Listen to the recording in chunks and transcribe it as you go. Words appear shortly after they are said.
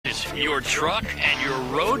your truck, and your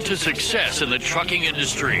road to success in the trucking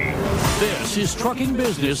industry. This is Trucking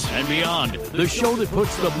Business and Beyond, the show that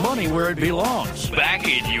puts the money where it belongs, back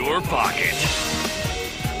in your pocket.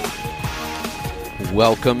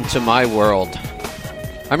 Welcome to my world.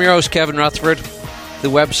 I'm your host, Kevin Rutherford. The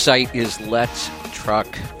website is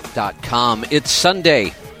letstruck.com. It's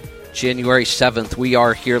Sunday, January 7th. We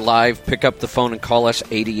are here live. Pick up the phone and call us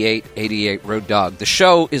 8888 Road Dog. The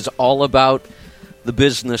show is all about the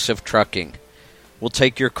business of trucking. We'll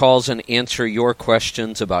take your calls and answer your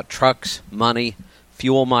questions about trucks, money,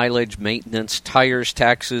 fuel mileage, maintenance, tires,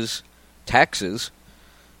 taxes,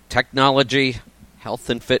 technology,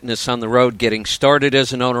 health and fitness on the road, getting started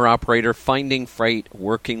as an owner-operator, finding freight,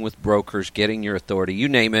 working with brokers, getting your authority, you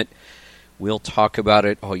name it. We'll talk about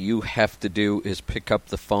it. All you have to do is pick up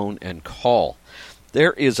the phone and call.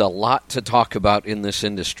 There is a lot to talk about in this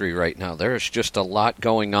industry right now. There is just a lot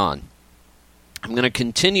going on. I'm going to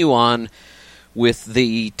continue on with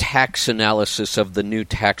the tax analysis of the new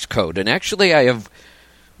tax code. And actually, I have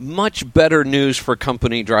much better news for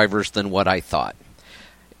company drivers than what I thought.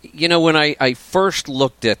 You know, when I first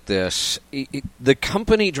looked at this, the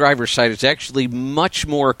company driver side is actually much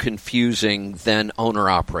more confusing than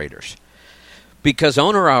owner-operators. Because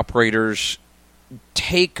owner-operators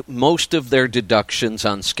take most of their deductions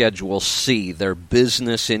on Schedule C, their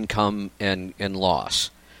business income and loss.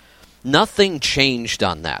 Nothing changed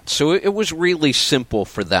on that, so it was really simple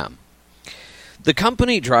for them. The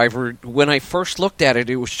company driver, when I first looked at it,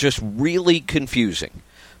 it was just really confusing.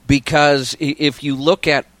 Because if you look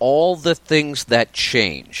at all the things that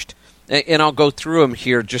changed, and I'll go through them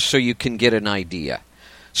here just so you can get an idea.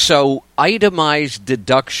 So itemized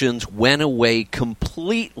deductions went away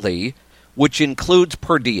completely, which includes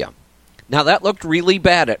per diem. Now that looked really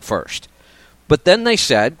bad at first. But then they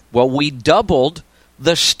said, well, we doubled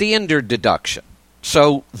the standard deduction.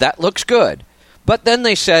 So that looks good. But then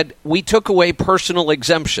they said, we took away personal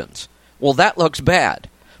exemptions. Well, that looks bad.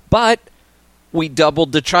 But we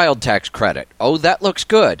doubled the child tax credit. Oh, that looks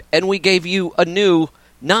good. And we gave you a new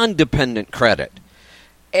non-dependent credit.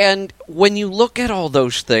 And when you look at all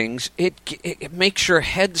those things, it makes your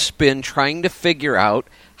head spin trying to figure out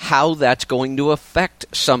how that's going to affect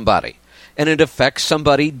somebody. And it affects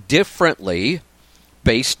somebody differently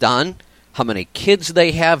based on how many kids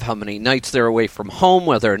they have, how many nights they're away from home,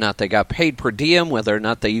 whether or not they got paid per diem, whether or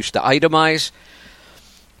not they used to itemize.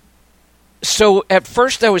 So at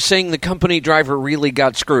first I was saying the company driver really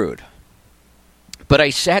got screwed. But I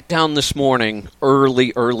sat down this morning,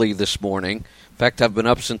 early this morning. In fact, I've been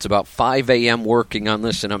up since about 5 a.m. working on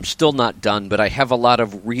this, and I'm still not done, but I have a lot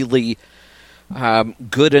of really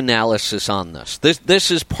good analysis on this. This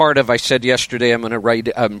is part of, I said yesterday,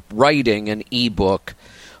 I'm writing an ebook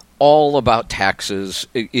all about taxes,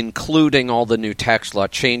 including all the new tax law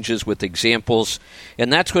changes with examples.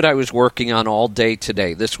 And that's what I was working on all day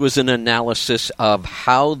today. This was an analysis of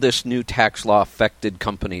how this new tax law affected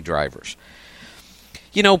company drivers.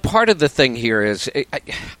 You know, part of the thing here is,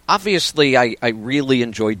 obviously, I really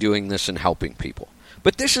enjoy doing this and helping people.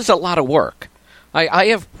 But this is a lot of work. I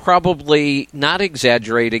have probably, not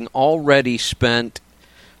exaggerating, already spent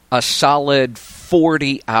a solid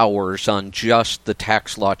 40 hours on just the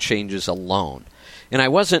tax law changes alone. And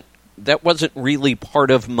that wasn't really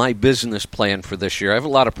part of my business plan for this year. I have a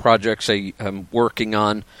lot of projects I'm working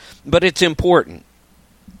on, but it's important.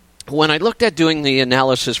 When I looked at doing the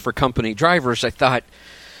analysis for company drivers, I thought,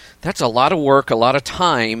 that's a lot of work, a lot of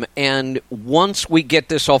time, and once we get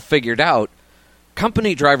this all figured out,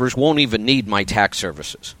 company drivers won't even need my tax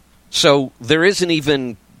services. So there isn't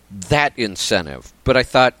even that incentive. But I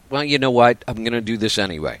thought, well, you know what? I'm going to do this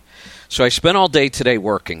anyway. So I spent all day today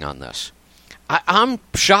working on this. I'm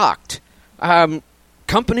shocked.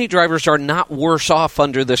 Company drivers are not worse off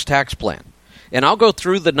under this tax plan. And I'll go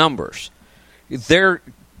through the numbers. There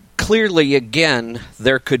clearly, again,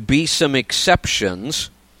 there could be some exceptions.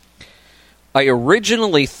 I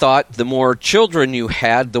originally thought the more children you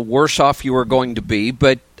had, the worse off you were going to be,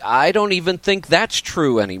 but I don't even think that's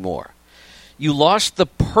true anymore. You lost the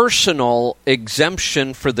personal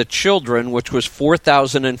exemption for the children, which was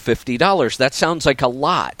 $4,050. That sounds like a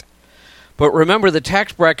lot. But remember, the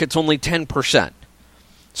tax bracket's only 10%.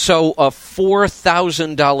 So a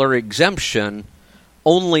 $4,000 exemption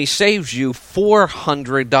only saves you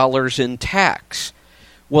 $400 in tax.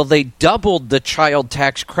 Well, they doubled the child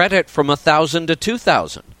tax credit from $1,000 to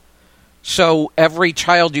 $2,000. So every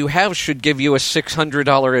child you have should give you a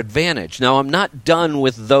 $600 advantage. Now, I'm not done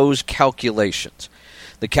with those calculations.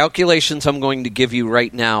 The calculations I'm going to give you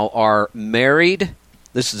right now are married.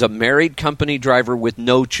 This is a married company driver with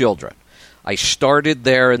no children. I started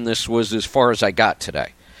there, and this was as far as I got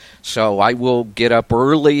today. So I will get up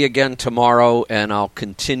early again tomorrow, and I'll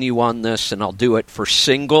continue on this, and I'll do it for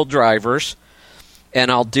single drivers, and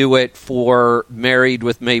I'll do it for married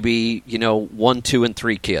with maybe, 1, 2, and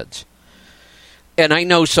 3 kids. And I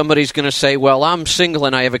know somebody's going to say, well, I'm single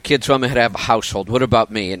and I have a kid, so I'm going to have a household. What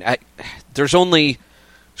about me? And there's only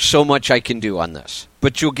so much I can do on this,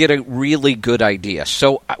 but you'll get a really good idea.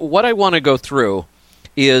 So what I want to go through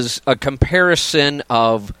is a comparison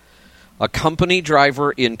of a company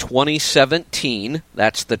driver in 2017,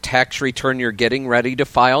 that's the tax return you're getting ready to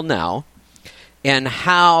file now, and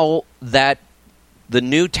how the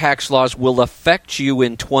new tax laws will affect you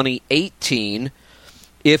in 2018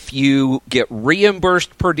 if you get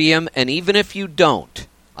reimbursed per diem, and even if you don't.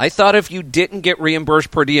 I thought if you didn't get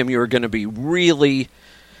reimbursed per diem, you were going to be really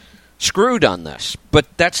screwed on this, but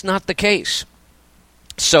that's not the case.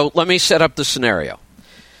 So let me set up the scenario.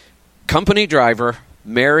 Company driver,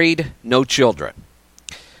 married, no children,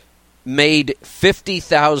 made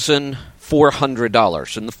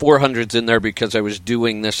 $50,400, and the 400's in there because I was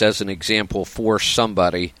doing this as an example for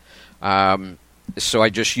somebody, so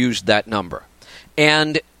I just used that number.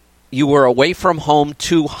 And you were away from home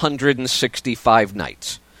 265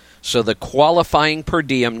 nights. So the qualifying per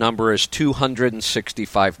diem number is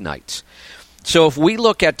 265 nights. So if we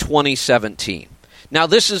look at 2017, now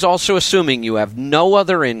this is also assuming you have no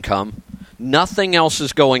other income, nothing else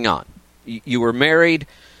is going on. You were married,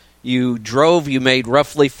 you drove, you made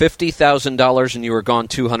roughly $50,000, and you were gone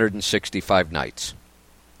 265 nights.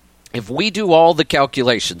 If we do all the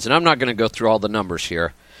calculations, and I'm not going to go through all the numbers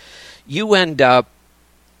here, you end up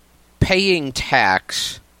paying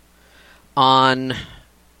tax on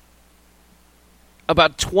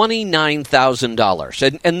about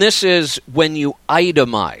 $29,000. And this is when you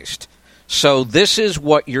itemized. So this is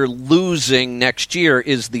what you're losing next year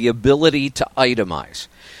is the ability to itemize.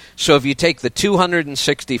 So if you take the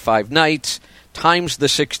 265 nights times the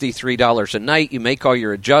 $63 a night, you make all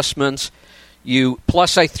your adjustments.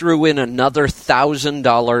 Plus I threw in another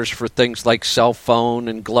 $1,000 for things like cell phone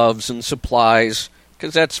and gloves and supplies,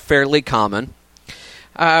 because that's fairly common.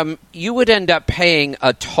 You would end up paying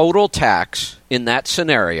a total tax in that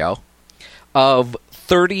scenario of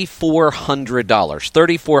 $3,400,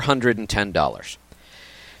 $3,410.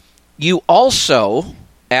 You also,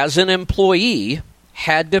 as an employee,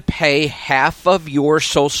 had to pay half of your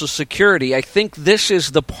Social Security. I think this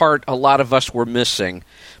is the part a lot of us were missing,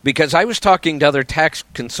 because I was talking to other tax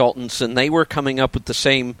consultants, and they were coming up with the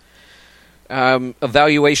same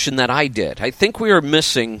evaluation that I did. I think we were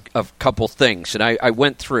missing a couple things, and I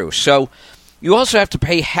went through. So you also have to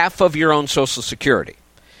pay half of your own Social Security.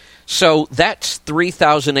 So that's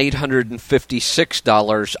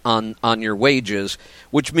 $3,856 on your wages,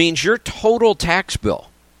 which means your total tax bill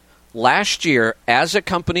last year as a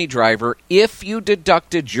company driver, if you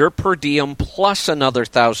deducted your per diem plus another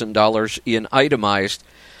 $1,000 in itemized,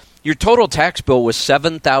 your total tax bill was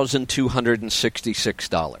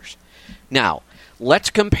 $7,266. Now, let's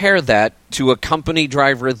compare that to a company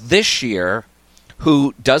driver this year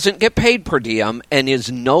who doesn't get paid per diem and is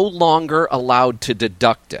no longer allowed to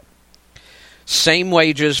deduct it. Same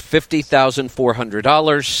wages,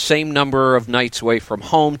 $50,400, same number of nights away from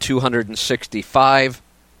home, 265.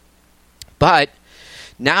 But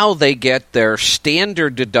now they get their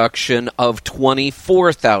standard deduction of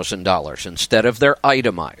 $24,000 instead of their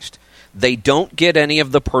itemized. They don't get any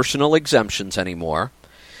of the personal exemptions anymore.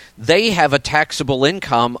 They have a taxable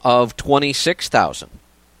income of $26,000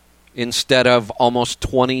 instead of almost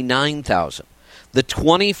 $29,000. The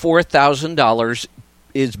 $24,000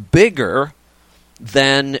 is bigger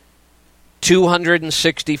than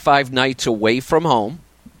 265 nights away from home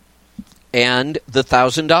and the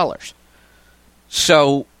 $1,000.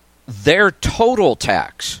 So their total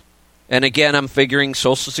tax, and again, I'm figuring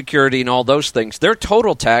Social Security and all those things, their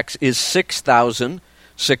total tax is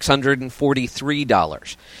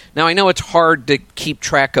 $6,643. Now, I know it's hard to keep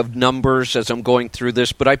track of numbers as I'm going through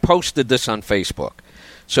this, but I posted this on Facebook.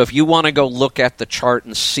 So if you want to go look at the chart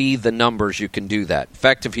and see the numbers, you can do that. In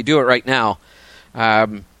fact, if you do it right now,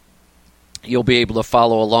 you'll be able to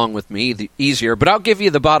follow along with me easier. But I'll give you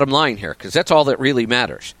the bottom line here, because that's all that really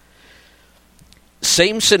matters.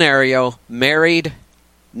 Same scenario, married,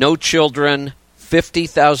 no children,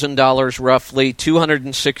 $50,000 roughly,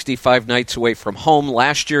 265 nights away from home.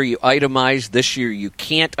 Last year you itemized. This year you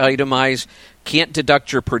can't itemize, can't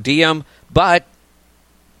deduct your per diem. But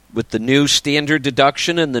with the new standard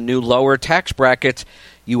deduction and the new lower tax brackets,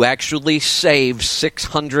 you actually save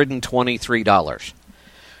 $623.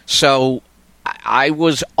 So I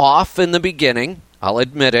was off in the beginning, I'll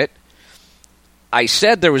admit it. I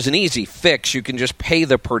said there was an easy fix. You can just pay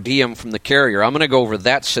the per diem from the carrier. I'm going to go over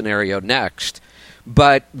that scenario next.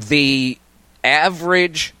 But the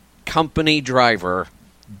average company driver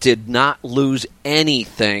did not lose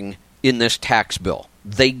anything in this tax bill.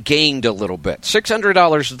 They gained a little bit.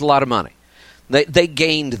 $600 is a lot of money. They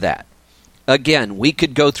gained that. Again, we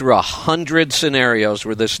could go through 100 scenarios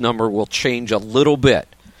where this number will change a little bit,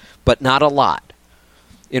 but not a lot.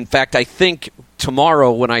 In fact, I think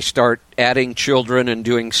tomorrow when I start adding children and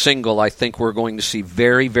doing single, I think we're going to see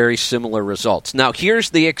very, very similar results. Now,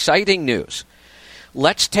 here's the exciting news.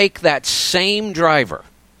 Let's take that same driver,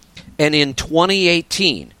 and in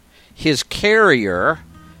 2018, his carrier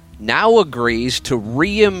now agrees to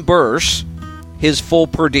reimburse his full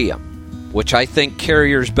per diem, which I think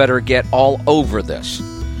carriers better get all over this.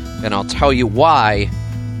 And I'll tell you why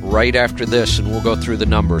right after this, and we'll go through the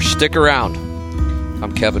numbers. Stick around.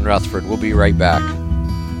 I'm Kevin Rutherford. We'll be right back.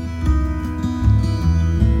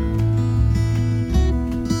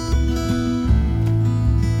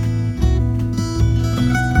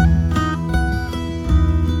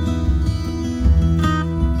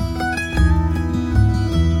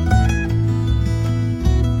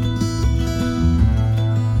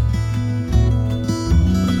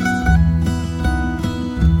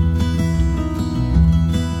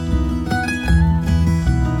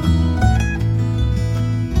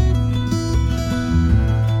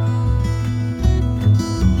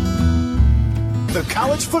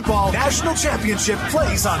 Football National Championship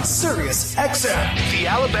plays on Sirius XM. The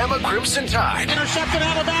Alabama Crimson Tide. Intercepted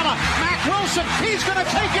Alabama. Mack Wilson, he's going to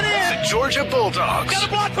take it in. The Georgia Bulldogs. Got a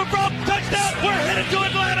block for Brock. Touchdown. We're headed to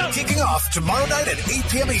Atlanta. Kicking off tomorrow night at 8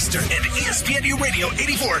 p.m. Eastern. And ESPNU Radio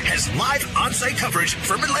 84 has live on-site coverage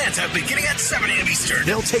from Atlanta beginning at 7 a.m. Eastern.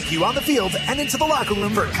 They'll take you on the field and into the locker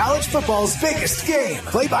room for college football's biggest game.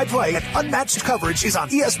 Play-by-play and unmatched coverage is on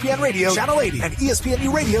ESPN Radio Channel 80 and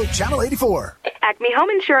ESPNU Radio Channel 84. Acme Home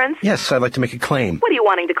Insurance. Yes, I'd like to make a claim. What are you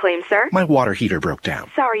wanting to claim, sir? My water heater broke down.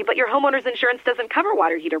 Sorry, but your homeowner's insurance doesn't cover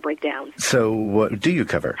water heater breakdowns. So what do you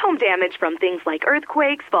cover? Home damage from things like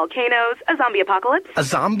earthquakes, volcanoes, a zombie apocalypse. A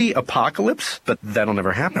zombie apocalypse? But that'll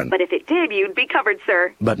never happen. But if it did, you'd be covered,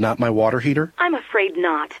 sir. But not my water heater? I'm afraid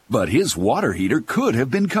not. But his water heater could have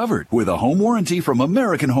been covered with a home warranty from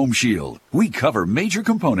American Home Shield. We cover major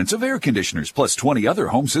components of air conditioners plus 20 other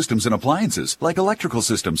home systems and appliances like electrical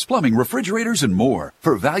systems, plumbing, refrigerators, and more.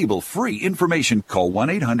 For valuable free information, call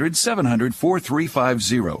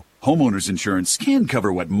 1-800-700-4350. Homeowners insurance can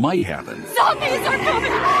cover what might happen. Zombies are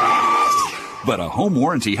coming! But a home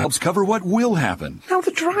warranty helps cover what will happen. Now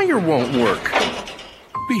the dryer won't work.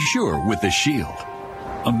 Be sure with the Shield.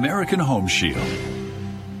 American Home Shield.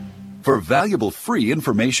 For valuable free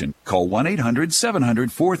information, call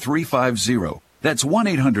 1-800-700-4350. That's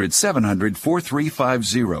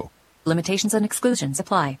 1-800-700-4350. Limitations and exclusions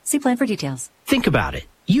apply. See plan for details. Think about it.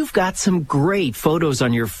 You've got some great photos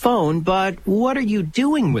on your phone, but what are you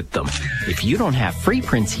doing with them? If you don't have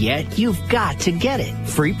FreePrints yet, you've got to get it.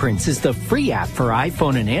 FreePrints is the free app for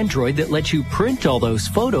iPhone and Android that lets you print all those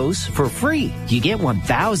photos for free. You get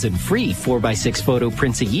 1,000 free 4x6 photo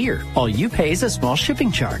prints a year. All you pay is a small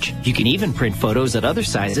shipping charge. You can even print photos at other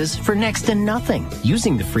sizes for next to nothing.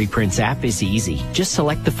 Using the FreePrints app is easy. Just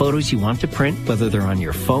select the photos you want to print, whether they're on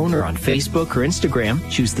your phone or on Facebook or Instagram,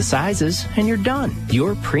 choose the sizes, and you're done.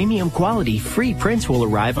 Your premium quality free prints will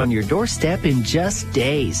arrive on your doorstep in just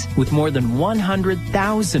days. With more than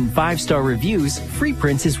 100,000 5-star reviews,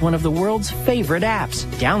 FreePrints is one of the world's favorite apps.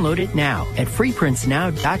 Download it now at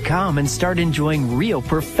freeprintsnow.com and start enjoying real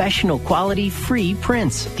professional quality free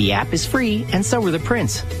prints. The app is free and so are the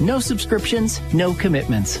prints. No subscriptions, no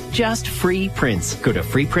commitments, just free prints. Go to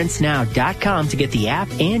freeprintsnow.com to get the app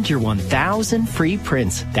and your 1,000 free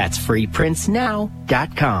prints. That's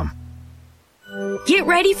freeprintsnow.com. Get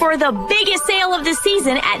ready for the biggest sale of the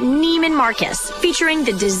season at Neiman Marcus, featuring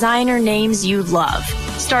the designer names you love.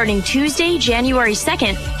 Starting Tuesday, January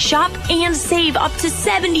 2nd, shop and save up to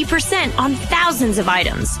 70% on thousands of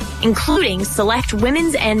items, including select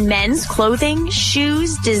women's and men's clothing,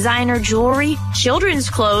 shoes, designer jewelry, children's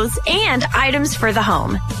clothes, and items for the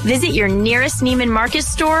home. Visit your nearest Neiman Marcus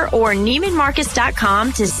store or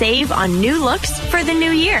NeimanMarcus.com to save on new looks for the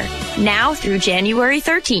new year, now through January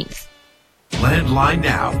 13th. Landline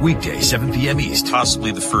Now, weekday, 7 p.m. East.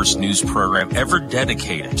 Possibly the first news program ever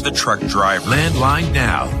dedicated to the truck driver. Landline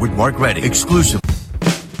Now with Mark Reddy, exclusive.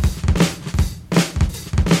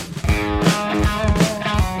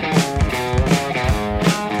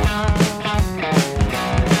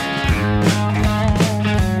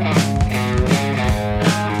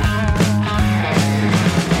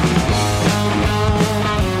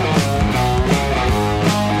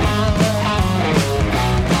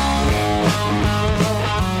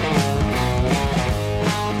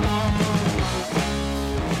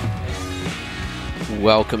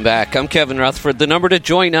 Welcome back. I'm Kevin Rutherford. The number to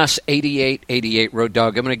join us, 8888 Road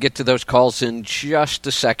Dog. I'm going to get to those calls in just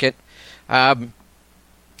a second.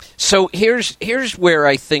 So here's where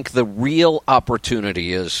I think the real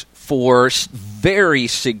opportunity is for very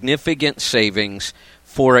significant savings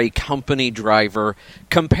for a company driver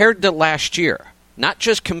compared to last year. Not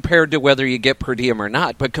just compared to whether you get per diem or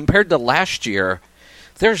not, but compared to last year,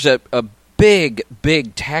 there's a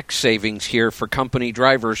big tax savings here for company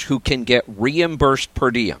drivers who can get reimbursed per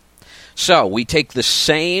diem. So we take the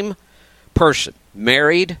same person,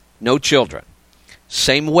 married, no children,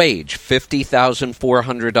 same wage,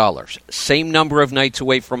 $50,400, same number of nights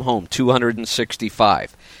away from home,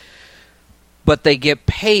 265. But they get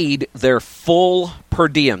paid their full per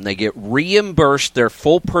diem. They get reimbursed their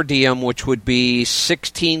full per diem, which would be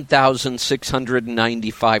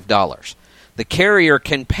 $16,695. The carrier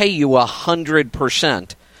can pay you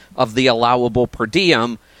 100% of the allowable per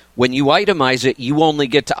diem. When you itemize it, you only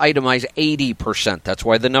get to itemize 80%. That's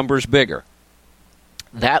why the number's bigger.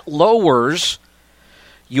 That lowers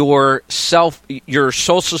your Social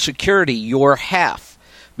Security, your half,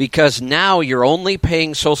 because now you're only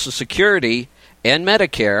paying Social Security and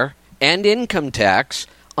Medicare and income tax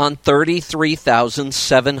on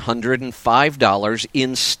 $33,705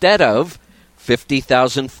 instead of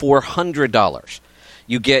 $50,400.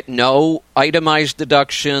 You get no itemized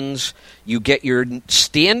deductions. You get your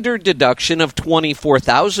standard deduction of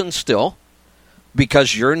 $24,000 still,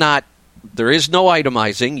 because there is no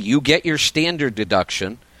itemizing. You get your standard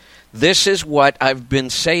deduction. This is what I've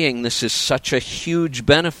been saying. This is such a huge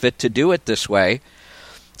benefit to do it this way.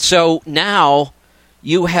 So now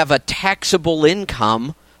you have a taxable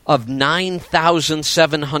income of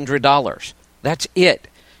 $9,700. That's it.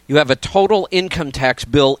 You have a total income tax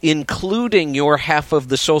bill, including your half of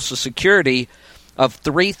the Social Security, of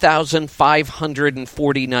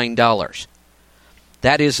 $3,549.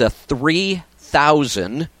 That is a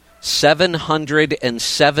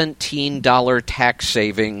 $3,717 tax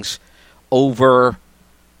savings over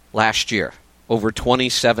last year, over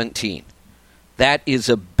 2017. That is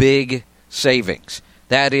a big savings.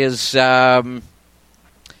 That is...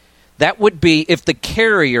 That would be if the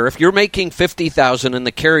carrier, if you're making $50,000 and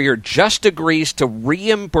the carrier just agrees to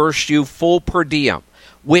reimburse you full per diem,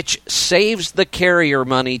 which saves the carrier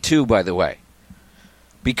money too, by the way,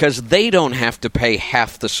 because they don't have to pay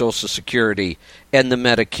half the Social Security and the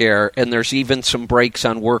Medicare, and there's even some breaks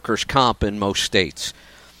on workers' comp in most states.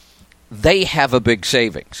 They have a big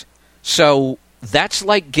savings. So that's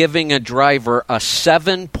like giving a driver a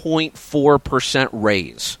 7.4%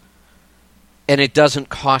 raise. And it doesn't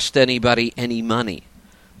cost anybody any money.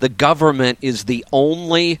 The government is the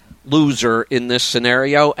only loser in this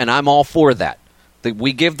scenario, and I'm all for that.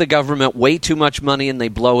 We give the government way too much money and they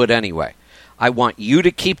blow it anyway. I want you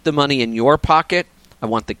to keep the money in your pocket. I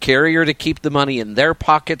want the carrier to keep the money in their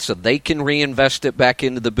pocket so they can reinvest it back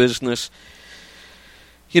into the business.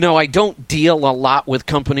 You know, I don't deal a lot with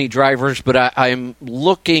company drivers, but I'm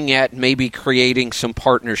looking at maybe creating some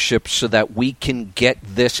partnerships so that we can get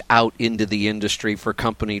this out into the industry for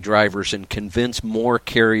company drivers and convince more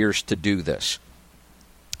carriers to do this.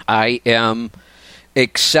 I am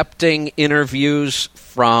accepting interviews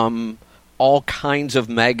from all kinds of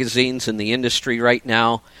magazines in the industry right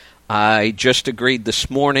now. I just agreed this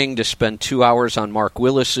morning to spend 2 hours on Mark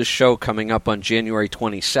Willis's show coming up on January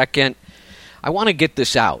 22nd. I want to get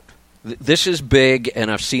this out. This is big,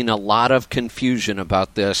 and I've seen a lot of confusion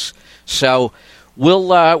about this. So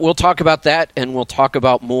we'll talk about that, and we'll talk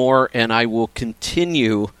about more, and I will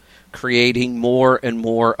continue creating more and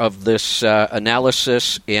more of this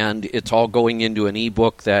analysis, and it's all going into an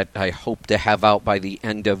ebook that I hope to have out by the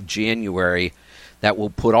end of January that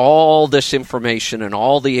will put all this information and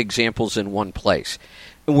all the examples in one place.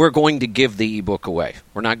 And we're going to give the ebook away.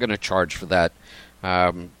 We're not going to charge for that.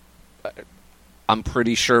 I'm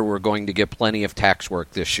pretty sure we're going to get plenty of tax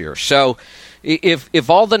work this year. So if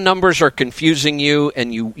all the numbers are confusing you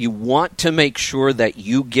and you want to make sure that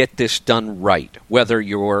you get this done right, whether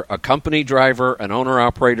you're a company driver, an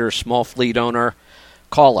owner-operator, a small fleet owner,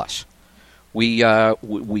 call us. We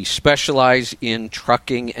specialize in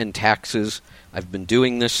trucking and taxes. I've been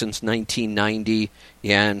doing this since 1990,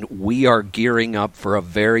 and we are gearing up for a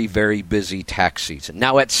very, very busy tax season.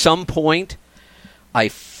 Now, at some point, I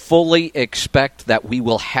fully expect that we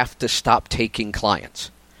will have to stop taking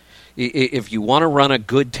clients. If you want to run a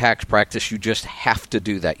good tax practice, you just have to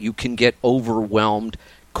do that. You can get overwhelmed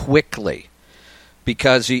quickly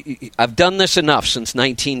because I've done this enough since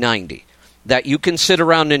 1990 that you can sit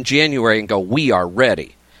around in January and go, we are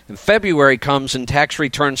ready. And February comes and tax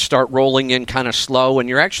returns start rolling in kind of slow, and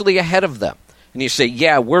you're actually ahead of them. And you say,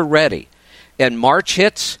 yeah, we're ready. And March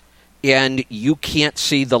hits, and you can't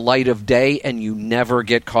see the light of day, and you never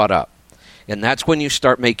get caught up. And that's when you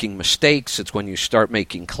start making mistakes. It's when you start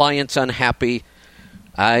making clients unhappy.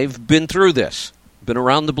 I've been through this, been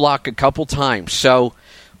around the block a couple times. So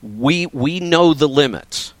we know the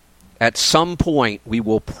limits. At some point, we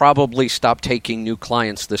will probably stop taking new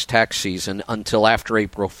clients this tax season until after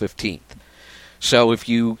April 15th. So if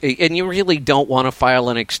you really don't want to file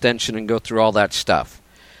an extension and go through all that stuff.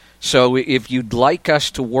 So if you'd like us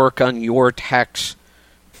to work on your tax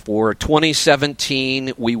for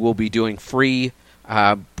 2017, we will be doing free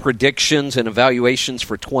predictions and evaluations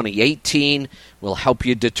for 2018. We'll help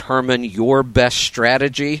you determine your best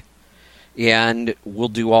strategy, and we'll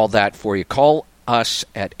do all that for you. Call us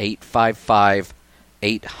at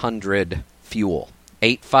 855-800-FUEL,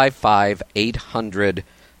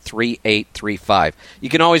 855-800-3835. You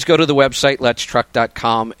can always go to the website,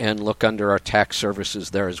 letstruck.com, and look under our tax services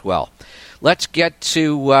there as well. Let's get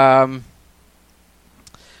to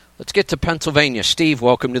Pennsylvania. Steve,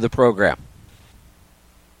 welcome to the program.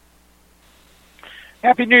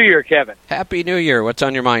 Happy New Year, Kevin. Happy New Year. What's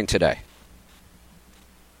on your mind today?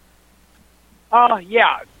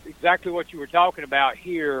 Yeah, exactly what you were talking about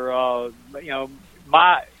here.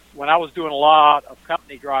 When I was doing a lot of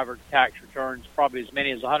company driver tax returns, probably as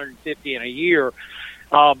many as 150 in a year,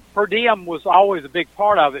 per diem was always a big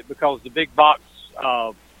part of it because the big box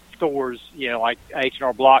stores, like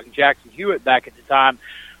H&R Block and Jackson Hewitt back at the time,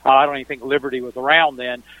 I don't even think Liberty was around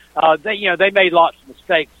then. They made lots of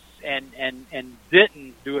mistakes and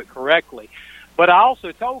didn't do it correctly. But I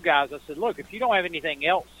also told guys, I said, look, if you don't have anything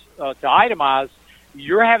else to itemize,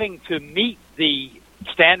 you're having to meet the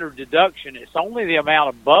standard deduction. It's only the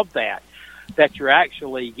amount above that you're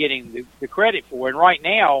actually getting the credit for. And right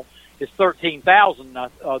now, it's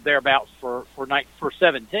 $13,000 thereabouts for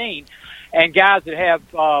 17. And guys that have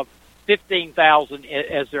 $15,000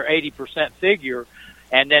 as their 80% figure,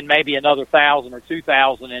 and then maybe another $1,000 or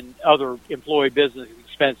 $2,000 in other employee business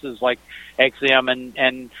expenses like XM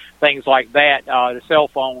and things like that, the cell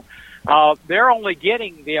phone. They're only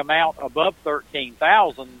getting the amount above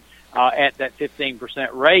 $13,000 at that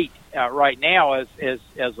 15% rate right now as a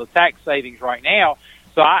tax savings right now.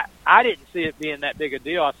 So I didn't see it being that big a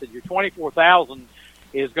deal. I said your $24,000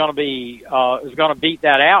 is going to beat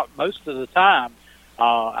that out most of the time.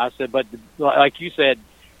 I said, but like you said,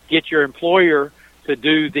 get your employer to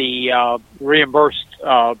do the reimbursed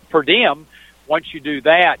per diem. Once you do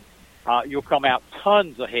that, you'll come out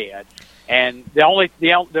tons ahead. And the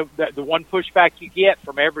one pushback you get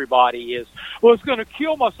from everybody is, well, it's going to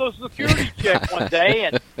kill my Social Security check one day.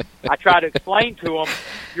 And I try to explain to them,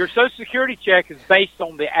 your Social Security check is based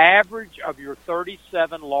on the average of your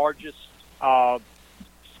 37 largest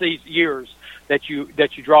years that you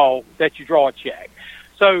draw a check.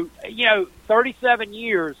 So 37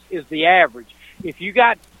 years is the average. If you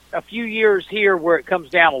got a few years here where it comes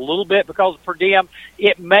down a little bit because of per diem,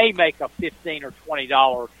 it may make a $15 or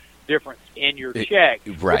 $20 difference in your check.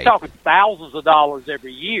 Right. We're talking thousands of dollars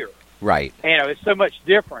every year. Right. It's so much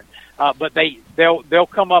different. But they'll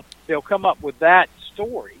come up with that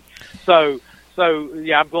story. So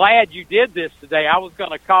yeah, I'm glad you did this today. I was going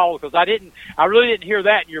to call because I really didn't hear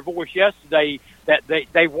that in your voice yesterday, that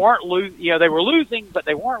they weren't losing. They were losing, but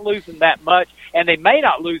they weren't losing that much, and they may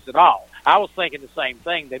not lose at all. I was thinking the same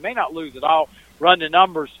thing. They may not lose at all. Run the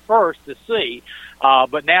numbers first to see.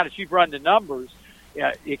 But now that you've run the numbers,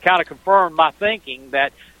 it kind of confirmed my thinking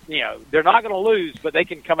that, they're not going to lose, but they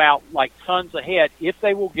can come out like tons ahead if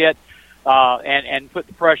they will get and put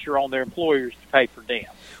the pressure on their employers to pay per diem.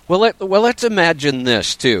 Well, let's imagine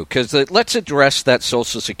this, too, because let's address that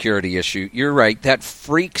Social Security issue. You're right. That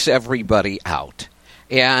freaks everybody out.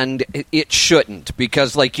 And it shouldn't,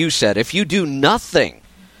 because like you said, if you do nothing,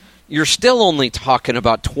 you're still only talking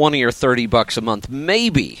about $20 or $30 a month,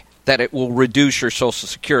 maybe, that it will reduce your Social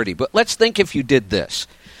Security. But let's think if you did this.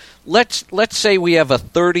 Let's say we have a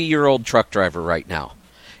 30-year-old truck driver right now,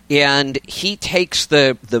 and he takes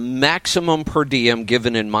the maximum per diem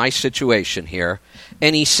given in my situation here,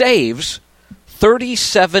 and he saves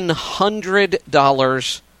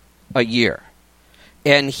 $3,700 a year.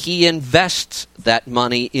 And he invests that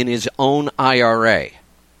money in his own IRA.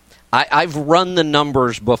 I've run the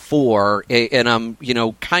numbers before, and I'm,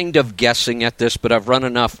 kind of guessing at this, but I've run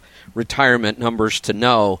enough retirement numbers to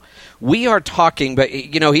know. We are talking, but,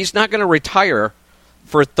 he's not going to retire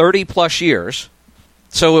for 30-plus years.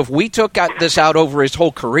 So if we took this out over his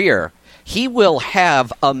whole career, he will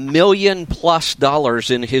have $1 million+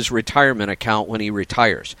 in his retirement account when he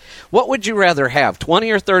retires. What would you rather have, $20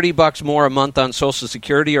 or $30 more a month on Social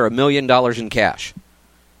Security or $1 million in cash?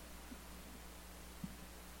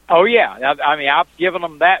 Oh yeah, I mean I've given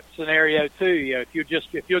them that scenario too. You know, if you'll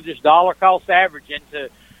just dollar cost average into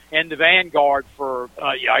Vanguard for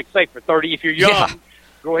I'd say for 30. If you're young,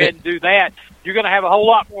 go ahead and do that. You're going to have a whole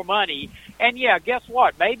lot more money. And yeah, guess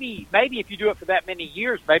what? Maybe if you do it for that many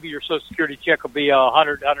years, maybe your Social Security check will be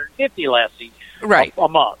 $100, $150 less a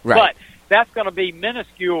month. Right. But that's going to be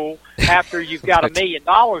minuscule after you've got $1 million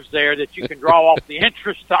there that you can draw off the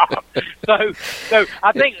interest off. So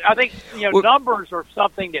I think numbers are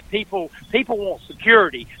something that people want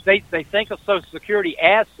security. They think of Social Security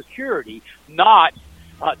as security, not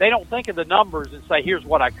they don't think of the numbers and say, here's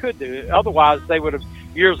what I could do. Otherwise, they would have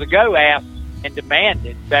years ago asked and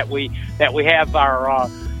demanded that we have our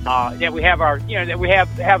own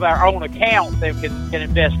account that can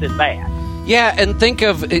invest in that. Yeah, and think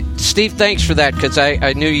of Steve. Thanks for that, because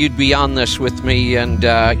I knew you'd be on this with me, and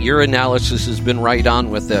your analysis has been right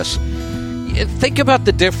on with this. Think about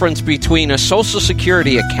the difference between a Social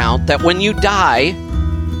Security account that when you die,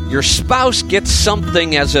 your spouse gets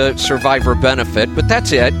something as a survivor benefit, but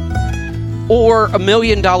that's it, or $1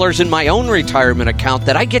 million in my own retirement account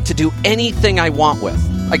that I get to do anything I want with.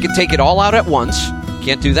 I could take it all out at once.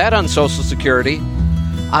 Can't do that on Social Security.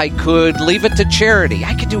 I could leave it to charity.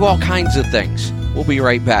 I could do all kinds of things. We'll be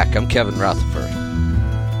right back. I'm Kevin Rutherford.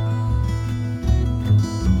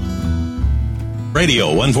 Radio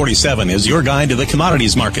 147 is your guide to the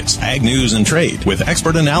commodities markets, ag news, and trade with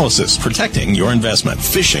expert analysis protecting your investment.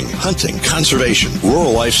 Fishing, hunting, conservation,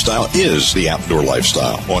 rural lifestyle is the outdoor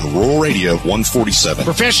lifestyle on Rural Radio 147.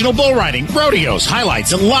 Professional bull riding, rodeos,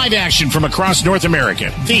 highlights, and live action from across North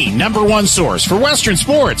America. The #1 source for Western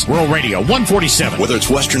sports. Rural Radio 147. Whether it's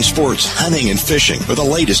Western sports, hunting, and fishing, or the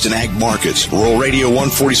latest in ag markets, Rural Radio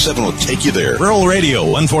 147 will take you there. Rural Radio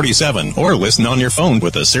 147, or listen on your phone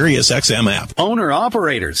with the SiriusXM app.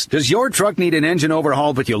 Owner-operators, does your truck need an engine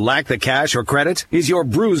overhaul but you lack the cash or credit? Is your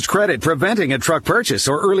bruised credit preventing a truck purchase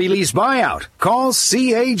or early lease buyout? Call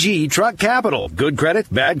CAG Truck Capital. Good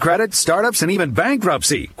credit, bad credit, startups, and even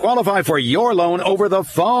bankruptcy. Qualify for your loan over the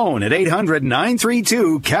phone at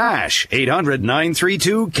 800-932-CASH.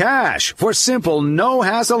 800-932-CASH. For simple,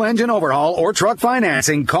 no-hassle engine overhaul or truck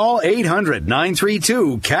financing, call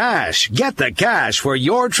 800-932-CASH. Get the cash for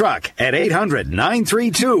your truck at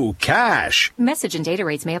 800-932-CASH. Message and data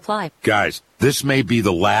rates may apply. Guys, this may be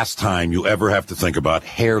the last time you ever have to think about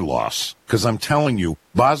hair loss. Because I'm telling you,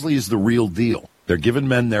 Bosley is the real deal. They're giving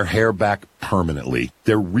men their hair back permanently.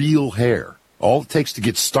 Their real hair. All it takes to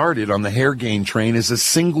get started on the hair gain train is a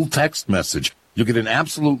single text message. You'll get an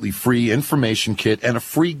absolutely free information kit and a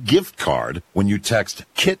free gift card when you text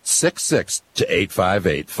KIT66 to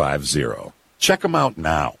 85850. Check them out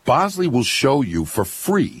now. Bosley will show you for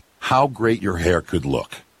free how great your hair could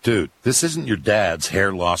look. Dude, this isn't your dad's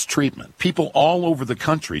hair loss treatment. People all over the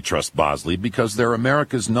country trust Bosley because they're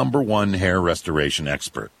America's #1 hair restoration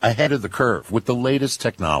expert, ahead of the curve with the latest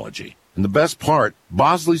technology. And the best part,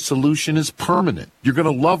 Bosley's solution is permanent. You're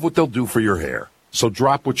going to love what they'll do for your hair. So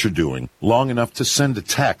drop what you're doing long enough to send a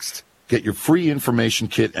text. Get your free information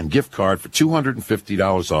kit and gift card for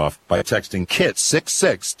 $250 off by texting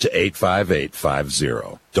KIT66 to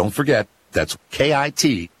 85850. Don't forget, that's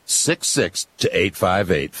KIT 66 to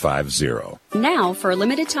 85850. Now, for a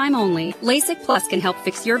limited time only, LASIK Plus can help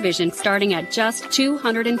fix your vision starting at just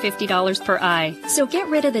 $250 per eye. So get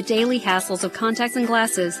rid of the daily hassles of contacts and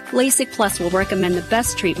glasses. LASIK Plus will recommend the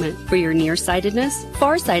best treatment for your nearsightedness,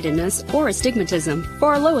 farsightedness, or astigmatism for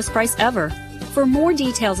our lowest price ever. For more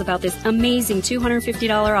details about this amazing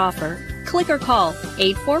 $250 offer, click or call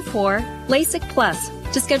 844-LASIK Plus.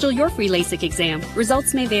 To schedule your free LASIK exam.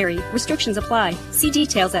 Results may vary. Restrictions apply. See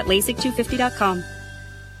details at LASIK250.com.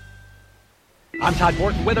 I'm Todd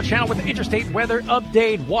Borton, Weather Channel with the Interstate Weather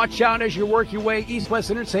Update. Watch out as you work your way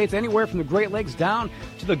east-west interstates, anywhere from the Great Lakes down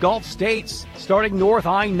to the Gulf States. Starting north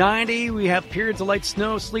I-90, we have periods of light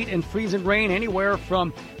snow, sleet, and freezing rain anywhere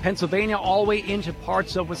from Pennsylvania all the way into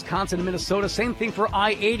parts of Wisconsin and Minnesota. Same thing for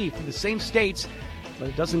I-80 for the same states, but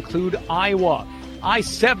it does include Iowa.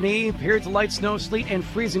 I-70, periods of light snow, sleet, and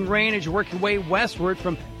freezing rain as you work your way westward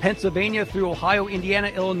from Pennsylvania through Ohio, Indiana,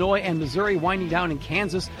 Illinois, and Missouri, winding down in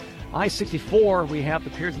Kansas. I-64, we have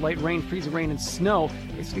the periods of light rain, freezing rain, and snow,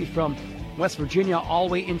 basically from West Virginia all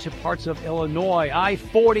the way into parts of Illinois.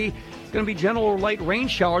 I-40, it's going to be general or light rain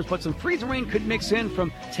showers, but some freezing rain could mix in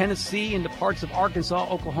from Tennessee into parts of Arkansas,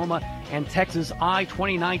 Oklahoma, and Texas.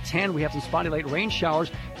 I-29-10, we have some spotty light rain showers,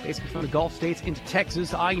 basically from the Gulf States into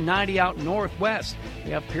Texas. I-90 out northwest,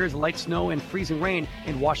 we have periods of light snow and freezing rain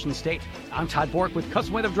in Washington State. I'm Todd Bork with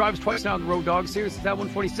Custom Weather Drives twice now on the road, dog. Sirius is at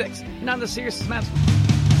 146, and on the Sirius is Matt.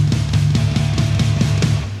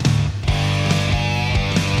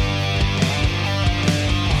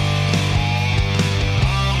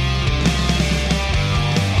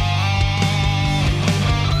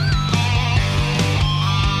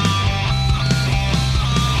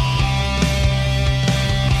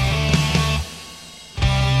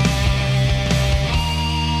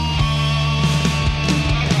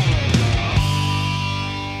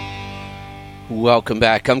 Welcome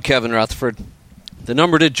back. I'm Kevin Rutherford. The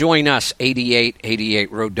number to join us,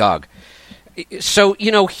 8888 Road Dog. So,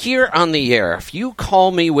 here on the air, if you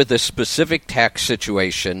call me with a specific tax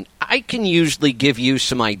situation, I can usually give you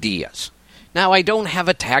some ideas. Now, I don't have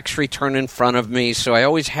a tax return in front of me, so I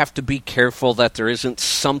always have to be careful that there isn't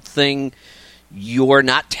something you're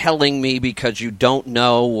not telling me because you don't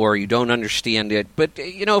know or you don't understand it. But,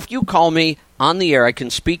 if you call me on the air, I can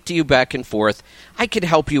speak to you back and forth. I can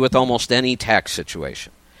help you with almost any tax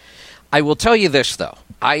situation. I will tell you this, though.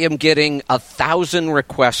 I am getting 1,000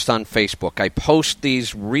 requests on Facebook. I post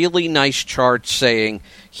these really nice charts saying,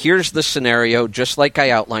 here's the scenario, just like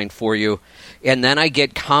I outlined for you. And then I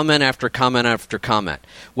get comment after comment after comment.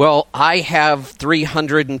 Well, I have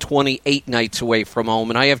 328 nights away from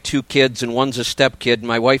home, and I have 2 kids, and one's a stepkid, and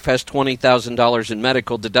my wife has $20,000 in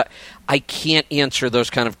medical deductible. I can't answer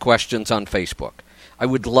those kind of questions on Facebook. I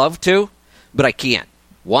would love to, but I can't.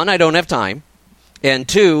 1, I don't have time. And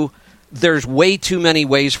 2, there's way too many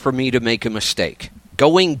ways for me to make a mistake.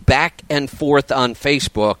 Going back and forth on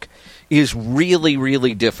Facebook is really,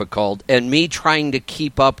 really difficult. And me trying to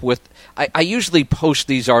keep up with... I usually post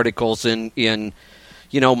these articles in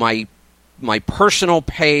my personal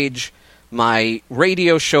page, my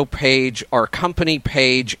radio show page, our company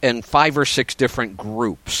page, and 5 or 6 different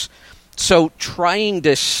groups. So trying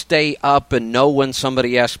to stay up and know when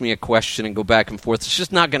somebody asks me a question and go back and forth, it's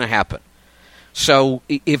just not going to happen. So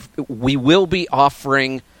if we will be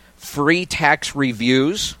offering free tax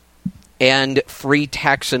reviews and free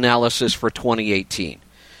tax analysis for 2018.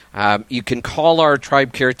 You can call our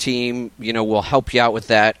Tribe Care team. We'll help you out with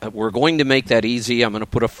that. We're going to make that easy. I'm going to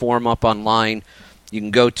put a form up online. You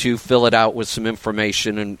can go to, fill it out with some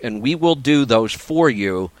information, and we will do those for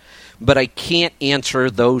you. But I can't answer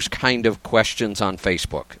those kind of questions on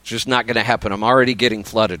Facebook. It's just not going to happen. I'm already getting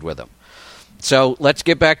flooded with them. So let's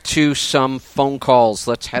get back to some phone calls.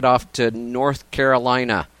 Let's head off to North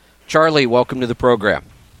Carolina. Charlie, welcome to the program.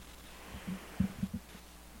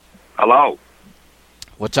 Hello.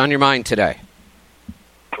 What's on your mind today?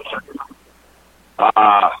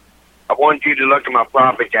 I want you to look at my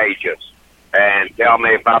profit gauges and tell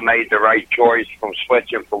me if I made the right choice from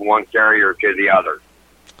switching from one carrier to the other.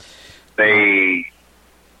 The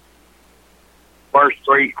first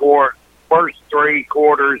three quarters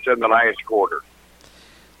and the last quarter.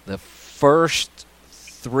 The first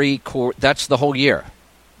 3 quarters, that's the whole year.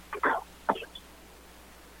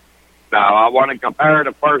 No, I want to compare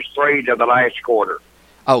the first 3 to the last quarter.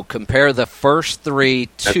 Oh, compare the first 3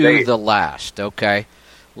 to the last. Okay.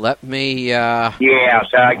 Let me... Yeah,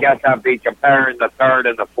 so I guess I'd be comparing the third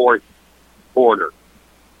and the fourth quarter.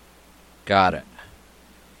 Got it.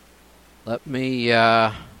 Let me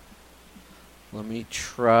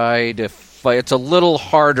try to... It's a little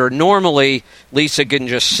harder. Normally, Lisa can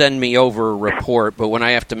just send me over a report, but when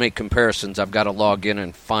I have to make comparisons, I've got to log in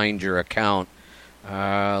and find your account.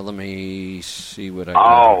 Let me see what I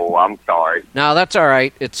got. Oh, I'm sorry. No, that's all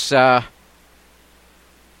right. It's, you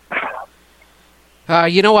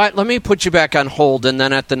know what? Let me put you back on hold, and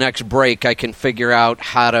then at the next break, I can figure out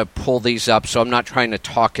how to pull these up, so I'm not trying to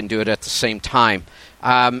talk and do it at the same time.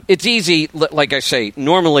 It's easy, like I say,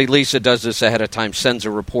 normally Lisa does this ahead of time, sends a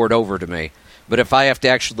report over to me. But if I have to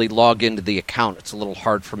actually log into the account, it's a little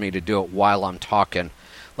hard for me to do it while I'm talking.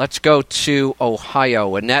 Let's go to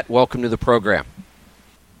Ohio. Annette, welcome to the program.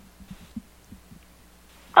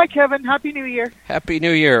 Hi, Kevin. Happy New Year. Happy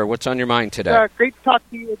New Year. What's on your mind today? Great to talk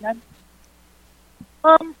to you again.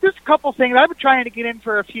 Just a couple things. I've been trying to get in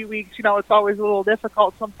for a few weeks. It's always a little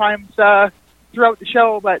difficult sometimes throughout the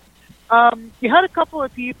show, but you had a couple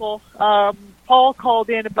of people. Paul called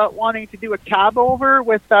in about wanting to do a cab over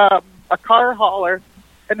with a car hauler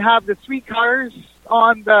and have the 3 cars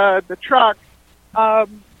on the truck. I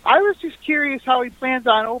was just curious how he plans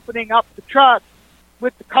on opening up the truck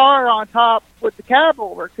with the car on top with the cab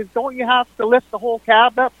over, because don't you have to lift the whole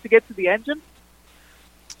cab up to get to the engine?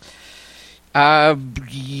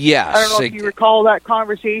 Yes. I don't know if you recall that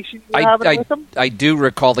conversation you were having with him. I do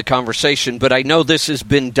recall the conversation, but I know this has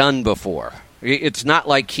been done before. It's not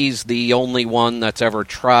like he's the only one that's ever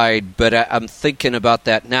tried, but I'm thinking about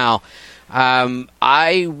that now.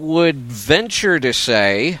 I would venture to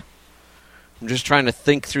say, I'm just trying to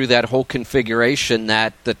think through that whole configuration,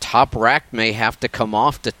 that the top rack may have to come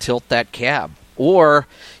off to tilt that cab. Or,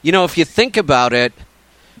 if you think about it,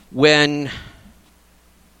 when...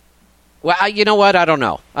 Well, you know what? I don't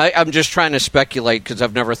know. I'm just trying to speculate because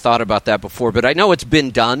I've never thought about that before. But I know it's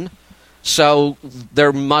been done, so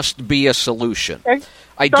there must be a solution.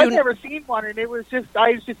 I've never seen one, and I was just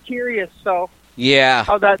curious. So yeah,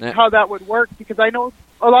 how that would work, because I know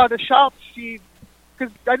a lot of shops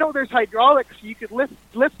because I know there's hydraulics, you could lift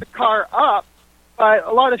the car up, but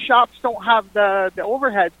a lot of shops don't have the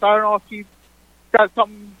overhead. So I don't know if you got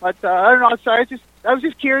something, but I don't know. So I was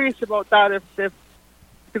just curious about that, if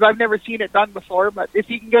because I've never seen it done before. But if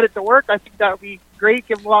you can get it to work, I think that would be great.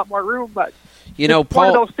 Give them a lot more room. But Paul, one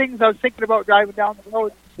of those things I was thinking about driving down the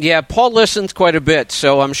road. Yeah, Paul listens quite a bit,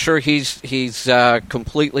 so I'm sure he's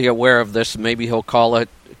completely aware of this. Maybe he'll call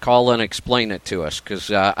and explain it to us, because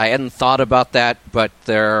I hadn't thought about that, but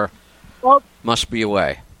there must be a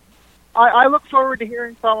way. I look forward to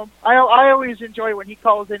hearing from him. I always enjoy when he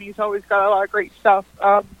calls in. He's always got a lot of great stuff.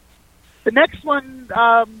 The next one,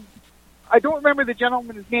 I don't remember the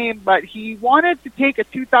gentleman's name, but he wanted to take a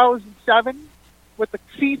 2007 with the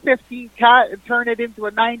C15 Cat and turn it into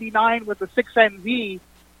a 99 with a 6NZ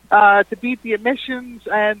to beat the emissions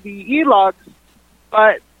and the E-logs.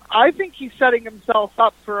 But I think he's setting himself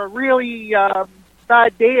up for a really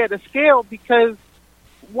bad day at a scale, because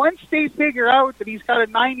once they figure out that he's got a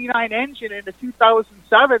 99 engine in a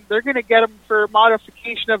 2007, they're going to get him for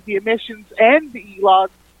modification of the emissions and the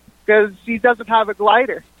E-log, because he doesn't have a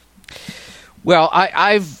glider. Well,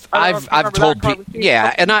 I've told people,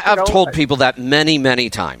 I've told people that many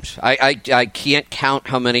times. I can't count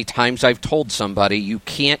how many times I've told somebody you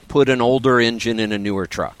can't put an older engine in a newer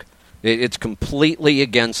truck. It's completely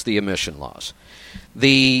against the emission laws.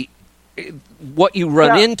 What you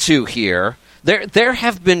run into here, there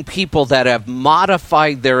have been people that have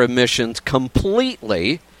modified their emissions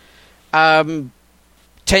completely 10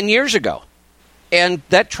 years ago. And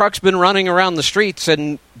that truck's been running around the streets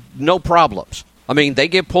and no problems. I mean, they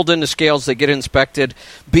get pulled into scales, they get inspected,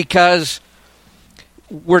 because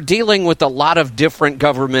we're dealing with a lot of different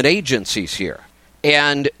government agencies here.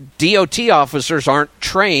 And DOT officers aren't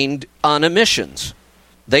trained on emissions.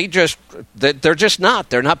 They're just not.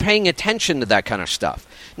 They're not paying attention to that kind of stuff.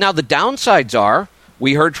 Now, the downsides are,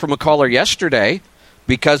 we heard from a caller yesterday,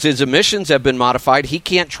 because his emissions have been modified, he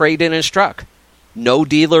can't trade in his truck. No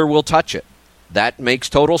dealer will touch it. That makes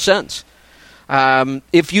total sense.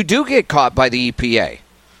 If you do get caught by the EPA,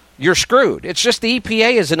 you're screwed. It's just the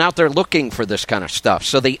EPA isn't out there looking for this kind of stuff.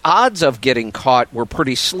 So the odds of getting caught were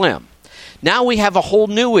pretty slim. Now we have a whole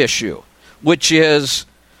new issue, which is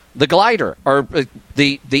the glider, or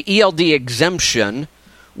the ELD exemption,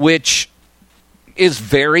 which is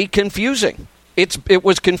very confusing. It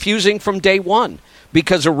was confusing from day one,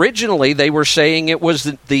 because originally they were saying it was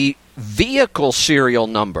the vehicle serial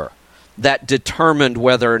number that determined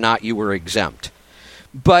whether or not you were exempt.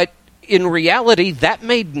 But in reality, that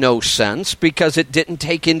made no sense, because it didn't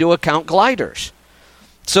take into account gliders.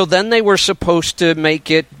 So then they were supposed to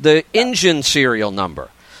make it the engine serial number.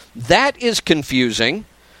 That is confusing,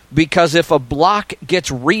 because if a block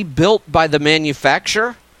gets rebuilt by the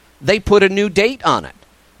manufacturer, they put a new date on it.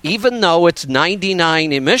 Even though it's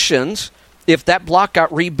 99 emissions, if that block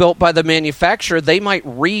got rebuilt by the manufacturer, they might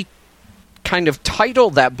kind of title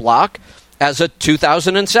that block as a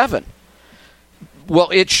 2007. Well,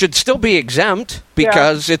 it should still be exempt,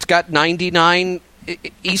 because it's got 99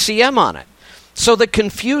 ECM on it. So the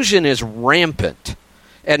confusion is rampant.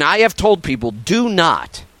 And I have told people, do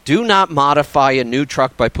not modify a new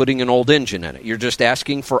truck by putting an old engine in it. You're just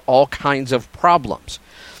asking for all kinds of problems.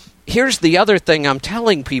 Here's the other thing I'm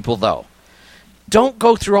telling people, though. Don't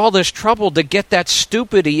go through all this trouble to get that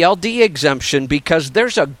stupid ELD exemption, because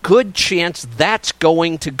there's a good chance that's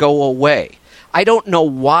going to go away. I don't know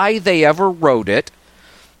why they ever wrote it,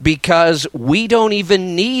 because we don't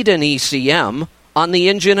even need an ECM on the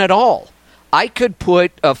engine at all. I could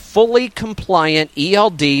put a fully compliant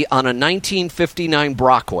ELD on a 1959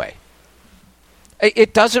 Brockway.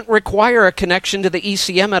 It doesn't require a connection to the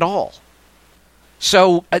ECM at all.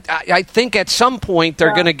 So I think at some point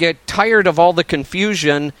they're going to get tired of all the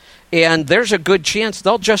confusion, and there's a good chance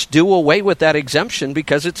they'll just do away with that exemption,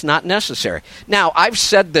 because it's not necessary. Now, I've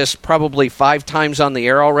said this probably 5 times on the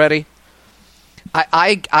air already.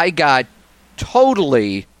 I got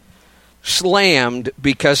totally slammed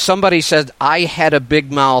because somebody said I had a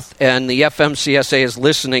big mouth and the FMCSA is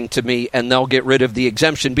listening to me and they'll get rid of the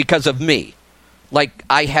exemption because of me. Like,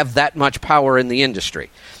 I have that much power in the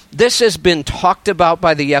industry. This has been talked about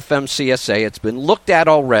by the FMCSA. It's been looked at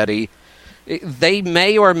already. They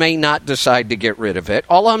may or may not decide to get rid of it.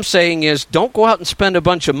 All I'm saying is, don't go out and spend a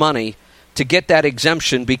bunch of money to get that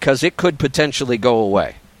exemption, because it could potentially go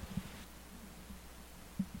away.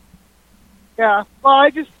 Yeah. Well,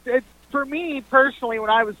 for me personally, when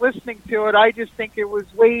I was listening to it, I just think it was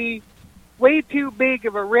way too big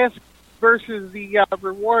of a risk versus the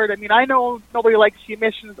reward. I mean, I know nobody likes the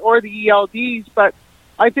emissions or the ELDs, but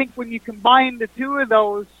I think when you combine the two of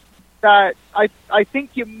those, that I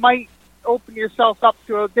think you might open yourself up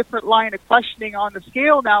to a different line of questioning on the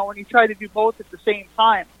scale now when you try to do both at the same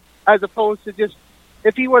time, as opposed to just,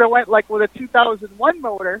 if he would have went like with a 2001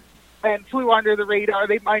 motor and flew under the radar,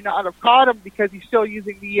 they might not have caught him because he's still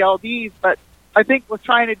using the ELDs. But I think with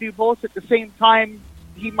trying to do both at the same time,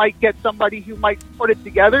 he might get somebody who might put it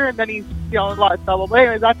together, and then he's, lost double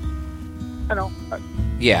way. That's,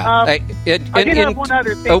 Yeah. I did have one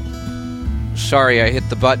other thing. Oh, sorry, I hit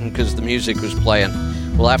the button because the music was playing.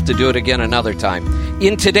 We'll have to do it again another time.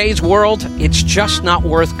 In today's world, it's just not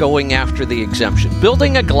worth going after the exemption.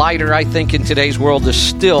 Building a glider, I think, in today's world is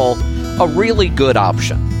still a really good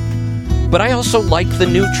option. But I also like the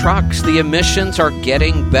new trucks. The emissions are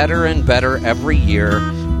getting better and better every year.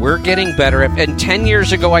 We're getting better. And 10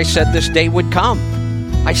 years ago, I said this day would come.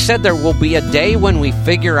 I said there will be a day when we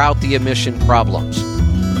figure out the emission problems.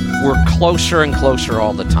 We're closer and closer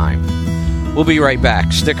all the time. We'll be right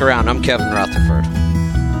back. Stick around. I'm Kevin Rutherford.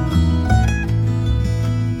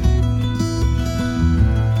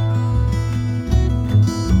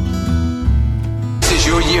 This is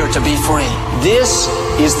your year to be free. This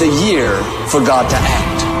is the year for God to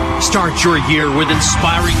act. Start your year with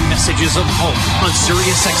inspiring messages of hope on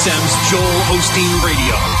SiriusXM's Joel Osteen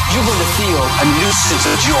Radio. You're going to feel a new sense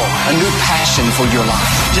of joy, a new passion for your life.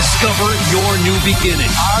 Discover your new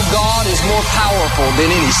beginning. Our God is more powerful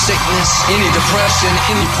than any sickness, any depression,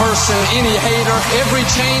 any person, any hater. Every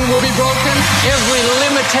chain will be broken. Every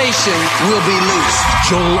limitation will be loosed.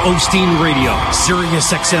 Joel Osteen Radio,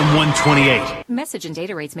 SiriusXM 128. Message and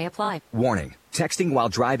data rates may apply. Warning. Texting while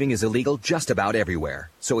driving is illegal just about everywhere.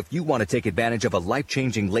 So if you want to take advantage of a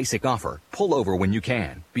life-changing LASIK offer, pull over when you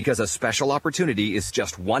can, because a special opportunity is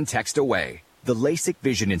just one text away. The LASIK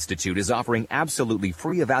Vision Institute is offering absolutely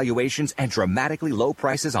free evaluations and dramatically low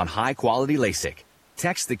prices on high-quality LASIK.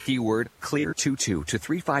 Text the keyword CLEAR22 to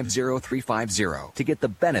 350350 to get the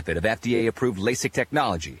benefit of FDA-approved LASIK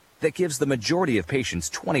technology that gives the majority of patients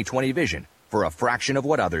 20/20 vision for a fraction of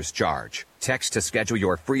what others charge. Text to schedule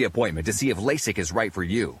your free appointment to see if LASIK is right for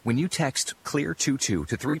you. When you text CLEAR22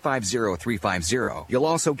 to 350350, you'll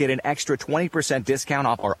also get an extra 20% discount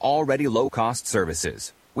off our already low-cost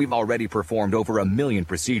services. We've already performed over 1 million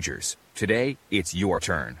procedures. Today, it's your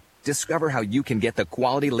turn. Discover how you can get the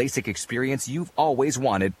quality LASIK experience you've always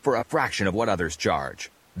wanted for a fraction of what others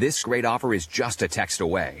charge. This great offer is just a text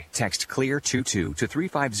away. Text CLEAR22 to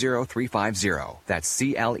 350350. That's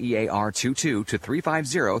CLEAR22 to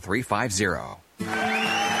 350350.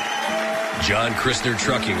 John Christner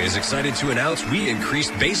Trucking is excited to announce we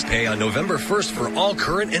increased base pay on November 1st for all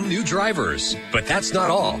current and new drivers. But that's not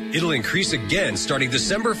all. It'll increase again starting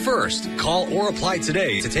December 1st. Call or apply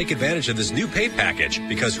today to take advantage of this new pay package,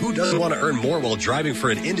 because who doesn't want to earn more while driving for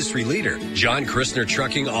an industry leader? John Christner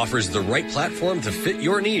Trucking offers the right platform to fit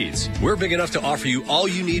your needs. We're big enough to offer you all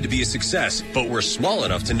you need to be a success, but we're small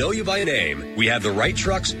enough to know you by name. We have the right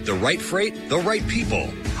trucks, the right freight, the right people.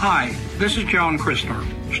 Hi, this is John Christner.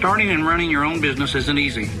 Starting and running your own business isn't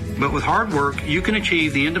easy, but with hard work, you can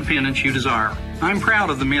achieve the independence you desire. I'm proud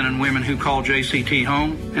of the men and women who call JCT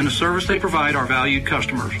home and the service they provide our valued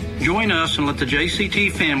customers. Join us and let the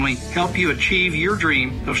JCT family help you achieve your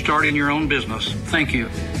dream of starting your own business. Thank you.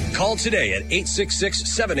 Call today at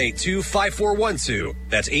 866-782-5412.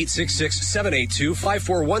 That's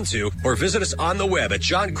 866-782-5412. Or visit us on the web at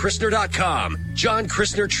johnkristner.com. John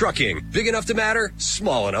Christner Trucking. Big enough to matter,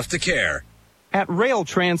 small enough to care. At Rail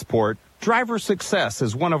Transport, driver success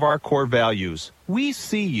is one of our core values. We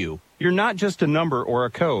see you. You're not just a number or a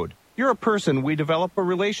code. You're a person we develop a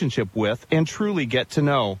relationship with and truly get to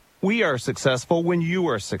know. We are successful when you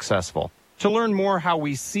are successful. To learn more how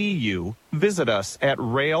we see you, visit us at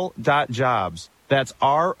rail.jobs. That's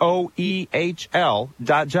ROEHL.jobs.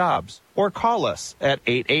 Or call us at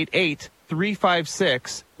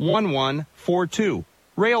 888-356-1142.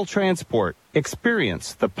 Rail Transport.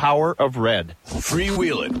 Experience the power of red.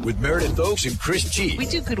 Freewheelin' with Meredith Oaks and Chris G. We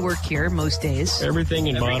do good work here most days. Everything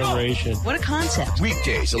in moderation. What a concept.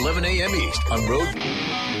 Weekdays, 11 a.m. East on Road.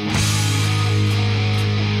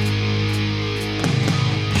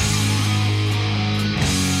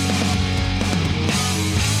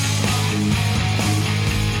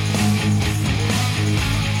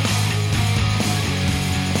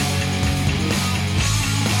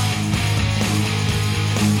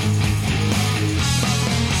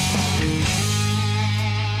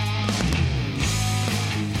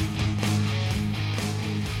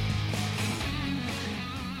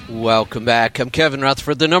 Welcome back. I'm Kevin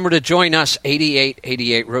Rutherford. The number to join us,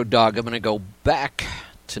 8888 Road Dog. I'm going to go back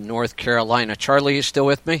to North Carolina. Charlie, you still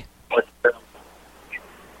with me?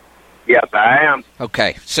 Yes, I am.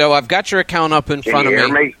 Okay, so I've got your account up in front of me. Can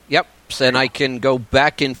you hear me? Yep, steps, and I can go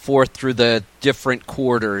back and forth through the different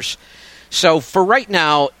quarters. So for right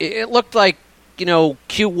now, it looked like,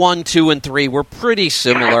 Q1, 2, and 3 were pretty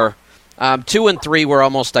similar. 2 and 3 were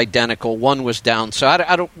almost identical. 1 was down.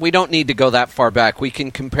 So we don't need to go that far back. We can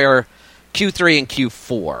compare Q3 and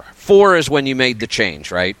Q4. 4 is when you made the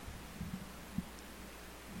change, right?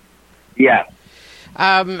 Yeah.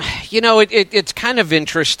 It's kind of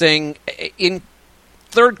interesting. In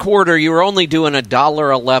third quarter, you were only doing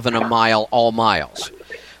 $1.11 a mile, all miles.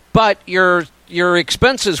 But your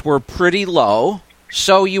expenses were pretty low,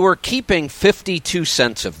 so you were keeping 52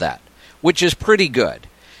 cents of that, which is pretty good.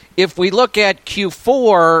 If we look at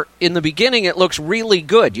Q4, in the beginning, it looks really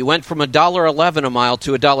good. You went from $1.11 a mile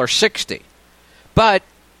to $1.60. But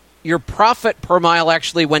your profit per mile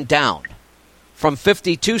actually went down from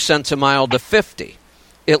 52 cents a mile to 50.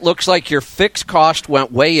 It looks like your fixed cost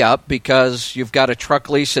went way up because you've got a truck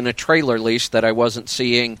lease and a trailer lease that I wasn't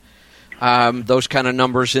seeing those kind of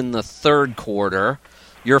numbers in the third quarter.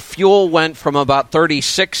 Your fuel went from about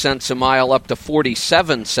 36 cents a mile up to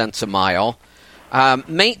 47 cents a mile.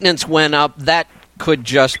 Maintenance went up. That could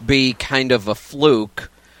just be kind of a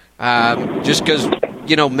fluke. Just because,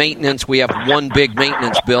 maintenance, we have one big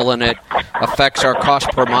maintenance bill and it affects our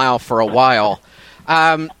cost per mile for a while.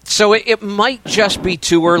 So it might just be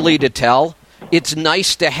too early to tell. It's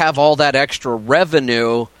nice to have all that extra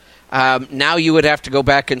revenue. Now you would have to go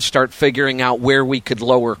back and start figuring out where we could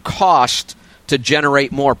lower cost to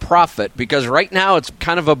generate more profit, because right now it's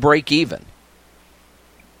kind of a break even.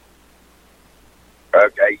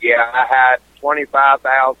 Okay, yeah, I had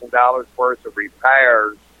 $25,000 worth of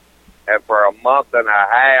repairs, and for a month and a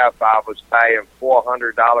half, I was paying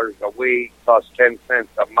 $400 a week plus 10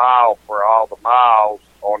 cents a mile for all the miles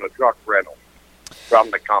on a truck rental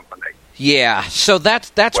from the company. Yeah, so that's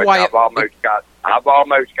Which why I've almost got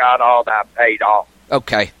all that paid off.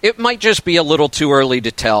 Okay, it might just be a little too early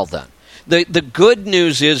to tell then. The good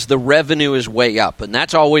news is the revenue is way up, and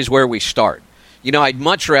that's always where we start. I'd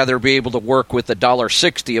much rather be able to work with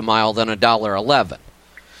 $1.60 a mile than $1.11.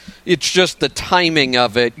 It's just the timing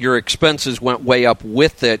of it. Your expenses went way up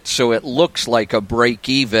with it, so it looks like a break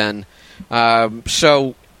even.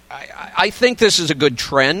 So I think this is a good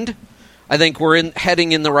trend. I think we're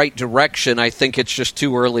heading in the right direction. I think it's just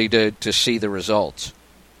too early to see the results.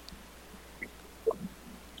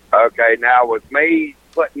 Okay, now with me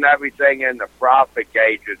putting everything in the profit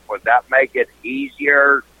gauges, would that make it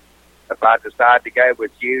easier if I decide to go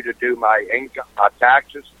with you to do my income, my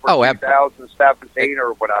taxes for 2017,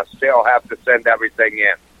 or would I still have to send everything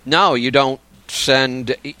in? No, you don't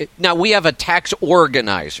send. Now, we have a tax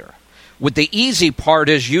organizer. With the easy part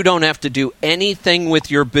is you don't have to do anything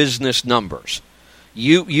with your business numbers.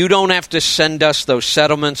 You don't have to send us those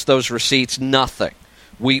settlements, those receipts, nothing.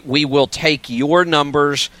 We will take your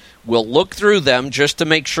numbers, we'll look through them just to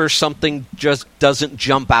make sure something just doesn't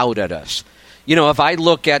jump out at us. If I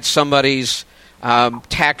look at somebody's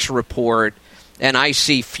tax report and I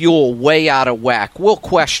see fuel way out of whack, we'll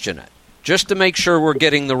question it just to make sure we're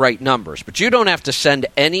getting the right numbers. But you don't have to send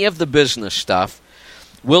any of the business stuff.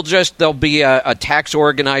 There'll be a tax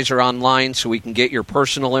organizer online so we can get your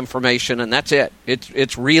personal information, and that's it.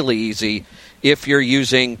 It's really easy if you're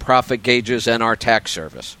using Profit Gauges and our tax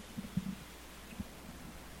service.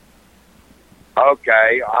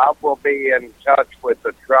 Okay, I will be in touch with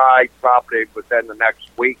the Tri property within the next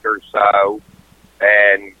week or so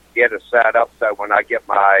and get it set up so when I get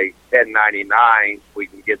my 1099, we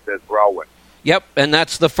can get this rolling. Yep, and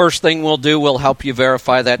that's the first thing we'll do. We'll help you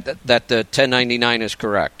verify that the 1099 is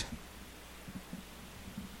correct.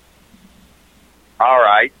 All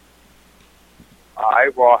right. All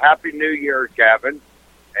right, well, Happy New Year, Kevin,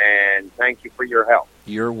 and thank you for your help.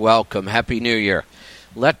 You're welcome. Happy New Year.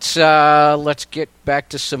 Let's get back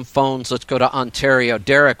to some phones. Let's go to Ontario.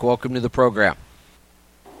 Derek, welcome to the program.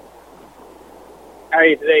 How are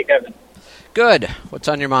you today, Kevin? Good. What's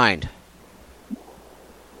on your mind?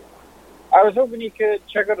 I was hoping you could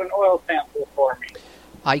check out an oil sample for me.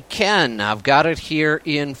 I can. I've got it here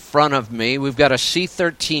in front of me. We've got a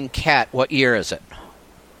C13 Cat. What year is it?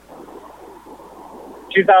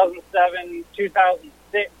 2007,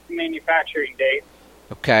 2006 manufacturing date.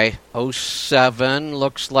 Okay, 07.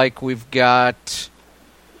 Looks like we've got...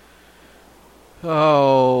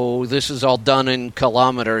 Oh, this is all done in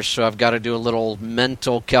kilometers, so I've got to do a little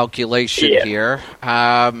mental calculation here.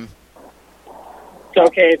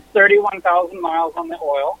 Okay, it's 31,000 miles on the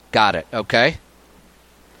oil. Got it, okay.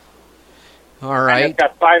 All right. And it's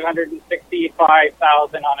got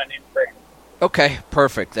 565,000 on an in-frame. Okay,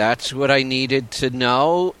 perfect. That's what I needed to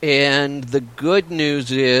know. And the good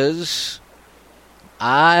news is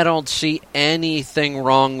I don't see anything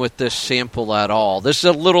wrong with this sample at all. This is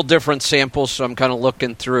a little different sample, so I'm kind of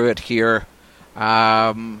looking through it here.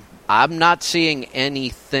 I'm not seeing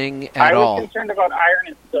anything at all. I was concerned about iron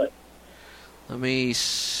and soot. Let me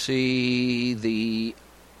see the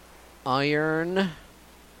iron.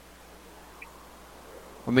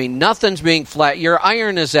 I mean, nothing's being flat. Your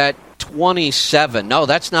iron is at 27. No,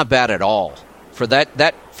 that's not bad at all. For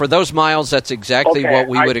for those miles, that's exactly what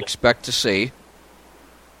we would expect to see.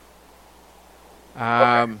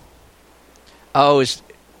 Oh, is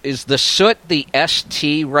the soot the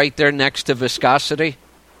ST right there next to viscosity?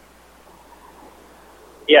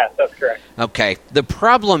 Yes, that's correct. Okay. The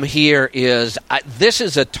problem here is this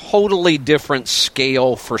is a totally different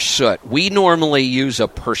scale for soot. We normally use a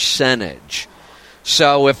percentage.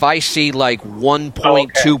 So if I see like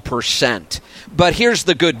 1.2%, but here's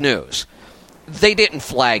the good news. They didn't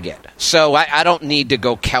flag it. So I don't need to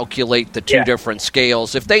go calculate the two different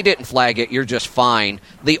scales. If they didn't flag it, you're just fine.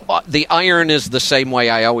 The iron is the same way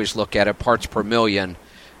I always look at it, parts per million.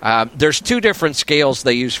 There's two different scales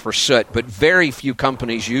they use for soot, but very few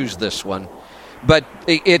companies use this one. But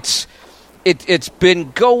it's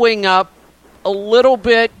been going up a little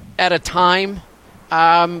bit at a time,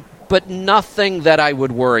 but nothing that I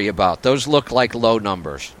would worry about. Those look like low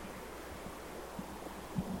numbers.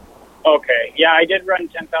 Okay. Yeah, I did run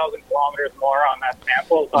 10,000 kilometers more on that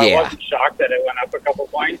sample, so I wasn't shocked that it went up a couple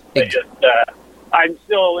points. But I'm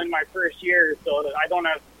still in my first year, so I don't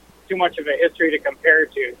have too much of a history to compare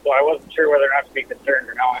to, so I wasn't sure whether or not to be concerned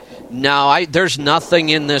or not. No, there's nothing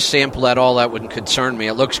in this sample at all that would concern me.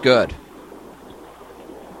 It looks good.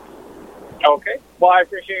 Okay. Well, I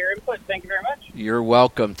appreciate your input. Thank you very much. You're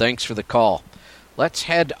welcome. Thanks for the call. Let's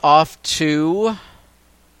head off to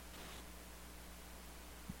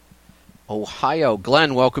Ohio.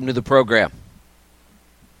 Glenn, welcome to the program.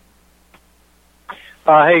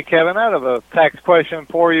 Hey, Kevin, I have a tax question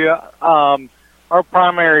for you. Our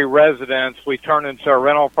primary residence, we turned into a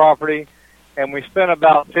rental property, and we spent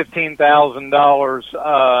about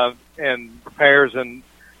 $15,000 in repairs and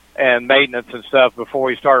maintenance and stuff before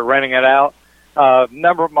we started renting it out.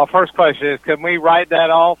 My first question is, can we write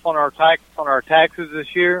that off on our taxes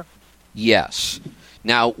this year? Yes.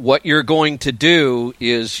 Now, what you're going to do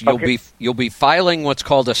is you'll be filing what's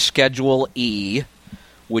called a Schedule E,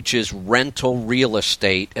 which is rental real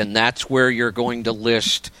estate, and that's where you're going to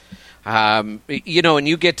list. And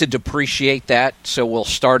you get to depreciate that, so we'll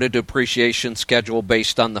start a depreciation schedule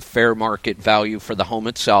based on the fair market value for the home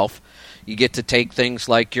itself. You get to take things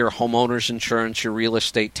like your homeowner's insurance, your real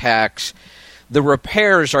estate tax. The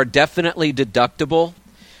repairs are definitely deductible.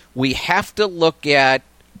 We have to look at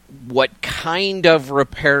what kind of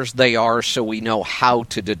repairs they are so we know how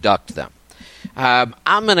to deduct them.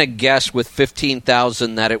 I'm going to guess with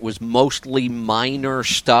 $15,000 that it was mostly minor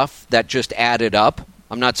stuff that just added up.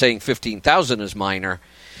 I'm not saying $15,000 is minor.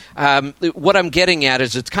 What I'm getting at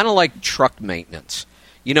is it's kind of like truck maintenance.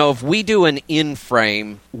 If we do an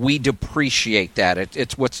in-frame, we depreciate that.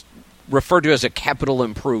 It's what's referred to as a capital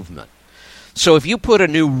improvement. So if you put a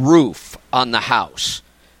new roof on the house,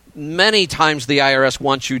 many times the IRS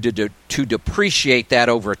wants you to depreciate that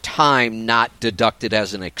over time, not deduct it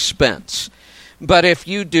as an expense. But if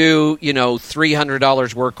you do,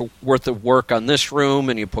 $300 worth of work on this room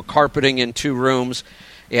and you put carpeting in 2 rooms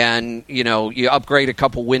and, you upgrade a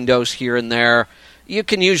couple windows here and there, you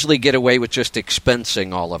can usually get away with just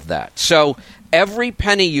expensing all of that. So every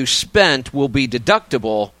penny you spent will be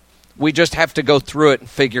deductible. We just have to go through it and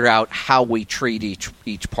figure out how we treat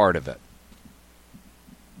each part of it.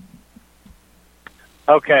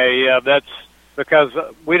 Okay, yeah, that's because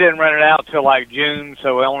we didn't rent it out till like June,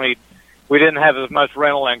 so we didn't have as much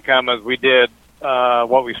rental income as we did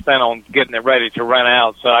what we spent on getting it ready to rent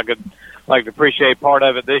out. So I could depreciate part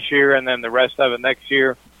of it this year and then the rest of it next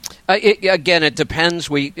year. It depends.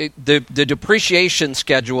 The depreciation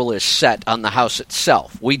schedule is set on the house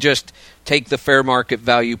itself. We just take the fair market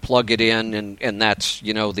value, plug it in, and that's,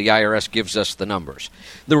 the IRS gives us the numbers.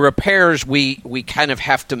 The repairs, we kind of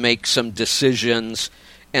have to make some decisions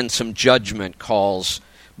and some judgment calls.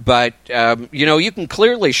 But, you can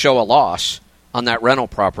clearly show a loss on that rental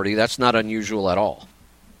property. That's not unusual at all.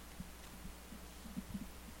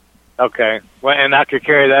 Okay. Well, and I could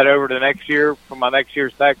carry that over to next year for my next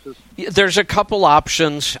year's taxes? There's a couple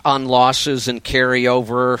options on losses and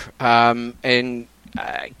carryover. And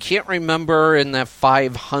I can't remember in the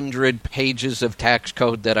 500 pages of tax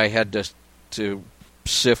code that I had to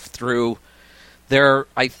sift through.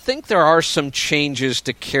 I think there are some changes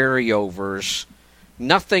to carryovers.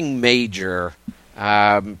 Nothing major.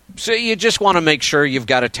 So you just want to make sure you've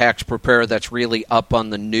got a tax preparer that's really up on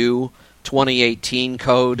the new 2018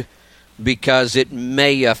 code because it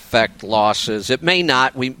may affect losses. It may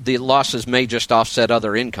not. The losses may just offset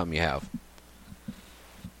other income you have.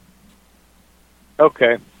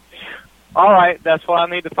 Okay. All right. That's what I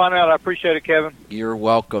need to find out. I appreciate it, Kevin. You're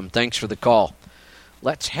welcome. Thanks for the call.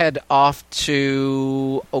 Let's head off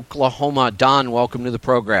to Oklahoma. Don, welcome to the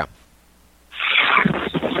program.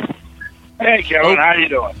 Hey, Kevin. How you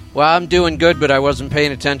doing? Well, I'm doing good, but I wasn't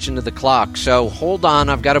paying attention to the clock. So hold on.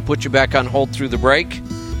 I've got to put you back on hold through the break,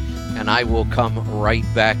 and I will come right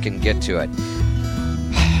back and get to it.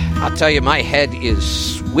 I'll tell you, my head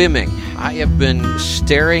is swimming. I have been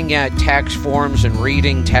staring at tax forms and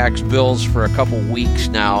reading tax bills for a couple weeks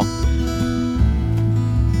now.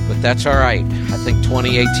 But that's all right. I think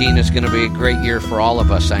 2018 is going to be a great year for all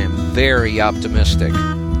of us. I am very optimistic.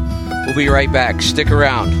 We'll be right back. Stick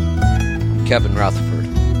around. I'm Kevin Rutherford.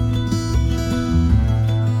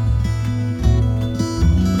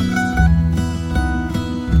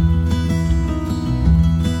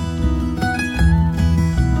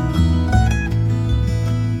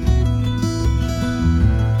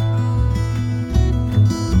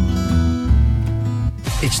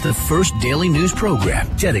 It's the first daily news program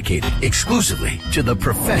dedicated exclusively to the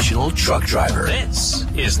professional truck driver. This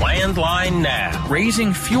is Landline Now.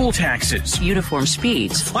 Raising fuel taxes. Uniform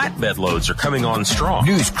speeds. Flatbed loads are coming on strong.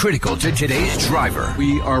 News critical to today's driver.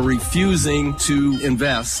 We are refusing to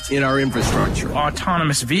invest in our infrastructure.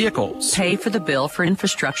 Autonomous vehicles. Pay for the bill for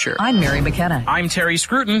infrastructure. I'm Mary McKenna. I'm Terry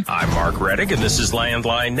Scruton. I'm Mark Reddick, and this is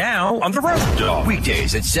Landline Now on the Road Dog.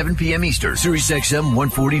 Weekdays at 7 p.m. Eastern, Sirius XM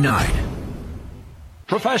 149.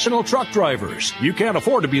 Professional truck drivers, you can't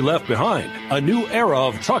afford to be left behind. A new era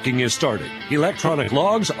of trucking is starting. Electronic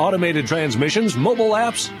logs, automated transmissions, mobile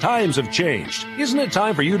apps, times have changed. Isn't it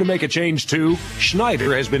time for you to make a change too?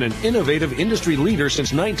 Schneider has been an innovative industry leader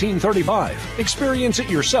since 1935. Experience it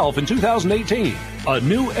yourself in 2018. A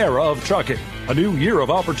new era of trucking. A new year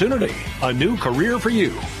of opportunity. A new career for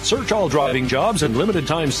you. Search all driving jobs and limited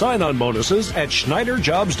time sign-on bonuses at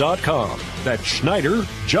SchneiderJobs.com. That's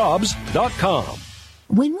SchneiderJobs.com.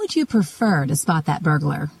 When would you prefer to spot that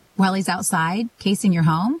burglar? While he's outside, casing your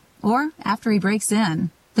home? Or after he breaks in?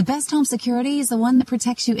 The best home security is the one that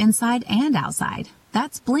protects you inside and outside.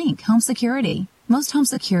 That's Blink Home Security. Most home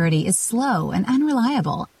security is slow and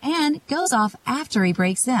unreliable and goes off after he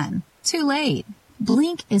breaks in. Too late.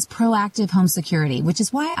 Blink is proactive home security, which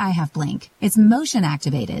is why I have Blink. It's motion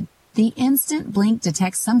activated. The instant Blink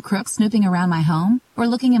detects some crook snooping around my home or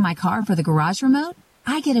looking in my car for the garage remote,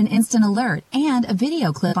 I get an instant alert and a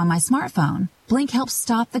video clip on my smartphone. Blink helps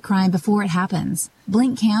stop the crime before it happens.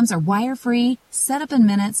 Blink cams are wire-free, set up in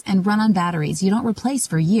minutes, and run on batteries you don't replace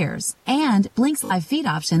for years. And Blink's live feed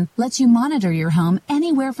option lets you monitor your home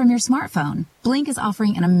anywhere from your smartphone. Blink is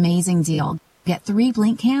offering an amazing deal. Get 3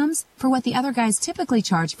 Blink cams for what the other guys typically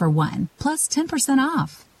charge for 1, plus 10%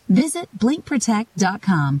 off. Visit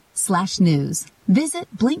blinkprotect.com/news. Visit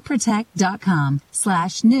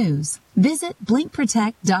blinkprotect.com/news. Visit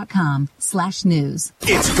blinkprotect.com/news.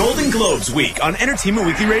 It's Golden Globes Week on Entertainment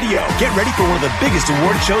Weekly Radio. Get ready for one of the biggest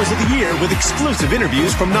award shows of the year with exclusive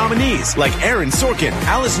interviews from nominees like Aaron Sorkin,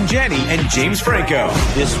 Allison Janney, and James Franco.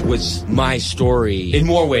 This was my story in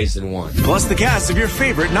more ways than one. Plus the cast of your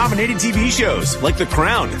favorite nominated TV shows like The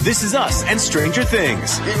Crown, This Is Us, and Stranger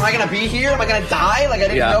Things. Am I going to be here? Am I going to die? Like, I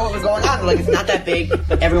didn't know what was going on. Like, it's not that big,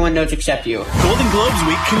 but everyone knows except you. Golden Globes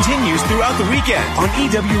Week continues throughout the weekend on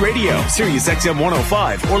EW Radio, Sirius XM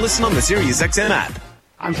 105, or listen on the Sirius XM app.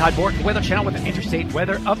 I'm Todd Bork, the Weather Channel with an interstate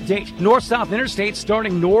weather update. North-south interstate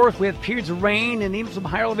starting north with periods of rain and even some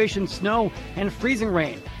higher elevation snow and freezing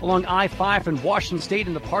rain along I-5 from Washington State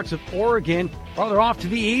and the parts of Oregon. Farther off to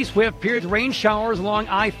the east, we have periods of rain showers along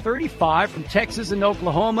I-35 from Texas and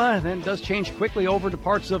Oklahoma. Then it does change quickly over to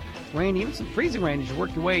parts of rain, even some freezing rain as you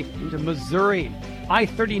work your way into Missouri.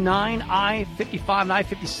 I-39, I-55, and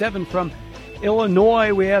I-57 from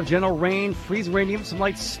Illinois, we have general rain, freezing rain, even some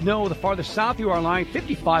light snow. The farther south you are on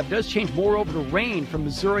I-55 does change more over to rain from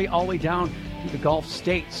Missouri all the way down to the Gulf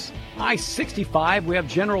states. I-65, we have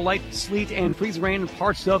general light sleet and freezing rain in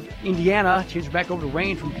parts of Indiana. Change back over to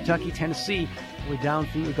rain from Kentucky, Tennessee, all the way down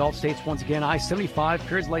through the Gulf states once again. I-75,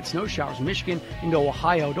 periods of light snow showers, Michigan into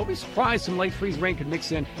Ohio. Don't be surprised some light freezing rain could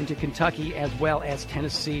mix in into Kentucky as well as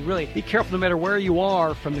Tennessee. Really, be careful no matter where you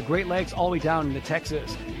are, from the Great Lakes all the way down into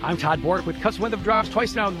Texas. I'm Todd Bork with custom weather drops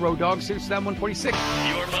twice now on the Road Dog, Sirius XM 146.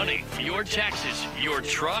 Your money, your taxes, your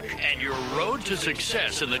truck, and your road to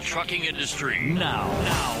success in the trucking industry. Now,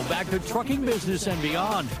 back to Trucking Business and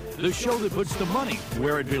Beyond, the show that puts the money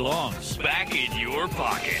where it belongs. Back in your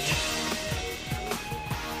pocket.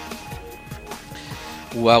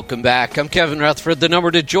 Welcome back. I'm Kevin Rutherford. The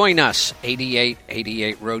number to join us,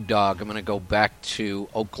 8888 Road Dog. I'm going to go back to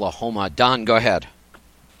Oklahoma. Don, go ahead.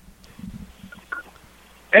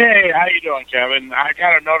 Hey, how you doing, Kevin? I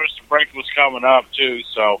kind of noticed the break was coming up, too,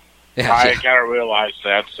 so I kind of realized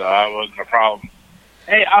that, so that wasn't a problem.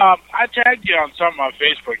 Hey, I tagged you on something on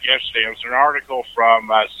Facebook yesterday. It was an article from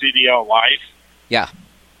CDL Life. Yeah.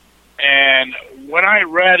 And when I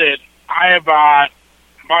read it,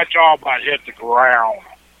 my jaw about hit the ground.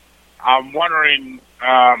 I'm wondering,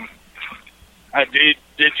 did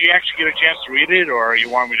you actually get a chance to read it, or you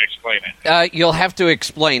want me to explain it? You'll have to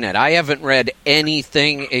explain it. I haven't read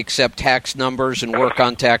anything except tax numbers and work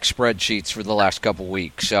on tax spreadsheets for the last couple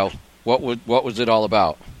weeks. So what was it all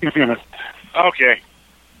about? Okay,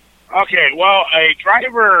 well, a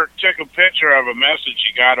driver took a picture of a message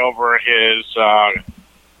he got over his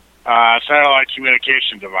satellite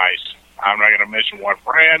communication device. I'm not going to mention what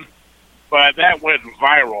brand, but that went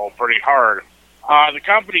viral pretty hard. The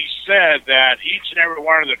company said that each and every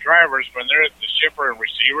one of the drivers, when they're at the shipper and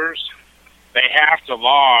receivers, they have to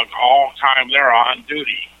log all time they're on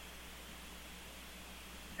duty.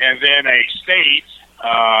 And then a state,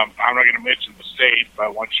 I'm not going to mention the state,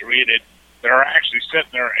 but once you read it, they're actually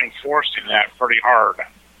sitting there enforcing that pretty hard.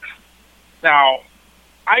 Now,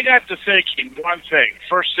 I got to thinking one thing,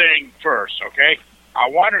 first thing first, okay? I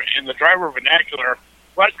wonder, in the driver vernacular,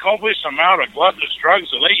 what copious amount of gluttonous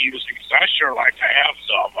drugs are they using? Because I sure like to have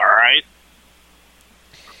some, all right?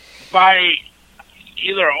 By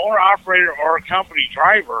either an owner-operator or a company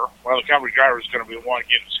driver, well, the company driver is going to be the one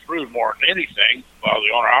getting screwed more than anything. Well,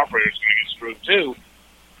 the owner-operator is going to get screwed too.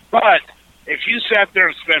 But if you sat there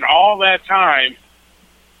and spend all that time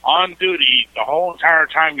on duty the whole entire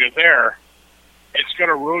time you're there, it's going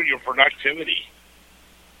to ruin your productivity.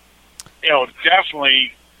 It'll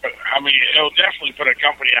definitely put a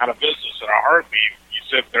company out of business in a heartbeat. You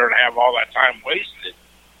sit there and have all that time wasted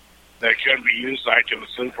that could be used like in the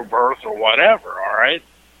sleeper berth or whatever, all right,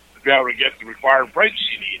 to be able to get the required breaks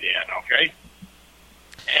you need in, okay?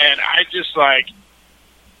 And I just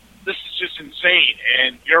this is just insane.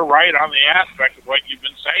 And you're right on the aspect of what you've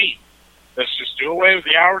been saying. Let's just do away with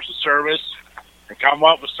the hours of service and come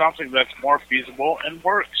up with something that's more feasible and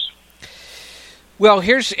works. Well,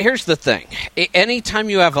 here's the thing. Anytime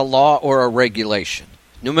you have a law or a regulation,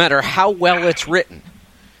 no matter how well it's written,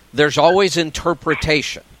 there's always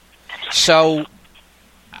interpretation. So,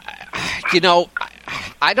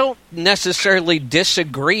 I don't necessarily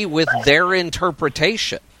disagree with their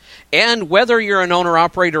interpretation. And whether you're an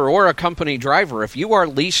owner-operator or a company driver, if you are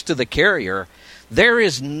leased to the carrier, there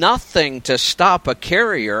is nothing to stop a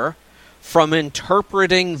carrier from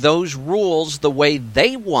interpreting those rules the way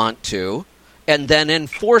they want to and then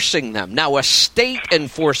enforcing them. Now, a state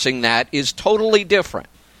enforcing that is totally different.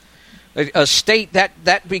 A state,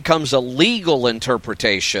 that becomes a legal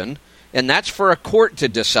interpretation, and that's for a court to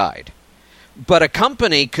decide. But a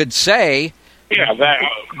company could say, of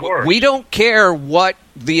course, we don't care what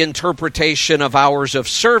the interpretation of hours of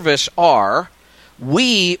service are.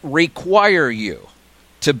 We require you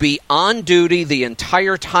to be on duty the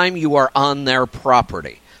entire time you are on their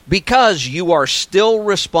property. Because you are still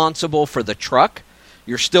responsible for the truck,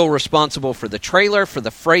 you're still responsible for the trailer, for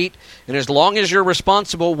the freight, and as long as you're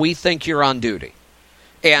responsible, we think you're on duty.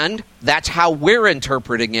 And that's how we're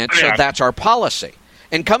interpreting it, so that's our policy.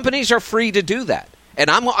 And companies are free to do that. And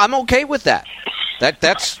I'm okay with that.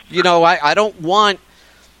 That's I don't want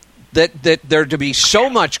that there to be so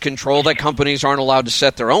much control that companies aren't allowed to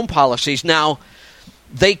set their own policies. Now,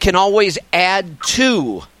 they can always add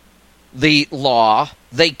to the law.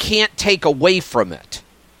 They can't take away from it.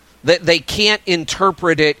 They can't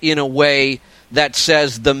interpret it in a way that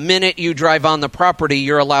says the minute you drive on the property,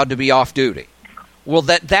 you're allowed to be off duty. Well,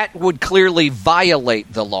 that would clearly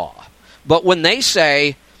violate the law. But when they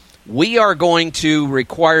say, we are going to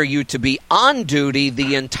require you to be on duty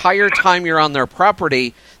the entire time you're on their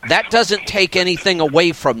property, that doesn't take anything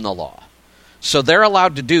away from the law. So they're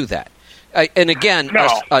allowed to do that. And again,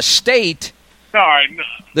 a state...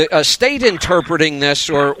 a state interpreting this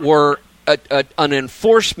or an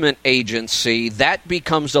enforcement agency, that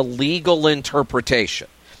becomes a legal interpretation.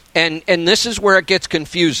 And this is where it gets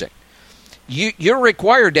confusing. You're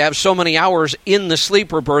required to have so many hours in the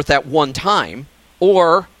sleeper berth at one time,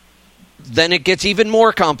 or then it gets even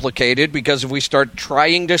more complicated because if we start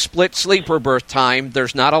trying to split sleeper berth time,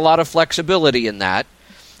 there's not a lot of flexibility in that.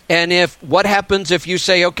 And what happens if you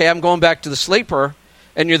say, okay, I'm going back to the sleeper,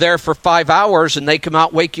 and you're there for 5 hours, and they come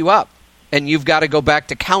out, wake you up, and you've got to go back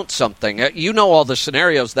to count something. You know all the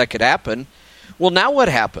scenarios that could happen. Well, now what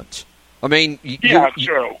happens? I mean,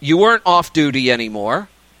 you weren't off duty anymore.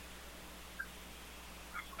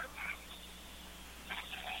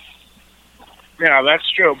 Yeah, that's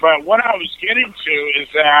true. But what I was getting to is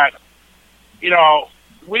that,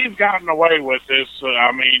 we've gotten away with this.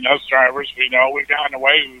 Us drivers, we know we've gotten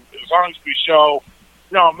away as long as we show,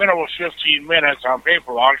 a minimum of 15 minutes on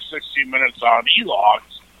paper logs, 16 minutes on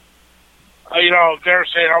e-logs. They're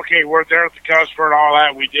saying, okay, we're there at the customer and all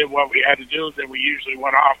that. We did what we had to do. Then we usually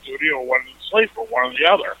went off duty or went to sleep or one or the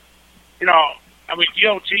other.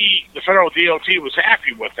 DOT, the federal DOT was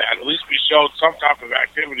happy with that. At least we showed some type of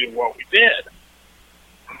activity in what we did.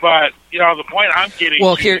 But, the point I'm getting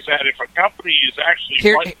to is that if a company is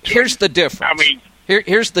actually... Here's the difference.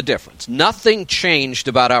 Here's the difference. Nothing changed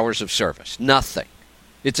about hours of service. Nothing.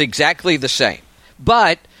 It's exactly the same.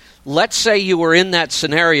 But let's say you were in that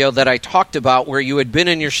scenario that I talked about where you had been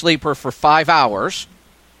in your sleeper for 5 hours.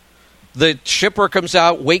 The shipper comes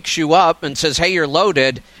out, wakes you up, and says, hey, you're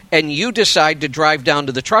loaded, and you decide to drive down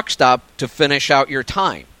to the truck stop to finish out your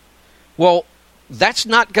time. Well, that's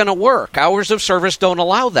not going to work. Hours of service don't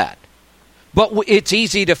allow that. But it's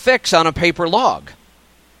easy to fix on a paper log.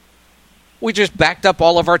 We just backed up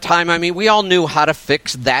all of our time. We all knew how to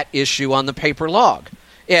fix that issue on the paper log.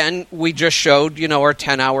 And we just showed, our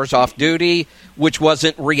 10 hours off duty, which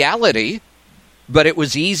wasn't reality, but it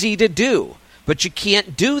was easy to do. But you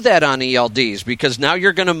can't do that on ELDs because now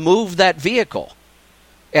you're going to move that vehicle.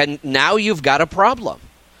 And now you've got a problem.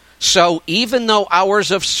 So even though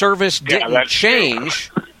hours of service didn't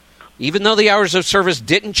change, even though the hours of service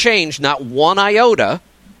didn't change, not one iota,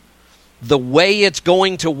 the way it's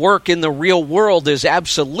going to work in the real world is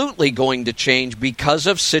absolutely going to change because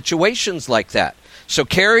of situations like that. So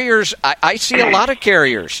carriers, I see a lot of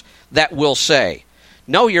carriers that will say,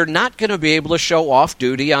 no, you're not going to be able to show off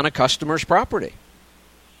duty on a customer's property.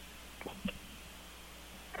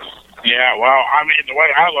 Yeah, well, the way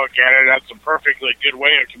I look at it, that's a perfectly good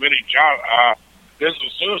way of committing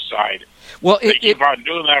business suicide. Well, they keep on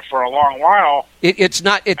doing that for a long while. It's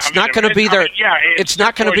not going to be their. It's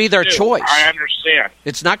not going to be their choice. I understand.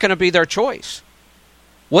 It's not going to be their choice.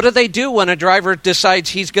 What do they do when a driver decides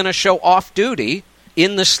he's going to show off duty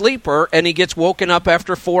in the sleeper and he gets woken up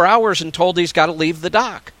after 4 hours and told he's got to leave the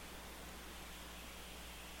dock?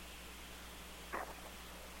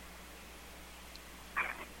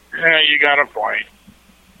 Yeah, you got a point.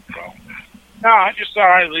 So, no, I just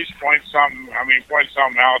thought I'd at least point something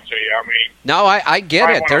out to you. No, I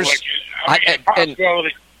get it. There's,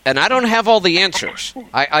 and I don't have all the answers.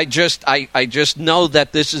 I just know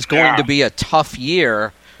that this is going to be a tough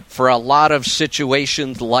year for a lot of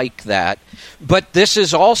situations like that. But this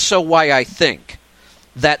is also why I think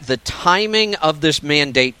that the timing of this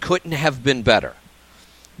mandate couldn't have been better.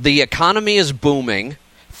 The economy is booming.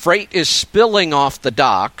 Freight is spilling off the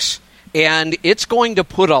docks, and it's going to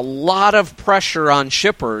put a lot of pressure on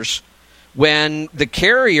shippers when the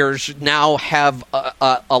carriers now have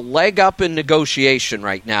a leg up in negotiation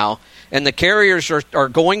right now, and the carriers are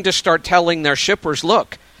going to start telling their shippers,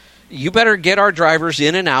 look, you better get our drivers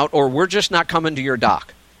in and out or we're just not coming to your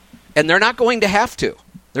dock. And they're not going to have to.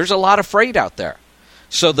 There's a lot of freight out there.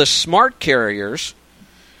 So the smart carriers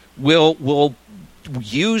will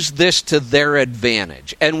use this to their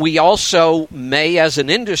advantage. And we also may, as an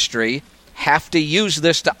industry, have to use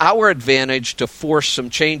this to our advantage to force some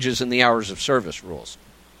changes in the hours of service rules.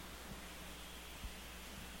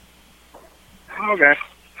 Okay.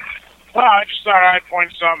 Well, I just thought I'd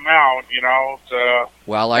point something out,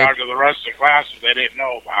 to the rest of the class if they didn't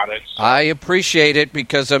know about it. So. I appreciate it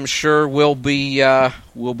because I'm sure we'll be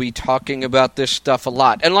talking about this stuff a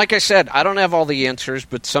lot. And like I said, I don't have all the answers,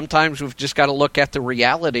 but sometimes we've just got to look at the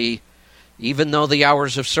reality. Even though the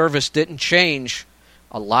hours of service didn't change,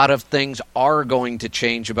 a lot of things are going to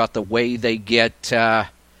change about the way they get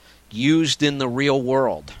used in the real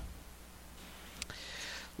world.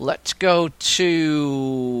 Let's go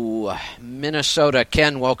to Minnesota.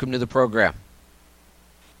 Ken, welcome to the program.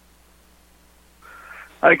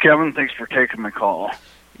 Hi, Kevin. Thanks for taking my call.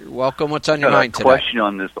 You're welcome. What's on your mind today? I got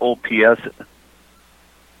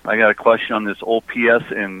a question on this OPS,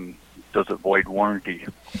 and does it void warranty?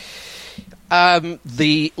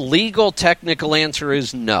 The legal technical answer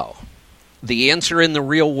is no. The answer in the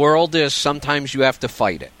real world is sometimes you have to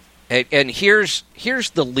fight it. And here's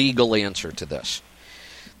the legal answer to this.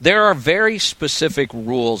 There are very specific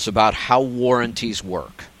rules about how warranties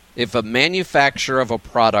work. If a manufacturer of a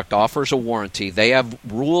product offers a warranty, they have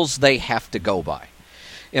rules they have to go by.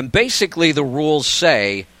 And basically the rules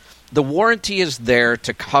say the warranty is there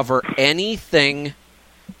to cover anything,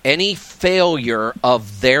 any failure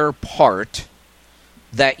of their part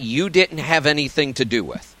that you didn't have anything to do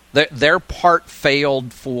with. Their part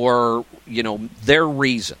failed for, their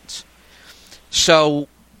reasons. So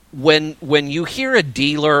when you hear a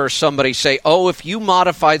dealer or somebody say, oh, if you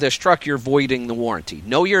modify this truck, you're voiding the warranty.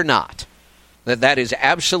 No, you're not. That is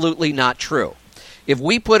absolutely not true. If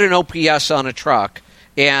we put an OPS on a truck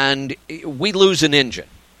and we lose an engine,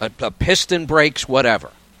 a piston breaks,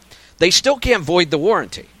 whatever, they still can't void the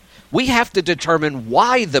warranty. We have to determine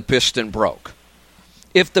why the piston broke.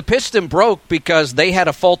 If the piston broke because they had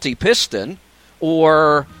a faulty piston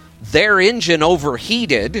or their engine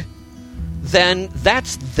overheated, then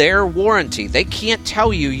that's their warranty. They can't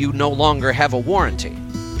tell you no longer have a warranty.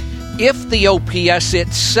 If the OPS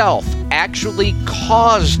itself actually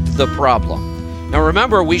caused the problem. Now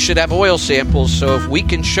remember, we should have oil samples, so if we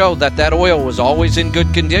can show that oil was always in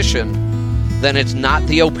good condition, then it's not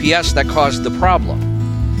the OPS that caused the problem.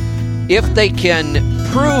 If they can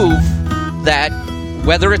prove that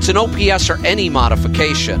whether it's an OPS or any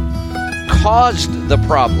modification caused the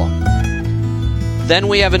problem, then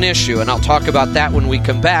we have an issue, and I'll talk about that when we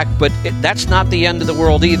come back, but that's not the end of the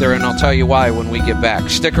world either, and I'll tell you why when we get back.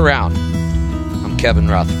 Stick around. I'm Kevin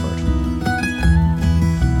Rutherford.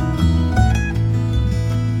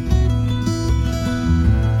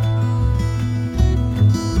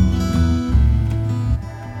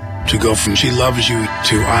 To go from she loves you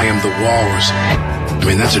to I am the walrus, I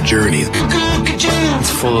mean, that's a journey. It's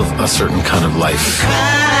full of a certain kind of life.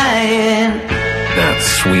 That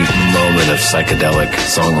sweet moment of psychedelic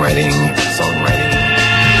songwriting.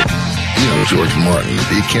 You know, George Martin,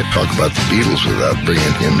 you can't talk about the Beatles without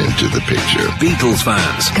bringing him into the picture. Beatles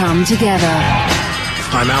fans. Come together.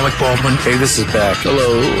 I'm Alec Baldwin. Hey, this is Beck.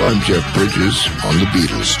 Hello, I'm Jeff Bridges on the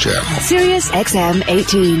Beatles channel. Sirius XM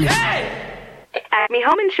 18. Hey! Acme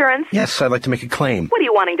Home Insurance. Yes, I'd like to make a claim. What are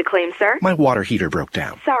you wanting to claim, sir? My water heater broke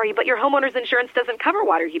down. Sorry, but your homeowner's insurance doesn't cover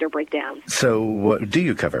water heater breakdowns. So what do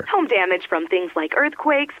you cover? Home damage from things like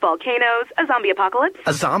earthquakes, volcanoes, a zombie apocalypse.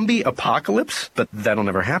 A zombie apocalypse? But that'll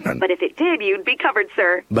never happen. But if it did, you'd be covered,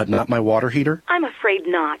 sir. But not my water heater? I'm afraid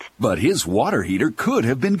not. But his water heater could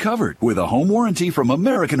have been covered with a home warranty from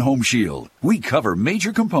American Home Shield. We cover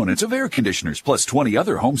major components of air conditioners, plus 20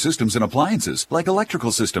 other home systems and appliances, like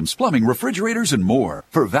electrical systems, plumbing, refrigerators, and more.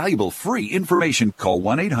 For valuable free information, call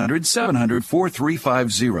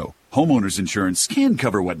 1-800-700-4350. Homeowners insurance can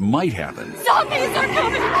cover what might happen. Zombies are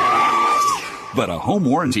coming! But a home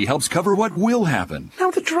warranty helps cover what will happen.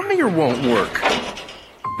 Now the dryer won't work.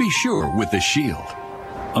 Be sure with the Shield.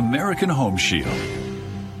 American Home Shield.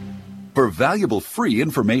 For valuable free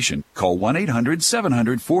information, call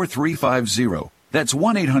 1-800-700-4350. That's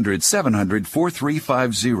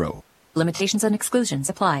 1-800-700-4350. Limitations and exclusions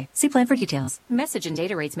apply. See plan for details. Message and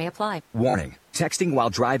data rates may apply. Warning. Texting while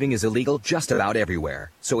driving is illegal just about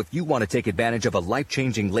everywhere. So if you want to take advantage of a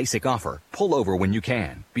life-changing LASIK offer, pull over when you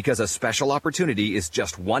can, because a special opportunity is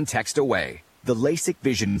just one text away. The LASIK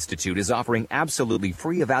Vision Institute is offering absolutely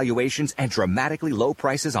free evaluations and dramatically low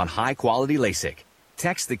prices on high-quality LASIK.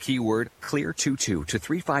 Text the keyword CLEAR22 to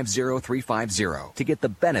 350350 to get the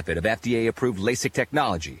benefit of FDA-approved LASIK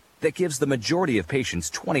technology that gives the majority of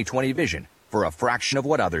patients 20/20 vision for a fraction of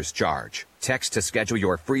what others charge. Text to schedule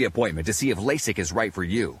your free appointment to see if LASIK is right for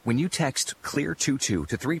you. When you text CLEAR22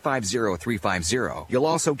 to 350350, you'll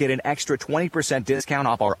also get an extra 20% discount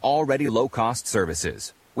off our already low-cost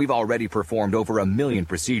services. We've already performed over 1 million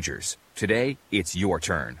procedures. Today, it's your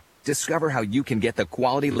turn. Discover how you can get the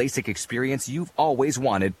quality LASIK experience you've always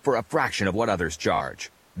wanted for a fraction of what others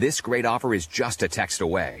charge. This great offer is just a text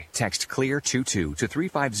away. Text CLEAR22 to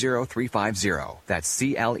 350350. That's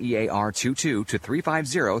CLEAR22 to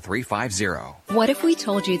 350350. What if we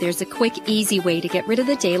told you there's a quick, easy way to get rid of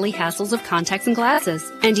the daily hassles of contacts and glasses?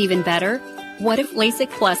 And even better, what if LASIK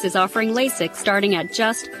Plus is offering LASIK starting at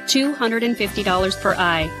just $250 per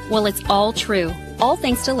eye? Well, it's all true. All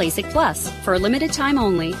thanks to LASIK Plus. For a limited time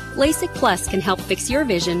only, LASIK Plus can help fix your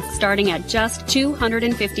vision starting at just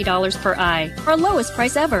 $250 per eye. Our lowest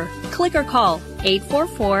price ever. Click or call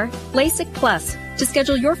 844-LASIK Plus to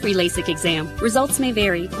schedule your free LASIK exam. Results may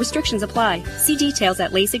vary. Restrictions apply. See details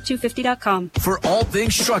at LASIK250.com. For all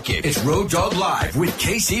things trucking, it's Road Dog Live with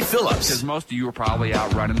Casey Phillips. Because most of you are probably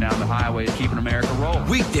out running down the highway keeping America rolling.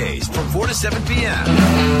 Weekdays from 4 to 7 p.m.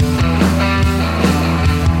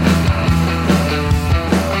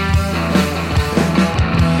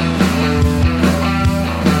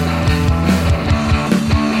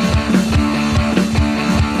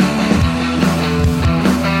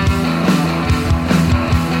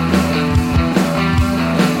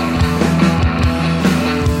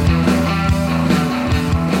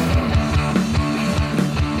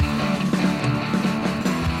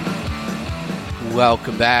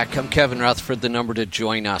 Welcome back. I'm Kevin Rutherford. The number to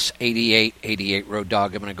join us, 8888 Road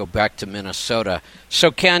Dog. I'm going to go back to Minnesota.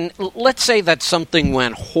 So, Ken, let's say that something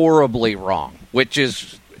went horribly wrong, which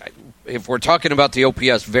is, if we're talking about the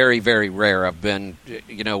OPS, very, very rare. I've been,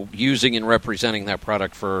 using and representing that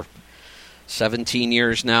product for 17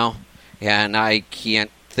 years now, and I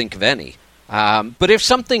can't think of any. But if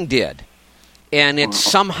something did, and it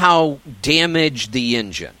somehow damaged the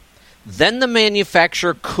engine, then the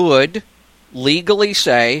manufacturer could legally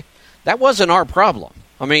say, that wasn't our problem.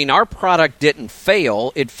 I mean, our product didn't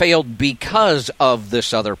fail. It failed because of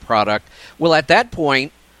this other product. Well, at that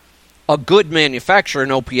point, a good manufacturer,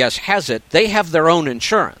 and OPS has it, they have their own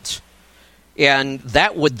insurance. And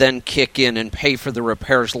that would then kick in and pay for the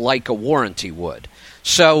repairs like a warranty would.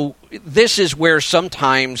 So this is where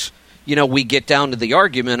sometimes, we get down to the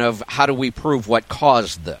argument of how do we prove what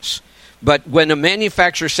caused this. But when a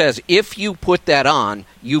manufacturer says, if you put that on,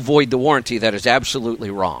 you void the warranty, that is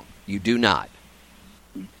absolutely wrong. You do not.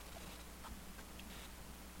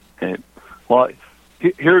 Okay. Well,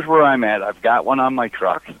 here's where I'm at. I've got one on my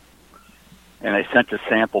truck, and I sent a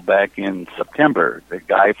sample back in September. The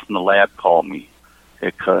guy from the lab called me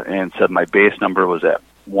and said my base number was at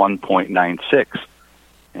 1.96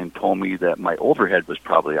 and told me that my overhead was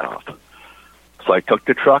probably off. So I took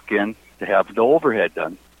the truck in to have the overhead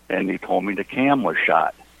done. And they told me the cam was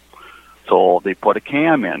shot. So they put a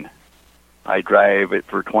cam in. I drive it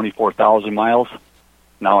for 24,000 miles.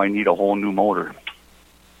 Now I need a whole new motor.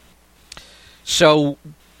 So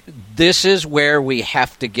this is where we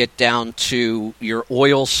have to get down to your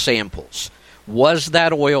oil samples. Was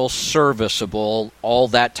that oil serviceable all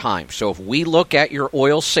that time? So if we look at your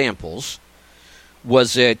oil samples,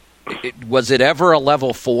 was it ever a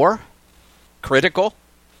level 4? Critical?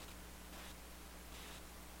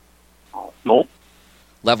 Nope.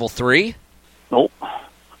 Level 3? Nope.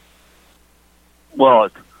 Well,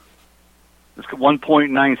 it's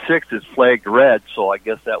 1.96 is flagged red, so I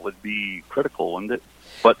guess that would be critical, wouldn't it?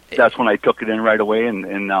 But that's when I took it in right away, and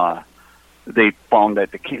they found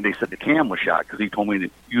that they said the cam was shot, because he told me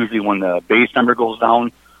that usually when the base number goes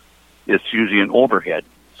down, it's usually an overhead.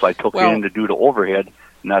 So I took it in to do the overhead,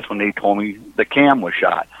 and that's when they told me the cam was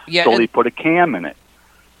shot. Yeah, so they put a cam in it.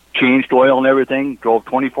 Changed oil and everything, drove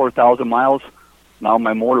 24,000 miles. Now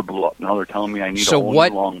my motor blew up. Now they're telling me I need a whole new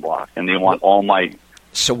long block, and they want all my...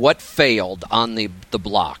 So what failed on the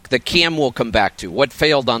block? The cam will come back to. What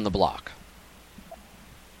failed on the block?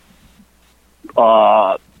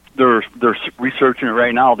 They're researching it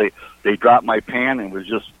right now. They dropped my pan, and it was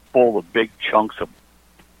just full of big chunks of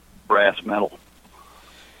brass metal.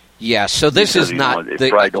 Yeah, so this is not... They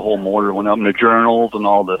tried the whole motor, went up in the journals and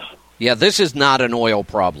all this. Yeah, this is not an oil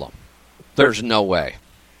problem. There's no way.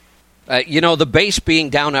 The base being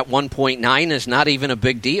down at 1.9 is not even a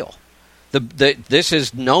big deal. This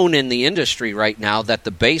is known in the industry right now that the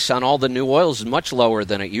base on all the new oils is much lower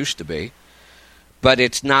than it used to be. But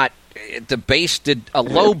it's not, a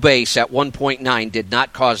low base at 1.9 did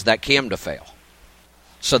not cause that cam to fail.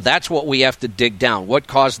 So that's what we have to dig down. What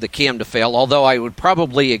caused the cam to fail? Although I would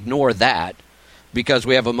probably ignore that because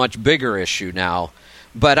we have a much bigger issue now.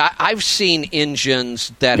 But I've seen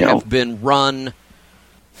engines that have been run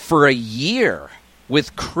for a year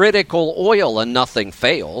with critical oil and nothing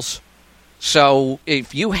fails. So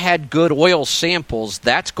if you had good oil samples,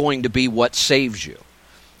 that's going to be what saves you.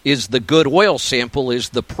 Is the good oil sample is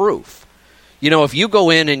the proof. If you go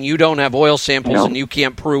in and you don't have oil samples and you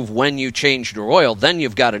can't prove when you changed your oil, then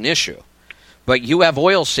you've got an issue. But you have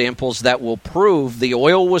oil samples that will prove the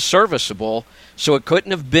oil was serviceable, so it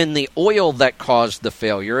couldn't have been the oil that caused the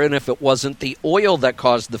failure. And if it wasn't the oil that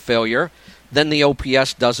caused the failure, then the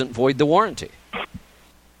OPS doesn't void the warranty.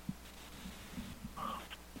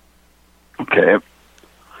 Okay.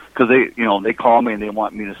 Because they call me and they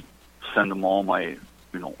want me to send them all my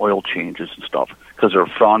oil changes and stuff, because they're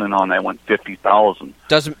frowning on I want 50,000.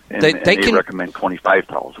 They can recommend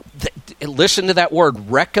 25,000. Listen to that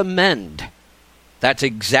word, recommend. That's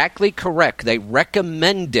exactly correct. They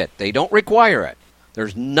recommend it. They don't require it.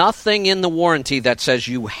 There's nothing in the warranty that says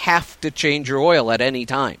you have to change your oil at any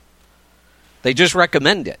time. They just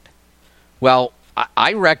recommend it. Well,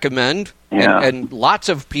 I recommend, and lots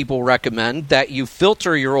of people recommend, that you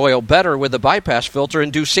filter your oil better with a bypass filter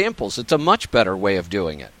and do samples. It's a much better way of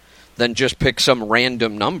doing it than just pick some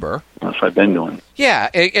random number. That's what I've been doing.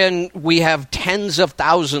 Yeah, and we have tens of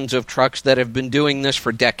thousands of trucks that have been doing this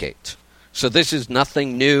for decades. So this is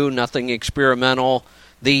nothing new, nothing experimental.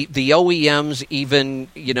 The OEMs even,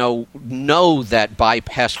 know that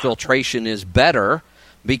bypass filtration is better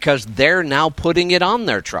because they're now putting it on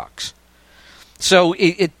their trucks. So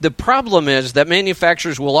the problem is that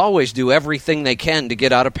manufacturers will always do everything they can to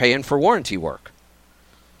get out of paying for warranty work.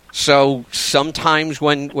 So sometimes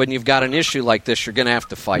when you've got an issue like this, you're going to have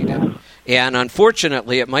to fight it. And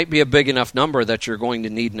unfortunately, it might be a big enough number that you're going to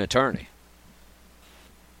need an attorney.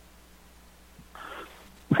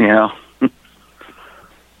 Yeah.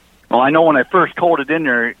 Well, I know when I first coded in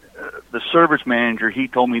there, the service manager, he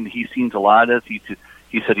told me that he's seen a lot of this.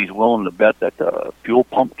 He said he's willing to bet that the fuel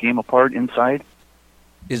pump came apart inside.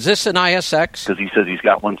 Is this an ISX? Because he says he's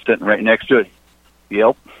got one sitting right next to it.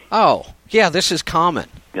 Yep. Oh, yeah, this is common.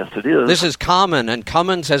 Yes, it is. This is common, and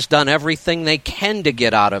Cummins has done everything they can to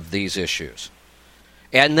get out of these issues.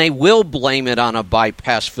 And they will blame it on a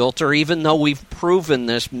bypass filter, even though we've proven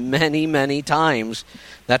this many, many times,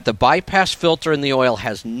 that the bypass filter in the oil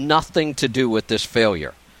has nothing to do with this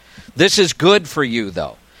failure. This is good for you,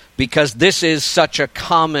 though, because this is such a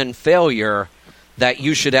common failure that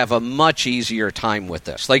you should have a much easier time with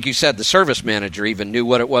this. Like you said, the service manager even knew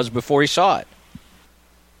what it was before he saw it.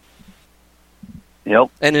 Yep.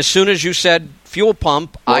 And as soon as you said fuel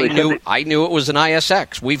pump, I knew it was an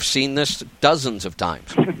ISX. We've seen this dozens of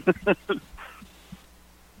times.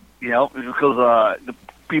 Yeah, because the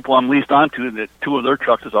people I'm leased onto, that 2 of their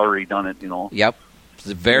trucks has already done it. Yep. It's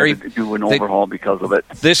very do an overhaul because of it.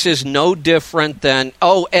 This is no different than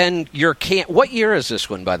and your what year is this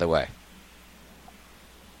one, by the way?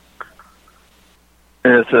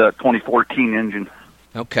 It's a 2014 engine.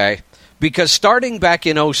 Okay, because starting back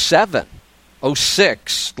in 07,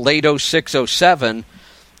 06, late 06, 07,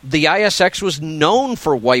 the ISX was known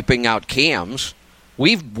for wiping out cams.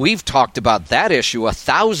 We've talked about that issue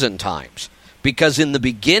 1,000 times because in the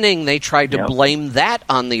beginning they tried to blame that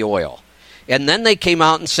on the oil. And then they came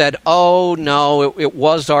out and said, oh, no, it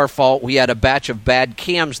was our fault. We had a batch of bad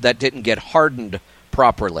cams that didn't get hardened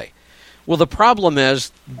properly. Well, the problem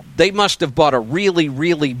is they must have bought a really,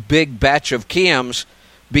 really big batch of cams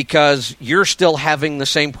because you're still having the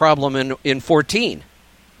same problem in 14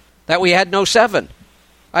 that we had in 07.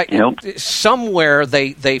 Somewhere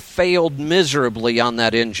they failed miserably on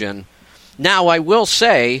that engine. Now, I will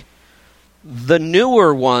say the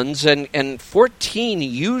newer ones, and 14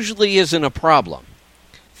 usually isn't a problem.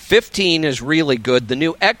 15 is really good. The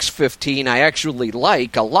new X15 I actually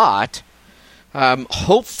like a lot.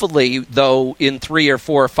 Hopefully, though, in 3 or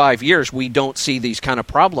 4 or 5 years, we don't see these kind of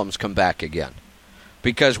problems come back again.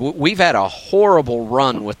 Because we've had a horrible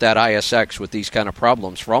run with that ISX with these kind of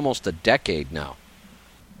problems for almost a decade now.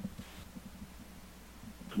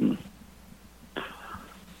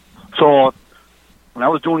 So when I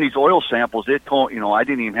was doing these oil samples, it told, I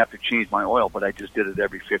didn't even have to change my oil, but I just did it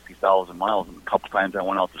every 50,000 miles. And a couple times I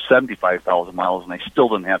went out to 75,000 miles, and I still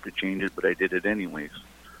didn't have to change it, but I did it anyways.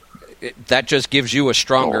 That just gives you a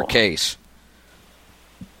stronger case.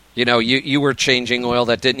 You were changing oil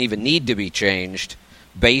that didn't even need to be changed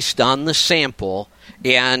based on the sample,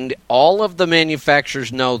 and all of the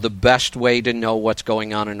manufacturers know the best way to know what's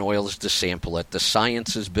going on in oil is to sample it. The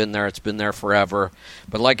science has been there. It's been there forever.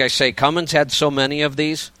 But like I say, Cummins had so many of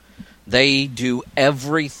these, they do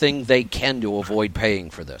everything they can to avoid paying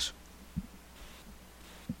for this.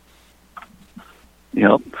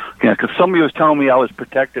 Yep. Yeah, because somebody was telling me I was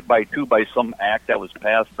protected by some act that was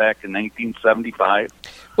passed back in 1975.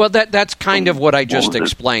 Well, that's kind of what I just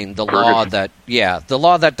explained. The law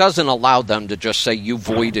that doesn't allow them to just say you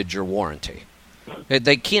voided your warranty.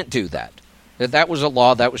 They can't do that. That was a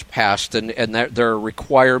law that was passed, and there are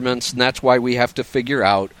requirements, and that's why we have to figure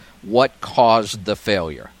out what caused the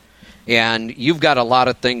failure. And you've got a lot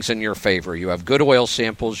of things in your favor. You have good oil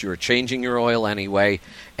samples. You're changing your oil anyway,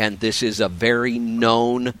 and this is a very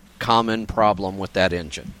known, common problem with that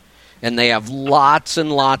engine. And they have lots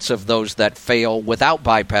and lots of those that fail without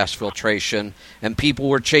bypass filtration, and people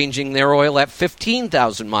were changing their oil at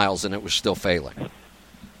 15,000 miles, and it was still failing.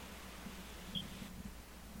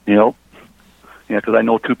 Yep. Yeah, because I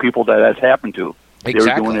know 2 people that has happened to.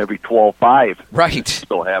 Exactly. They were doing every 12.5. Right. It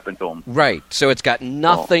still happened to them. Right. So it's got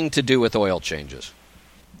nothing to do with oil changes.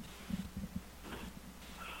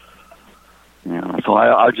 Yeah. So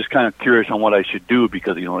I was just kind of curious on what I should do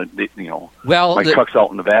because my truck's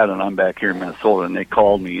out in Nevada and I'm back here in Minnesota, and they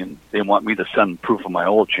called me and they want me to send proof of my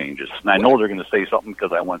oil changes. And I know they're going to say something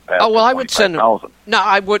because I went past. I would send them. No,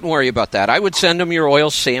 I wouldn't worry about that. I would send them your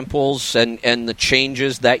oil samples and the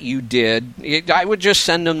changes that you did. I would just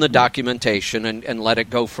send them the documentation and let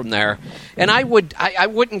it go from there. And I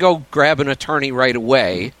wouldn't go grab an attorney right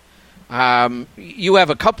away. You have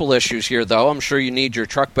a couple issues here, though. I'm sure you need your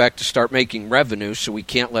truck back to start making revenue, so we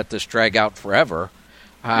can't let this drag out forever.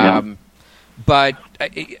 But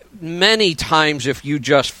many times if you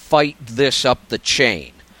just fight this up the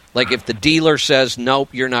chain, Like if the dealer says, nope,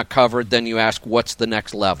 you're not covered, then you ask, what's the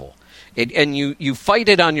next level? And you fight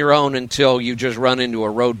it on your own until you just run into a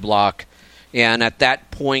roadblock, and at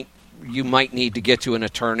that point you might need to get to an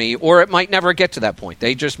attorney, or it might never get to that point.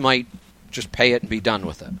 They just might just pay it and be done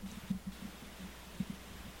with it.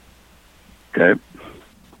 Okay.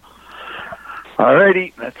 All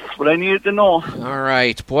righty. That's what I needed to know. All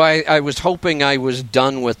right. Boy, I was hoping I was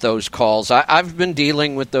done with those calls. I've been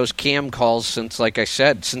dealing with those cam calls since, like I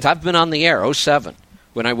said, since I've been on the air, 2007.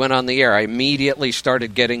 When I went on the air, I immediately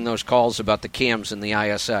started getting those calls about the cams in the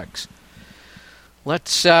ISX.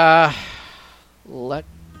 Let's go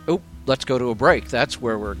to a break. That's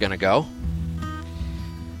where we're going to go.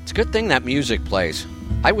 It's a good thing that music plays.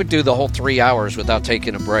 I would do the whole 3 hours without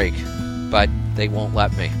taking a break, but they won't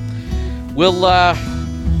let me.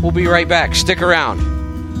 We'll be right back. Stick around.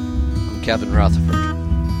 I'm Kevin Rutherford.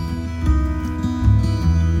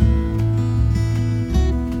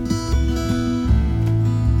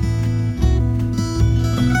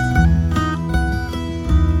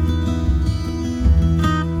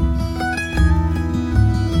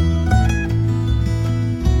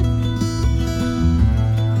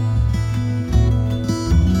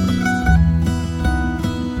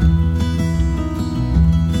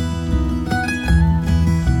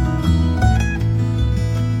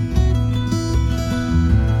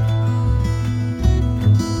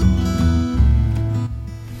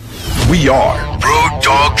 We are Road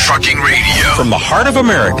Dog Trucking Radio. From the heart of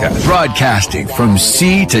America. Broadcasting from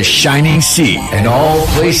sea to shining sea and all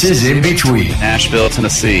places in between. Nashville,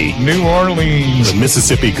 Tennessee. New Orleans. The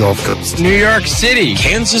Mississippi Gulf Coast. New York City.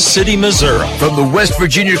 Kansas City, Missouri. From the West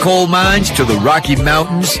Virginia coal mines to the Rocky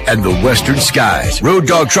Mountains and the western skies. Road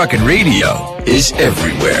Dog Trucking Radio is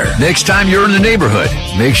everywhere. Next time you're in the neighborhood,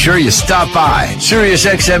 make sure you stop by Sirius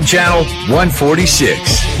XM Channel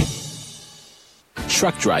 146.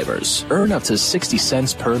 Truck drivers earn up to 60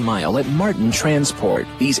 cents per mile at Martin Transport.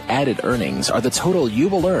 These added earnings are the total you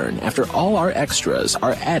will earn after all our extras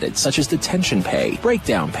are added, such as detention pay,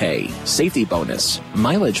 breakdown pay, safety bonus,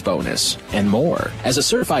 mileage bonus, and more. As a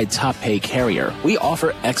certified top pay carrier, we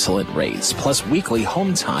offer excellent rates plus weekly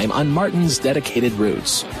home time on Martin's dedicated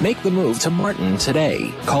routes. Make the move to Martin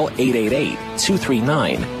today. Call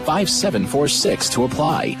 888-239-5746 to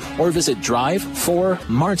apply or visit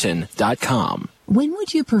drive4martin.com. When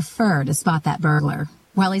would you prefer to spot that burglar?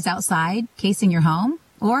 While he's outside, casing your home?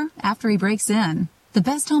 Or after he breaks in? The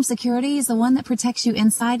best home security is the one that protects you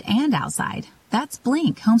inside and outside. That's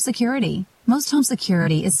Blink Home Security. Most home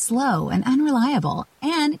security is slow and unreliable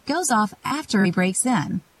and goes off after he breaks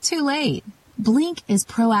in. Too late. Blink is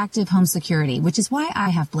proactive home security, which is why I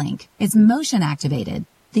have Blink. It's motion activated.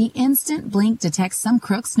 The instant Blink detects some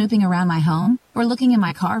crook snooping around my home or looking in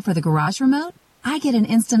my car for the garage remote, I get an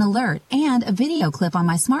instant alert and a video clip on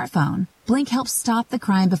my smartphone. Blink helps stop the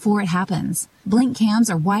crime before it happens. Blink cams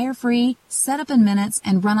are wire-free, set up in minutes,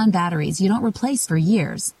 and run on batteries you don't replace for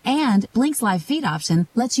years. And Blink's live feed option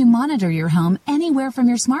lets you monitor your home anywhere from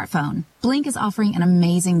your smartphone. Blink is offering an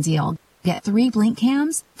amazing deal. Get 3 Blink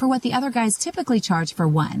cams for what the other guys typically charge for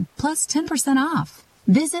 1, plus 10% off.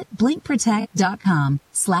 Visit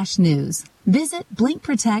blinkprotect.com/news. Visit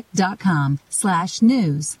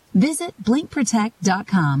blinkprotect.com/news. Visit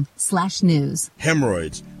blinkprotect.com/news.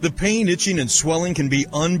 Hemorrhoids. The pain, itching, and swelling can be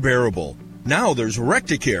unbearable. Now there's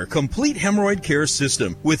Recticare Complete Hemorrhoid Care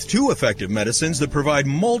System with 2 effective medicines that provide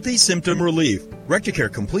multi-symptom relief.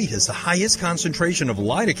 Recticare Complete has the highest concentration of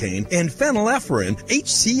lidocaine and phenylephrine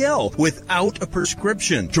HCl without a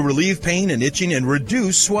prescription to relieve pain and itching and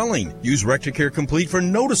reduce swelling. Use Recticare Complete for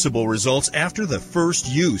noticeable results after the first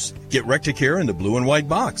use. Get Recticare in the blue and white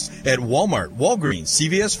box at Walmart, Walgreens,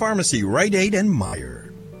 CVS Pharmacy, Rite Aid, and Meijer.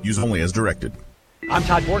 Use only as directed. I'm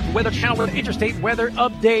Todd Borton, Weather Channel with Interstate Weather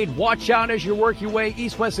Update. Watch out as you work your way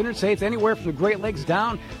east-west interstates, anywhere from the Great Lakes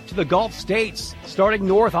down to the Gulf States. Starting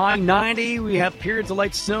north I-90, we have periods of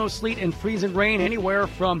light snow, sleet, and freezing rain anywhere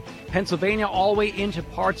from Pennsylvania all the way into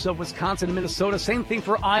parts of Wisconsin and Minnesota. Same thing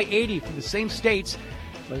for I-80 for the same states,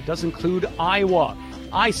 but it does include Iowa.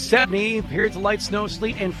 I-70, periods of light snow,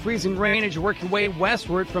 sleet, and freezing rain as you work your way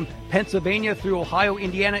westward from Pennsylvania through Ohio,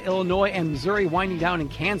 Indiana, Illinois, and Missouri, winding down in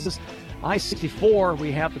Kansas. I-64,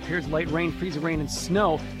 we have the periods of light rain, freezing rain, and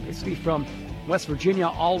snow. It's going to be from West Virginia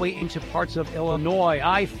all the way into parts of Illinois.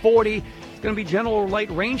 I-40, it's going to be general or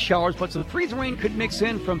light rain showers, but some freezing rain could mix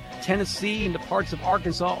in from Tennessee into parts of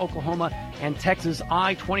Arkansas, Oklahoma, and Texas.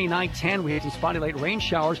 I-29-10, we have some spotty light rain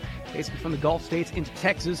showers, basically from the Gulf States into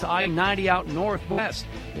Texas. I-90 out northwest,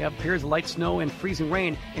 we have periods of light snow and freezing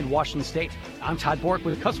rain in Washington State. I'm Todd Bork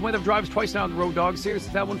with Custom Weather Drives twice now on the Road Dog. Sirius is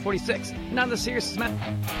at 146, and on the Sirius is Matt.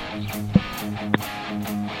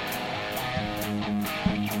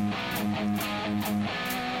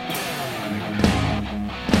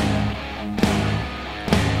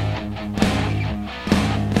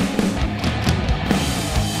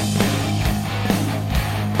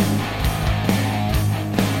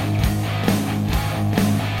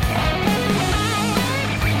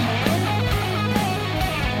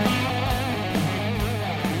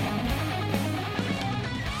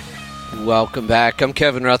 Welcome back. I'm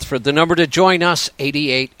Kevin Rutherford. The number to join us,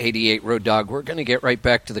 8888 Road Dog. We're going to get right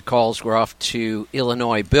back to the calls. We're off to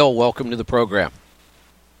Illinois. Bill, welcome to the program.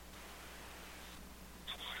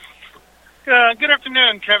 Good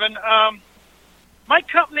afternoon, Kevin. My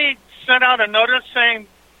company sent out a notice saying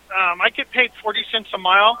I get paid 40 cents a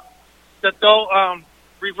mile, that they'll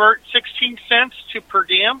revert 16 cents to per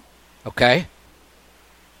diem. Okay.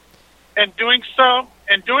 And doing so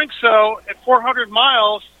at 400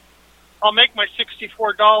 miles, I'll make my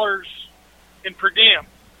 $64 in per diem.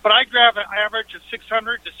 But I drive an average of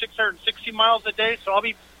 600 to 660 miles a day, so I'll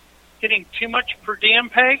be getting too much per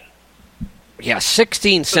diem pay. Yeah,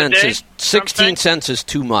 16 cents is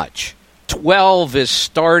too much. 12 is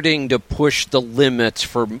starting to push the limits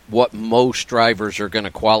for what most drivers are going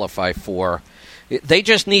to qualify for. They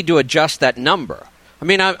just need to adjust that number. I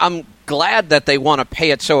mean, I'm glad that they want to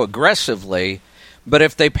pay it so aggressively, but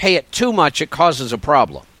if they pay it too much, it causes a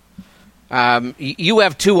problem. You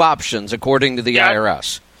have two options, according to the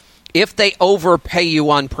IRS. If they overpay you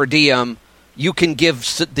on per diem, you can give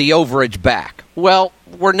the overage back. Well,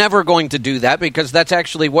 we're never going to do that because that's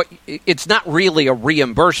actually it's not really a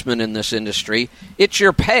reimbursement in this industry. It's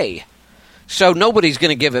your pay. So nobody's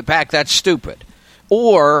going to give it back. That's stupid.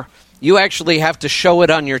 Or you actually have to show it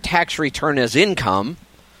on your tax return as income,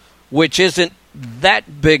 which isn't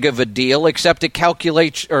that big of a deal, except it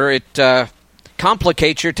calculates or it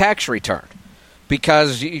complicates your tax return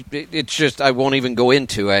because it's just, I won't even go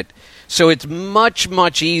into it. So it's much,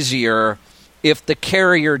 much easier if the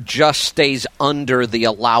carrier just stays under the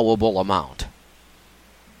allowable amount.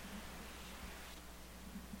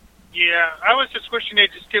 Yeah, I was just wishing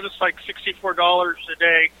they'd just give us like $64 a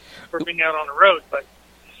day for being out on the road, but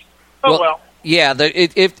well. Yeah,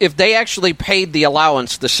 if they actually paid the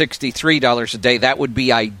allowance, the $63 a day, that would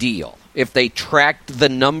be ideal. If they tracked the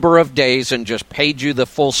number of days and just paid you the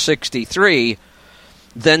full 63,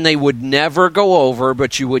 then they would never go over,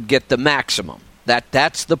 but you would get the maximum.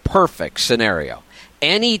 That's the perfect scenario.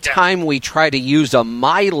 Anytime we try to use a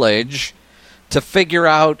mileage to figure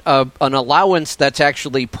out an allowance that's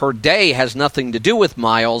actually per day has nothing to do with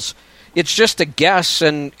miles, it's just a guess,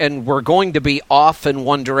 and we're going to be off in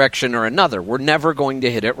one direction or another. We're never going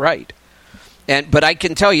to hit it right. But I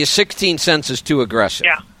can tell you 16 cents is too aggressive.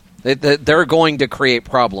 Yeah. They're going to create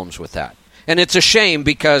problems with that. And it's a shame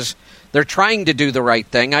because they're trying to do the right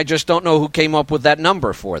thing. I just don't know who came up with that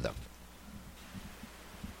number for them.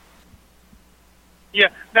 Yeah.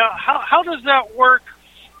 Now, how does that work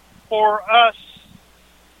for us?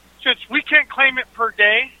 Since we can't claim it per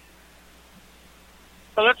day,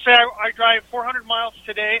 so let's say I drive 400 miles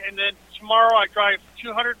today, and then tomorrow I drive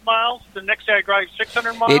 200 miles. The next day I drive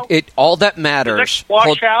 600 miles. All that matters. Does that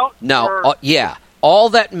wash out? No. Yeah. All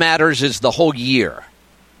that matters is the whole year.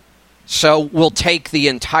 So we'll take the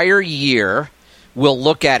entire year. We'll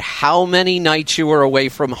look at how many nights you were away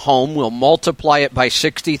from home. We'll multiply it by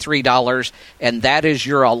 $63, and that is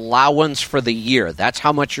your allowance for the year. That's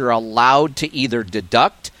how much you're allowed to either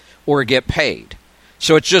deduct or get paid.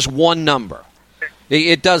 So it's just one number.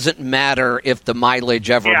 It doesn't matter if the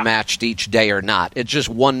mileage ever matched each day or not. It's just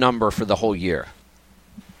one number for the whole year.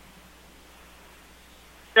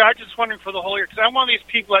 Yeah, I'm just wondering for the whole year, because I'm one of these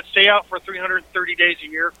people that stay out for 330 days a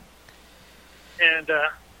year. And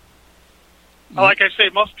like I say,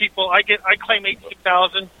 most people, I claim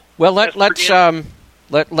 18,000. Well,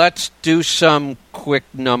 let's do some quick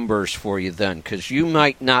numbers for you then, because you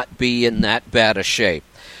might not be in that bad a shape.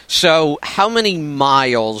 So, how many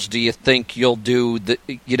miles do you think you'll do?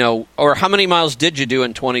 Or how many miles did you do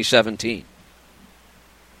in 2017?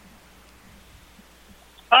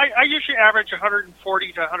 I usually average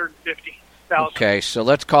 140 to 150,000. Okay, so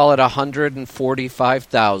let's call it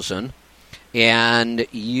 145,000. And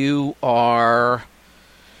you are,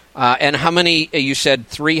 and how many, you said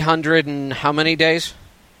 300 and how many days?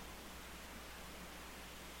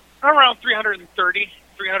 Around 330,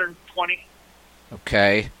 320.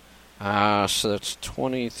 Okay, so that's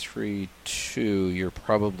 23.2. You're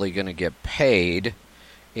probably going to get paid.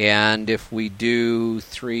 And if we do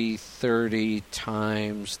 330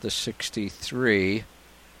 times the 63...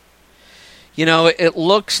 it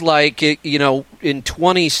looks like, in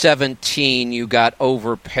 2017 you got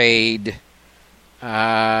overpaid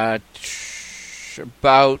about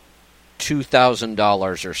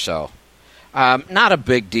 $2,000 or so. Not a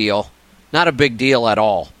big deal. Not a big deal at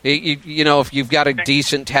all. If you've got a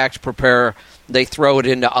decent tax preparer, they throw it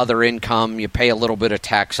into other income. You pay a little bit of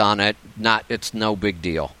tax on it. It's no big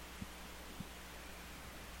deal.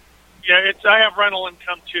 Yeah, I have rental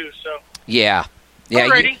income too, so. Yeah. Yeah,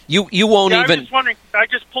 you won't even. I'm just wondering. I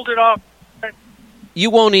just pulled it off. You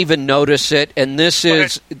won't even notice it, and this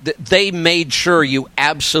is they made sure you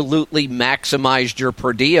absolutely maximized your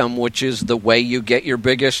per diem, which is the way you get your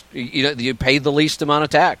biggest. You pay the least amount of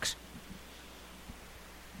tax.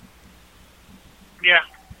 Yeah.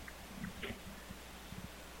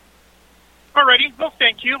 Alrighty. Well,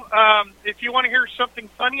 thank you. If you want to hear something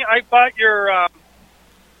funny, I bought your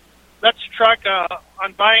Let's Truck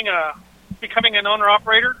on becoming an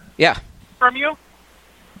owner-operator. Yeah. From you.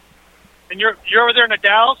 And you're over there in the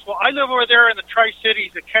Dalles. Well, I live over there in the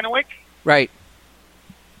Tri-Cities at Kennewick. Right.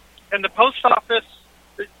 And the post office,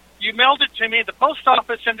 you mailed it to me. The post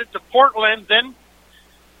office sent it to Portland, then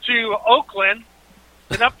to Oakland,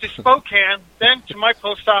 then up to Spokane, then to my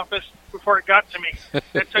post office before it got to me.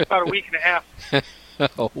 It took about a week and a half.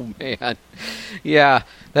 Oh, man. Yeah,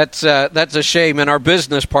 that's a shame. And our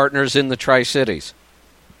business partners in the Tri-Cities.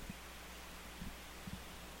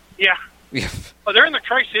 Yeah. Oh, they're in the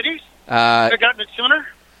Tri-Cities? Could have gotten it sooner?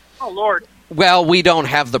 Oh, Lord. Well, we don't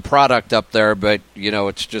have the product up there, but,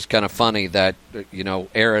 it's just kind of funny that,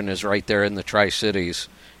 Aaron is right there in the Tri-Cities,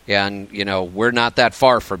 and, we're not that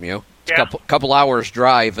far from you. It's a couple hours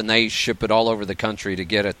drive, and they ship it all over the country to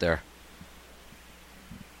get it there.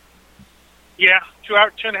 Yeah, 2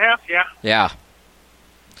 hours, 2.5, yeah. Yeah.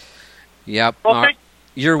 Yep. Well,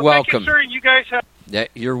 you're welcome. Thank you, sir. You guys have... Yeah,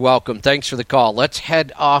 you're welcome. Thanks for the call. Let's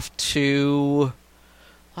head off to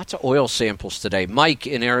lots of oil samples today. Mike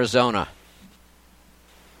in Arizona.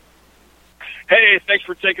 Hey, thanks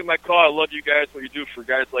for taking my call. I love you guys, what you do for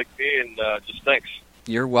guys like me, and just thanks.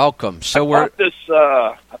 You're welcome. So I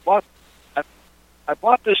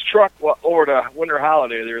bought this truck over the winter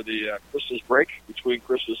holiday there, the Christmas break between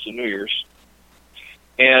Christmas and New Year's,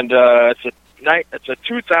 and it's a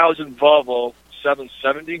 2000 Volvo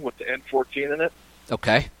 770 with the N14 in it.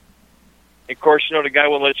 Okay. Of course, the guy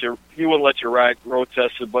wouldn't let you ride road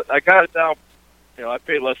tested, but I got it down. I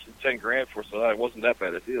paid less than $10,000 for it, so it wasn't that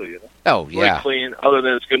bad a deal, Oh, yeah. Really clean. Other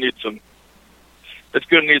than it's going to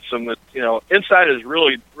need some. Inside is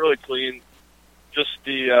really, really clean. Just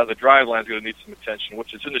the drive line's going to need some attention,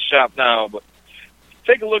 which is in the shop now. But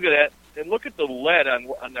take a look at that and look at the lead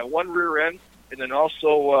on that one rear end, and then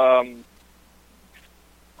also, of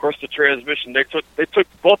course, the transmission. They took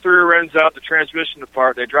both the rear ends out, the transmission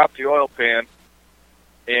apart. They dropped the oil pan,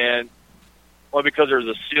 and because there's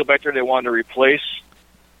a seal back there they wanted to replace,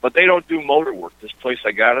 but they don't do motor work. This place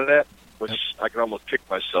I got it at, which I can almost kick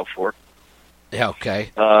myself for. Yeah,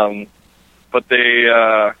 okay. But they,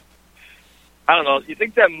 I don't know. You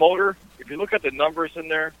think that motor? If you look at the numbers in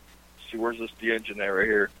there, see where's the engine at right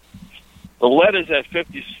here. The lead is at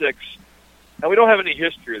 56. Now we don't have any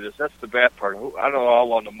history of this. That's the bad part. I don't know how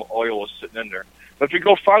long the oil was sitting in there. But if you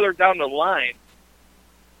go farther down the line,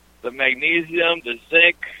 the magnesium, the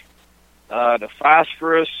zinc, the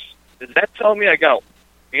phosphorus, does that tell me I got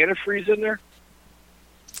antifreeze in there?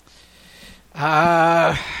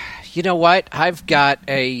 You know what? I've got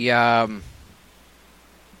I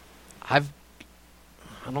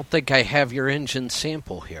don't think I have your engine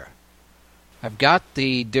sample here. I've got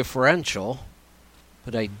the differential,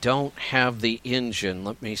 but I don't have the engine.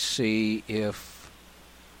 Let me see if...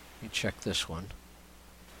 Let me check this one.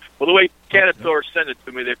 Well, the way Caterpillar sent it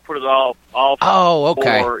to me, they put it all oh,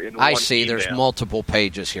 okay. four in I one see. email. There's multiple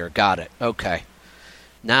pages here. Got it. Okay.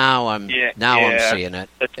 Now I'm seeing it.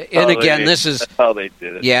 And again, this is that's how they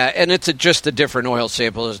did it. Yeah, and it's just a different oil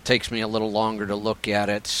sample. It takes me a little longer to look at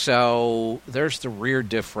it. So there's the rear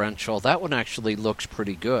differential. That one actually looks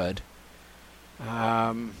pretty good.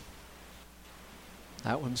 That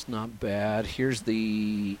one's not bad. Here's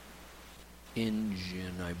the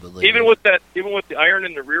engine, I believe. Even with the iron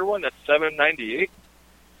in the rear one, that's 798.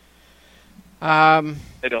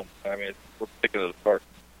 They don't. I mean, we're picking it apart.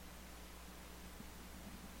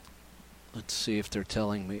 Let's see if they're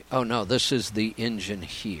telling me. Oh, no, this is the engine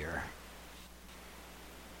here.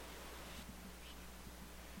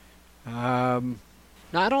 Now,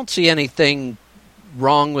 I don't see anything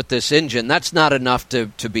wrong with this engine. That's not enough to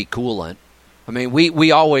be coolant. I mean,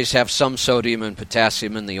 we always have some sodium and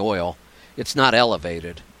potassium in the oil. It's not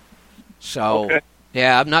elevated. So,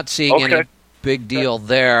 yeah, I'm not seeing any big deal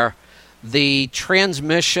there. The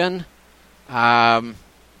transmission...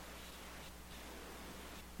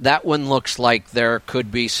 that one looks like there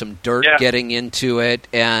could be some dirt getting into it,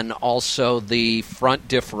 and also the front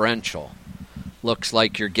differential looks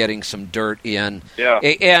like you're getting some dirt in. Yeah.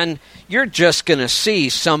 And you're just going to see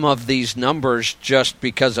some of these numbers just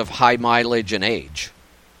because of high mileage and age.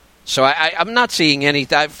 So I'm not seeing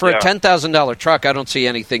anything. For a $10,000 truck, I don't see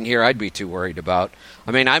anything here I'd be too worried about.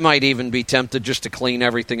 I mean, I might even be tempted just to clean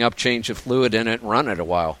everything up, change the fluid in it, and run it a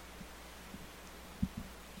while.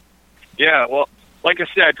 Yeah, well, like I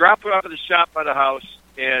said, I dropped it off at the shop by the house,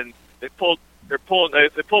 and they pulled both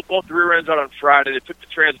the rear ends out on Friday. They took the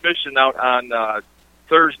transmission out on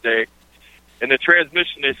Thursday, and the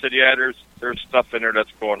transmission, they said, yeah, there's stuff in there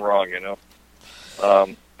that's going wrong, you know.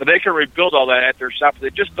 But they can rebuild all that at their shop. They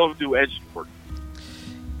just don't do engine work.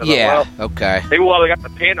 Yeah, okay. Maybe while they got the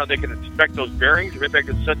paint on, they can inspect those bearings. Maybe I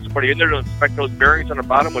can send somebody in there to inspect those bearings on the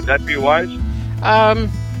bottom. Would that be wise?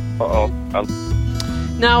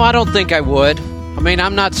 No, I don't think I would. I mean,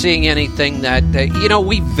 I'm not seeing anything that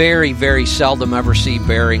we very, very seldom ever see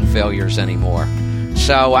bearing failures anymore.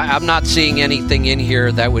 So I'm not seeing anything in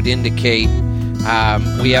here that would indicate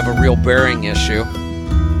we have a real bearing issue.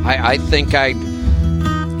 I think I'd,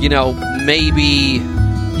 maybe,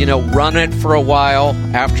 run it for a while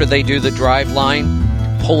after they do the drive line,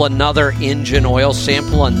 pull another engine oil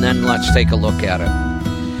sample, and then let's take a look at it.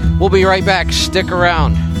 We'll be right back. Stick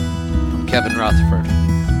around. I'm Kevin Rutherford.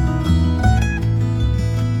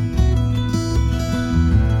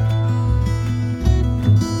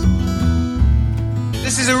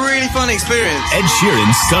 This is a really fun experience. Ed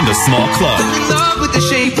Sheeran stunned a small club. I'm in love with the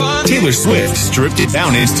shape of Taylor Swift stripped it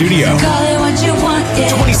down in studio. Call it what you want,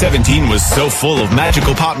 yeah. 2017 was so full of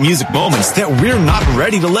magical pop music moments that we're not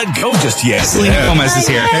ready to let go just yet. Selena Gomez is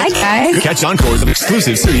here. Hi, guys. Catch encores of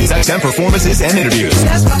exclusive Sirius XM performances and interviews.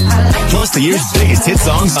 Plus the year's biggest hit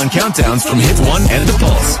songs on countdowns from Hit 1 and The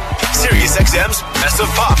Pulse. Sirius XM's Best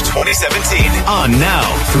of Pop 2017. On now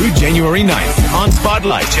through January 9th on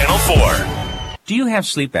Spotlight Channel 4. Do you have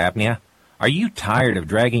sleep apnea? Are you tired of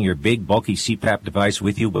dragging your big, bulky CPAP device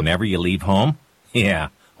with you whenever you leave home? Yeah,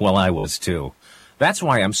 well, I was too. That's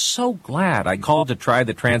why I'm so glad I called to try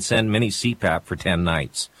the Transcend Mini CPAP for 10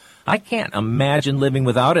 nights. I can't imagine living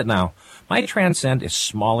without it now. My Transcend is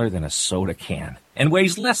smaller than a soda can and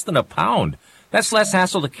weighs less than a pound. That's less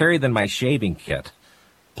hassle to carry than my shaving kit.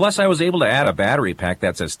 Plus, I was able to add a battery pack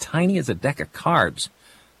that's as tiny as a deck of cards.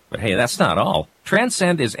 But hey, that's not all.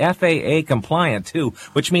 Transcend is FAA compliant too,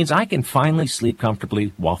 which means I can finally sleep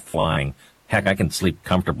comfortably while flying. Heck, I can sleep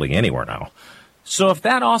comfortably anywhere now. So if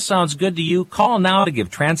that all sounds good to you, call now to give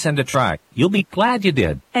Transcend a try. You'll be glad you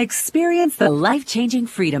did. Experience the life-changing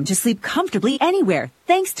freedom to sleep comfortably anywhere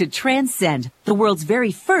thanks to Transcend, the world's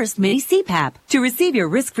very first mini CPAP. To receive your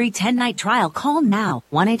risk-free 10-night trial, call now.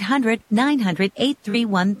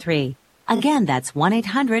 1-800-900-8313. Again, that's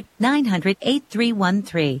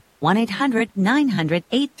 1-800-900-8313.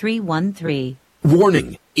 1-800-900-8313.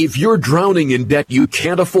 Warning. If you're drowning in debt you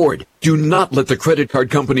can't afford, do not let the credit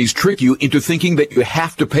card companies trick you into thinking that you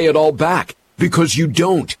have to pay it all back, because you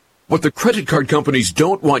don't. What the credit card companies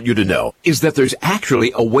don't want you to know is that there's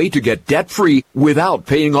actually a way to get debt-free without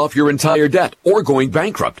paying off your entire debt or going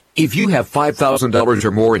bankrupt. If you have $5,000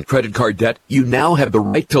 or more in credit card debt, you now have the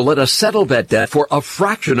right to let us settle that debt for a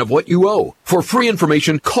fraction of what you owe. For free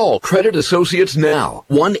information, call Credit Associates now.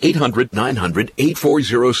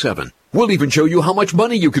 1-800-900-8407. We'll even show you how much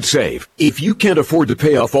money you could save. If you can't afford to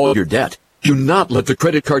pay off all your debt, do not let the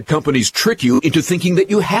credit card companies trick you into thinking that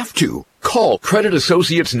you have to. Call Credit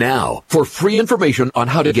Associates now for free information on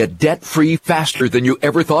how to get debt-free faster than you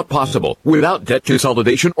ever thought possible without debt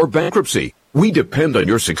consolidation or bankruptcy. We depend on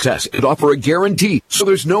your success and offer a guarantee, so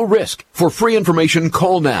there's no risk. For free information,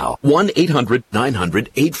 call now.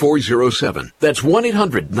 1-800-900-8407. That's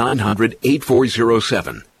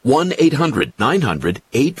 1-800-900-8407.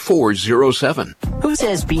 1-800-900-8407. Who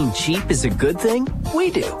says being cheap is a good thing? We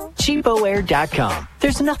do. CheapOair.com.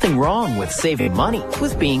 There's nothing wrong with saving money,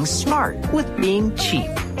 with being smart, with being cheap.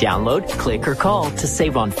 Download, click, or call to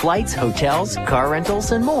save on flights, hotels, car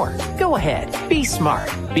rentals, and more. Go ahead. Be smart.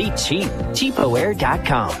 Be cheap.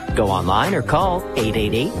 CheapOair.com. Go online or call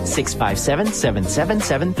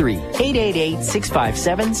 888-657-7773.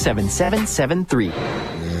 888-657-7773.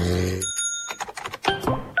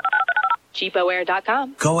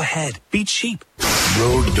 CheapOair.com. Go ahead. Be cheap.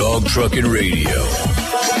 Road Dog Trucking Radio.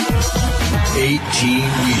 18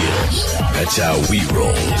 wheels. That's how we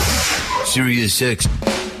roll. Sirius X.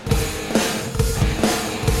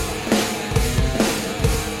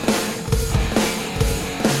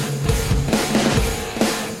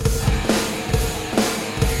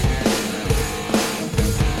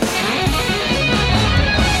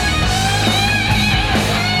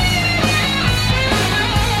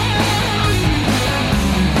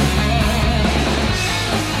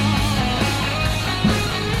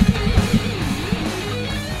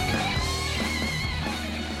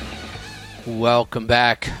 Welcome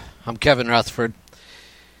back. I'm Kevin Rutherford.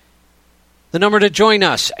 The number to join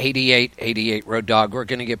us, 8888 Road Dog. We're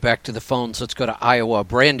going to get back to the phones. Let's go to Iowa.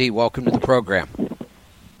 Brandy, welcome to the program.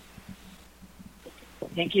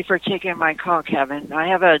 Thank you for taking my call, Kevin. I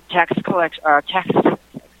have a tax question.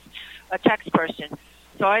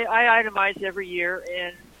 So I itemize every year,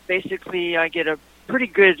 and basically I get a pretty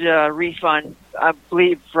good refund, I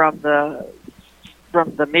believe, from the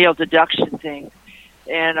meal deduction thing.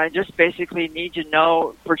 And I just basically need to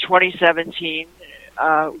know for 2017,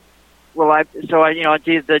 I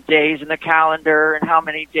do the days in the calendar and how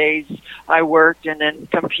many days I worked, and then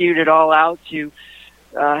compute it all out to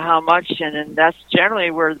how much, and then that's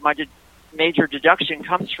generally where my major deduction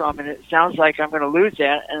comes from, and it sounds like I'm going to lose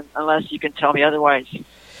that unless you can tell me otherwise.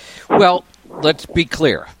 Well, let's be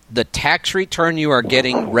clear. The tax return you are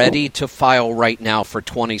getting ready to file right now for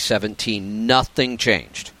 2017, nothing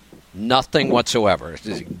changed. Nothing whatsoever. It's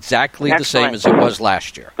exactly the same as it was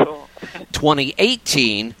last year. Cool.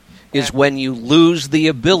 2018 is when you lose the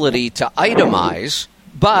ability to itemize,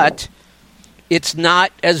 but it's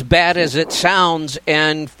not as bad as it sounds,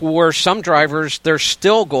 and for some drivers, they're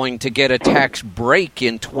still going to get a tax break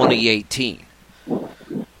in 2018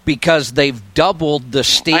 because they've doubled the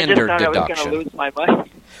standard I just thought deduction. I was going to lose my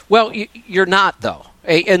money. Well, you're not, though,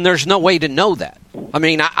 and there's no way to know that. I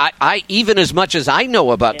mean, I even as much as I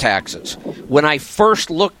know about taxes, when I first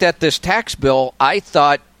looked at this tax bill, I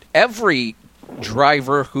thought every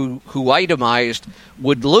driver who itemized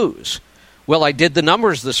would lose. Well, I did the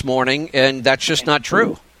numbers this morning, and that's just not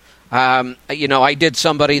true. I did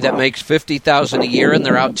somebody that makes $50,000 a year, and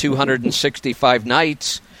they're out 265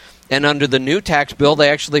 nights. And under the new tax bill, they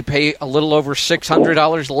actually pay a little over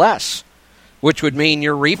 $600 less, which would mean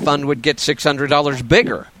your refund would get $600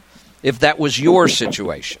 bigger if that was your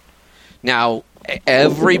situation. Now,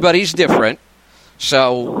 everybody's different,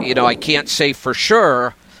 so, I can't say for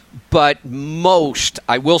sure. But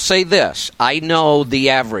I will say this, I know the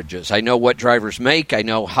averages. I know what drivers make. I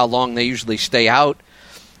know how long they usually stay out.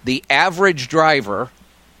 The average driver,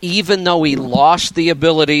 even though he lost the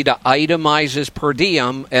ability to itemize his per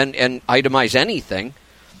diem and itemize anything,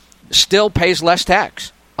 still pays less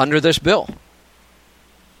tax under this bill.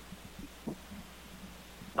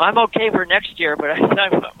 I'm okay for next year, but I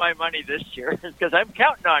want my money this year because I'm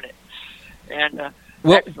counting on it. And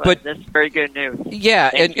but that's very good news. Yeah,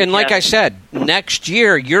 and like I said, next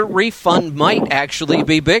year your refund might actually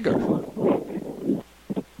be bigger.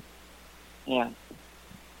 Yeah.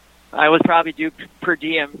 I would probably do per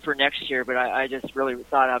diem for next year, but I just really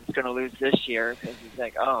thought I was going to lose this year because it's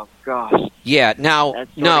like, oh gosh. Yeah. Now,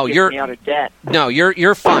 you're me out of debt. No,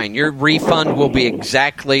 you're fine. Your refund will be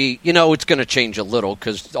exactly. It's going to change a little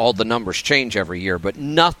because all the numbers change every year, but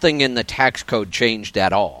nothing in the tax code changed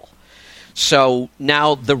at all. So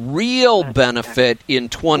now the real benefit in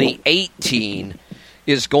 2018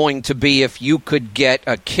 is going to be if you could get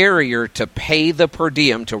a carrier to pay the per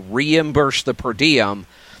diem, to reimburse the per diem.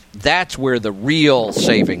 That's where the real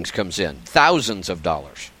savings comes in, thousands of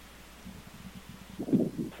dollars.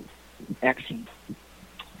 Excellent.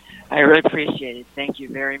 I really appreciate it. Thank you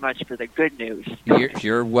very much for the good news.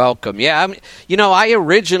 You're welcome. Yeah, I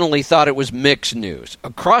originally thought it was mixed news.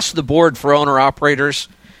 Across the board for owner-operators,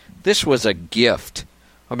 this was a gift.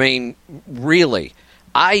 I mean, really.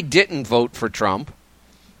 I didn't vote for Trump.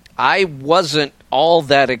 I wasn't all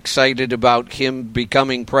that excited about him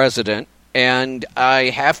becoming president. And I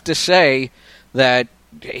have to say that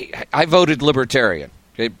I voted Libertarian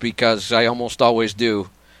because I almost always do.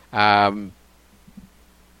 I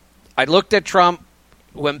looked at Trump,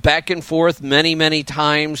 went back and forth many, many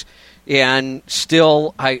times, and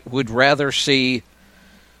still I would rather see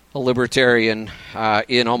a Libertarian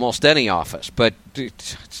in almost any office. But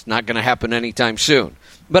it's not going to happen anytime soon.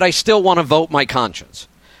 But I still want to vote my conscience.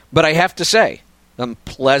 But I have to say, I'm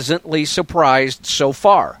pleasantly surprised so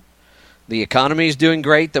far. The economy is doing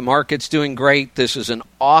great. The market's doing great. This is an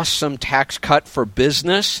awesome tax cut for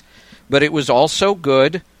business, but it was also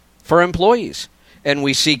good for employees. And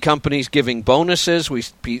we see companies giving bonuses. We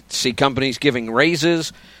see companies giving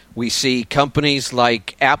raises. We see companies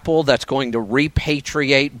like Apple that's going to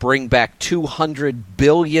repatriate, bring back $200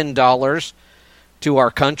 billion to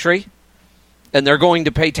our country. And they're going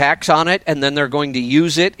to pay tax on it, and then they're going to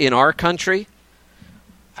use it in our country.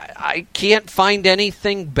 I can't find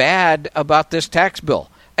anything bad about this tax bill.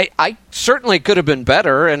 I certainly could have been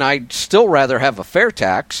better, and I'd still rather have a fair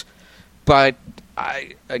tax. But,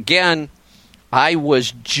 I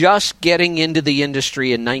was just getting into the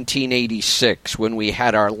industry in 1986 when we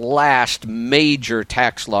had our last major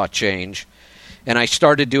tax law change. And I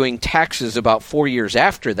started doing taxes about 4 years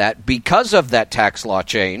after that because of that tax law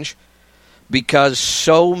change, because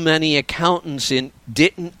so many accountants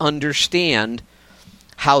didn't understand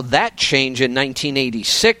how that change in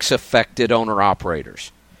 1986 affected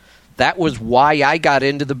owner-operators. That was why I got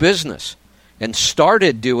into the business. and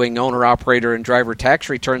started doing owner-operator and driver tax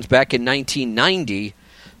returns back in 1990,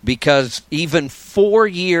 because even 4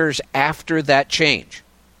 years after that change,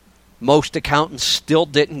 most accountants still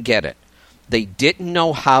didn't get it. They didn't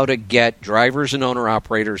know how to get drivers and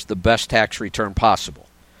owner-operators the best tax return possible.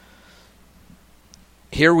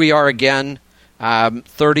 Here we are again,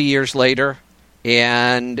 30 years later,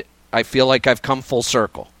 and I feel like I've come full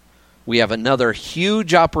circle. We have another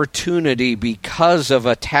huge opportunity because of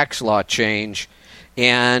a tax law change,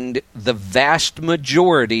 and the vast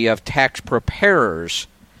majority of tax preparers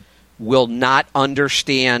will not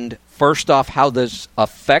understand, first off, how this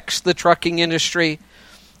affects the trucking industry,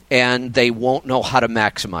 and they won't know how to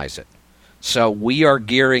maximize it. So we are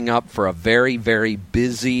gearing up for a very, very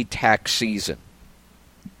busy tax season.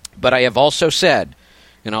 But I have also said,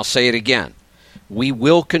 and I'll say it again, we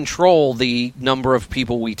will control the number of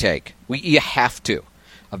people we take. You have to.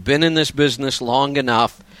 I've been in this business long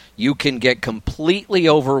enough. You can get completely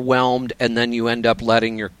overwhelmed, and then you end up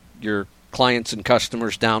letting your clients and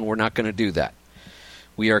customers down. We're not going to do that.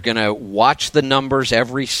 We are going to watch the numbers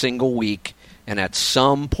every single week, and at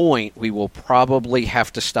some point we will probably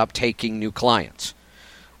have to stop taking new clients.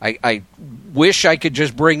 I wish I could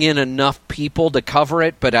just bring in enough people to cover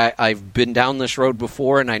it, but I've been down this road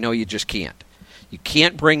before, and I know you just can't. You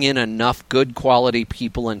can't bring in enough good quality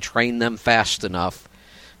people and train them fast enough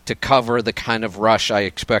to cover the kind of rush I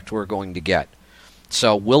expect we're going to get.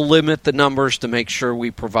 So we'll limit the numbers to make sure we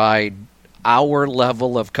provide our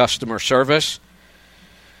level of customer service.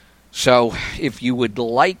 So if you would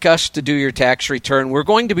like us to do your tax return, we're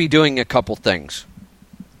going to be doing a couple things.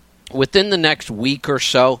 Within the next week or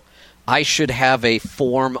so, I should have a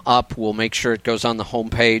form up. We'll make sure it goes on the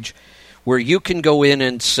homepage where you can go in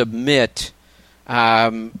and submit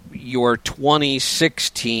your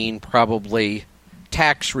 2016 probably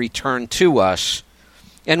tax return to us,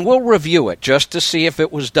 and we'll review it just to see if it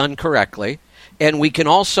was done correctly. And we can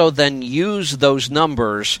also then use those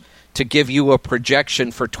numbers to give you a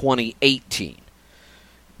projection for 2018,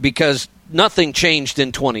 because nothing changed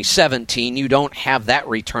in 2017. You don't have that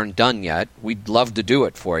return done yet. We'd love to do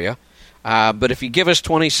it for you. But if you give us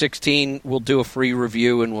 2016, we'll do a free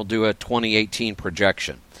review and we'll do a 2018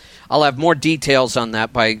 projection. I'll have more details on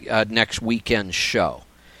that by next weekend's show.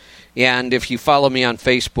 And if you follow me on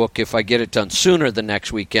Facebook, if I get it done sooner than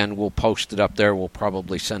next weekend, we'll post it up there. We'll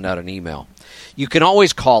probably send out an email. You can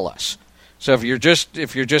always call us. So if you're just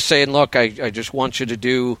saying, look, I just want you to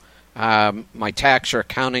do my tax or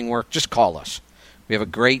accounting work, just call us. We have a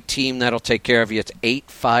great team that'll take care of you. It's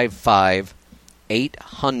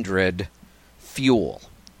 855-800-FUEL.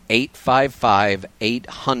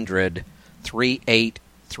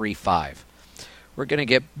 855-800-3835. We're going to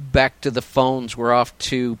get back to the phones. We're off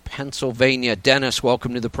to Pennsylvania. Dennis,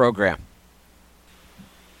 welcome to the program.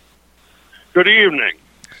 Good evening.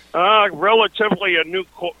 Relatively a new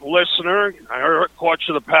listener. I caught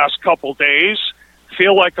you the past couple days.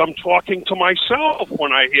 Feel like I'm talking to myself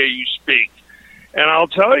when I hear you speak. And I'll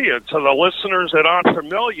tell you, to the listeners that aren't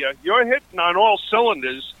familiar, you're hitting on all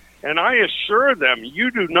cylinders, and I assure them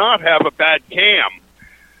you do not have a bad cam.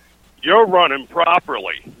 You're running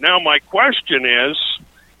properly. Now, my question is,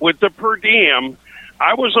 with the per diem,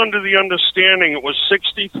 I was under the understanding it was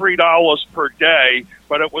 $63 per day,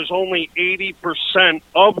 but it was only 80%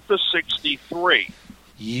 of the 63.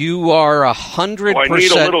 You are 100%. So I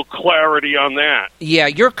need a little clarity on that. Yeah,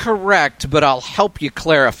 you're correct, but I'll help you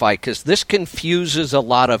clarify because this confuses a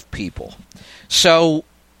lot of people. So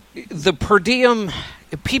the per diem,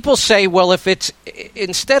 people say, well, if it's,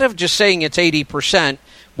 instead of just saying it's 80%,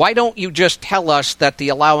 why don't you just tell us that the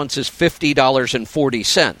allowance is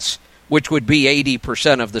 $50.40, which would be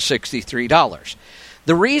 80% of the $63?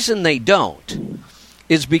 The reason they don't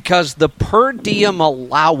is because the per diem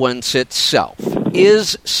allowance itself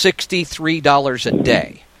is $63 a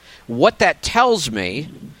day. What that tells me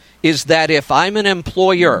is that if I'm an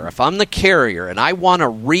employer, if I'm the carrier, and I want to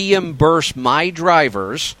reimburse my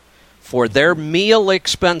drivers for their meal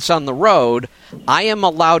expense on the road, I am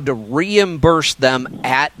allowed to reimburse them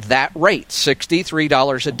at that rate,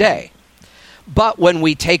 $63 a day. But when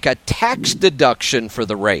we take a tax deduction for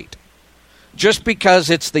the rate, just because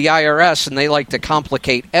it's the IRS and they like to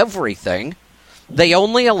complicate everything, they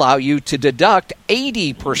only allow you to deduct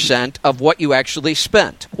 80% of what you actually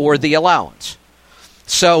spent, or the allowance.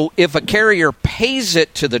 So if a carrier pays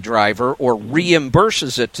it to the driver or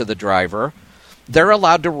reimburses it to the driver, they're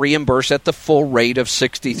allowed to reimburse at the full rate of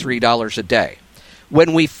 $63 a day.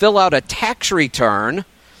 When we fill out a tax return,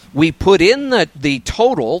 we put in the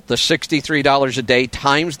total, the $63 a day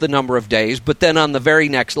times the number of days, but then on the very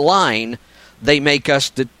next line, they make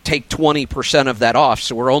us take 20% of that off,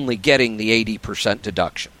 so we're only getting the 80%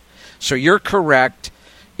 deduction. So you're correct.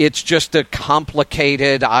 It's just a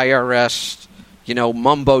complicated IRS,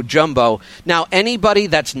 mumbo jumbo. Now, anybody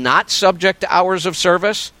that's not subject to hours of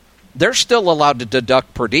service, they're still allowed to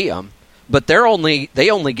deduct per diem, but they only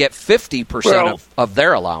get 50% of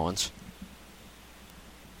their allowance.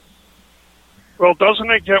 Well, doesn't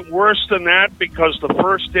it get worse than that? Because the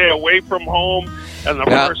first day away from home and the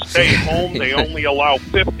first day home, they only allow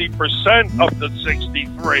 50% of the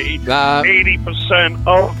 63, 80%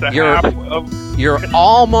 of the half of... You're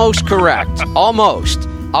almost correct. Almost.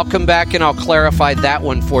 I'll come back and I'll clarify that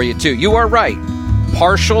one for you, too. You are right.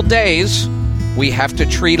 Partial days, we have to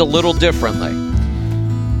treat a little differently.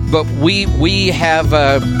 But we have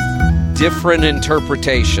a different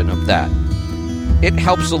interpretation of that. It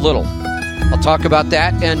helps a little. I'll talk about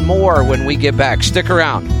that and more when we get back. Stick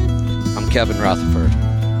around. I'm Kevin Rutherford.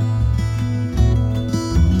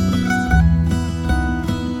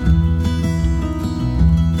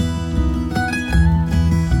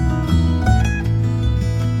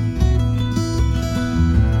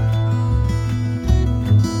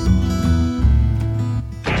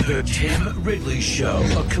 The Tim Ridley Show,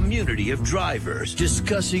 a community of drivers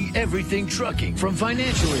discussing everything trucking, from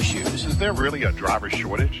financial issues. Is there really a driver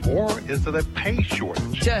shortage, or is it a pay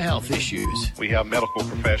shortage? To health issues. We have medical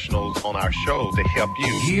professionals on our show to help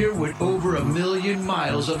you. Hear what over 1 million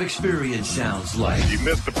miles of experience sounds like. You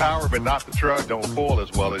missed the power, but not the truck. Don't pull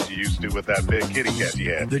as well as you used to with that big kitty cat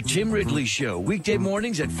you had. The Tim Ridley Show, weekday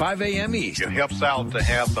mornings at 5 a.m. East. It helps out to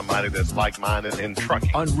have somebody that's like-minded in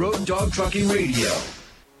trucking. On Road Dog Trucking Radio.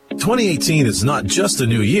 2018 is not just a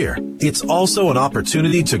new year. It's also an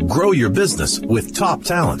opportunity to grow your business with top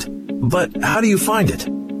talent. But how do you find it?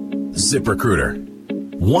 ZipRecruiter.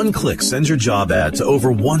 One click sends your job ad to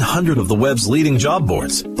over 100 of the web's leading job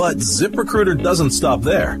boards. But ZipRecruiter doesn't stop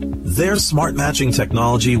there. Their smart matching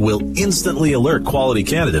technology will instantly alert quality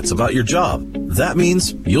candidates about your job. That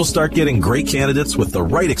means you'll start getting great candidates with the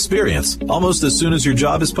right experience almost as soon as your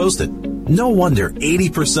job is posted. No wonder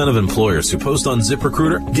 80% of employers who post on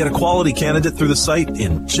ZipRecruiter get a quality candidate through the site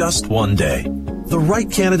in just one day. The right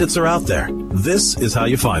candidates are out there. This is how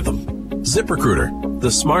you find them. ZipRecruiter,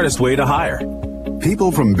 the smartest way to hire.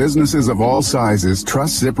 People from businesses of all sizes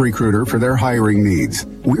trust ZipRecruiter for their hiring needs.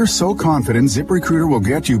 We're so confident ZipRecruiter will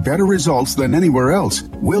get you better results than anywhere else.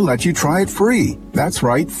 We'll let you try it free. That's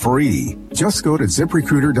right, free. Just go to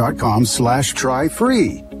ZipRecruiter.com/try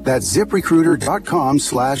free. That's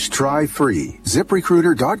ZipRecruiter.com/try free.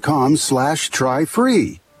 ZipRecruiter.com/try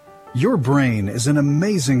free. Your brain is an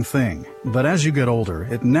amazing thing, but as you get older,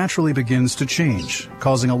 it naturally begins to change,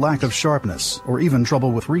 causing a lack of sharpness or even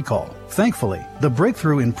trouble with recall. Thankfully, the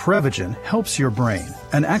breakthrough in Prevagen helps your brain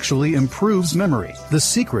and actually improves memory. The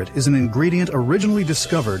secret is an ingredient originally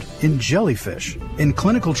discovered in jellyfish. In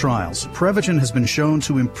clinical trials, Prevagen has been shown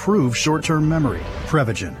to improve short-term memory.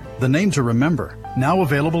 Prevagen, the name to remember. Now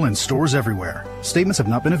available in stores everywhere. Statements have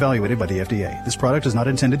not been evaluated by the FDA. This product is not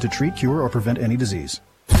intended to treat, cure, or prevent any disease.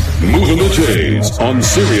 Moving the chains on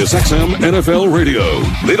Sirius XM NFL Radio.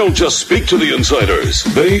 They don't just speak to the insiders,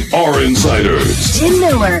 they are insiders. Jim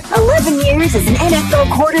Miller, 11 years as an NFL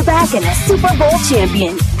quarterback and a Super Bowl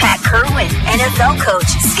champion. Pat Kerwin, NFL coach,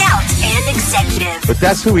 scout, and executive. But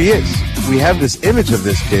that's who he is. We have this image of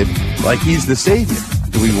this kid like he's the savior.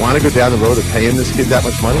 Do we want to go down the road of paying this kid that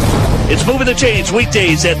much money? It's Moving the Chains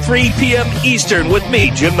weekdays at 3 p.m. Eastern with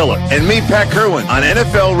me, Jim Miller. And me, Pat Kerwin, on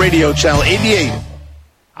NFL Radio Channel 88.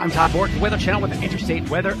 I'm Todd Bork, Weather Channel with an interstate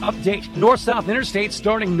weather update. North-south interstate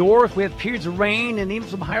starting north with periods of rain and even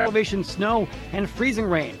some higher elevation snow and freezing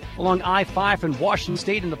rain along I-5 in Washington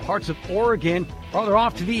State and the parts of Oregon. Farther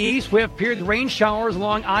off to the east, we have periods of rain showers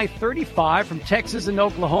along I-35 from Texas and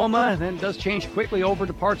Oklahoma. And then it does change quickly over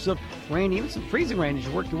to parts of rain, even some freezing rain as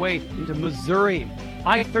you work your way into Missouri.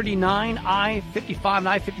 I-39, I-55, and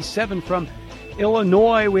I-57 from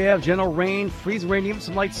Illinois, we have general rain, freezing rain, even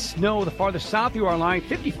some light snow. The farther south you are on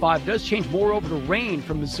I-55 does change more over to rain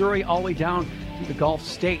from Missouri all the way down to the Gulf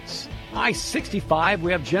states. I-65,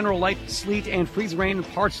 we have general light sleet and freezing rain in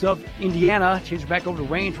parts of Indiana. Change back over to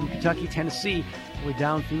rain from Kentucky, Tennessee, all the way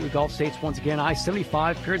down through the Gulf states once again.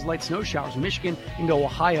 I-75, periods of light snow showers in Michigan into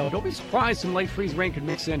Ohio. Don't be surprised some light freeze rain could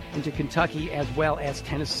mix in into Kentucky as well as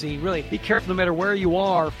Tennessee. Really, be careful no matter where you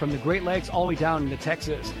are, from the Great Lakes all the way down into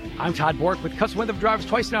Texas. I'm Todd Bork with Custom Weather Drivers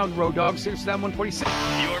twice now on the Road Dog, Sirius XM 146.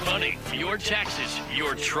 Your money, your taxes,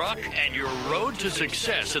 your truck, and your road to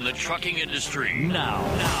success in the trucking industry. Now,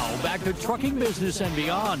 back to Trucking Business and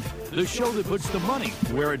Beyond, the show that puts the money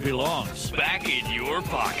where it belongs, back in your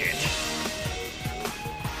pocket.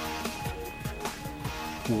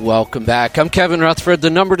 Welcome back. I'm Kevin Rutherford. The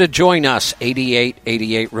number to join us,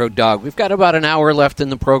 8888 Road Dog. We've got about an hour left in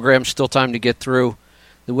the program. Still time to get through.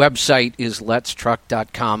 The website is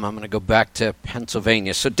letstruck.com. I'm going to go back to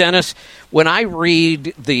Pennsylvania. So, Dennis, when I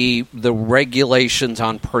read the regulations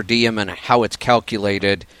on per diem and how it's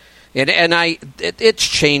calculated, it's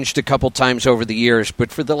changed a couple times over the years, but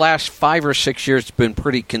for the last 5 or 6 years, it's been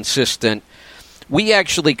pretty consistent. We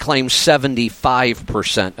actually claim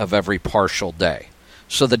 75% of every partial day.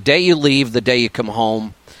 So the day you leave, the day you come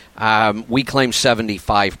home, we claim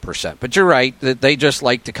 75%. But you're right, they just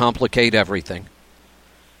like to complicate everything.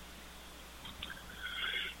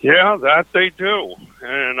 Yeah, that they do.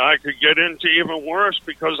 And I could get into even worse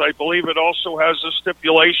because I believe it also has a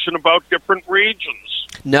stipulation about different regions.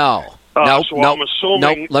 No. So I'm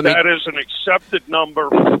assuming that is an accepted number.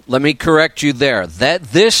 Let me correct you there.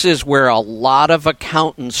 This is where a lot of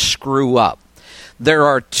accountants screw up. There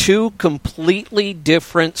are two completely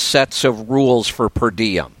different sets of rules for per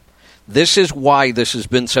diem. This is why this has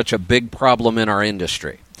been such a big problem in our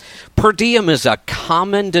industry. Per diem is a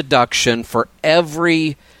common deduction for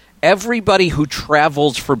everybody who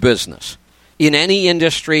travels for business. In any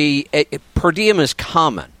industry, per diem is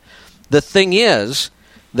common. The thing is,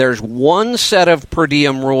 there's one set of per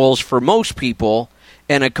diem rules for most people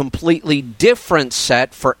and a completely different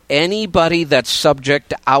set for anybody that's subject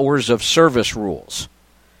to hours of service rules.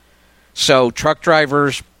 So truck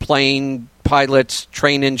drivers, plane pilots,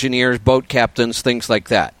 train engineers, boat captains, things like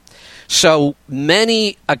that. So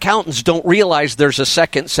many accountants don't realize there's a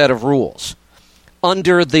second set of rules.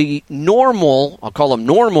 Under the normal, I'll call them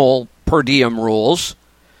normal per diem rules,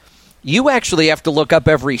 you actually have to look up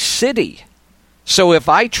every city. So if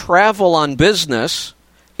I travel on business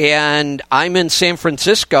and I'm in San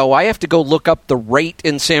Francisco, I have to go look up the rate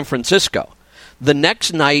in San Francisco. The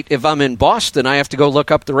next night, if I'm in Boston, I have to go look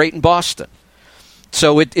up the rate in Boston.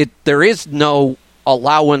 So there is no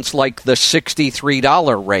allowance like the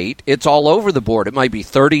 $63 rate. It's all over the board. It might be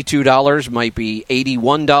 $32, might be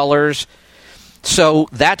 $81. So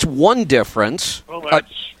that's one difference. Well,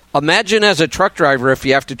 imagine as a truck driver if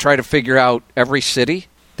you have to try to figure out every city.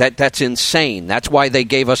 That's insane. That's why they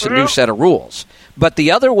gave us a new set of rules. But the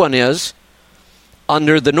other one is,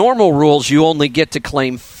 under the normal rules, you only get to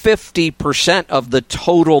claim 50% of the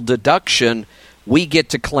total deduction. We get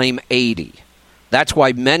to claim 80%. That's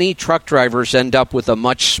why many truck drivers end up with a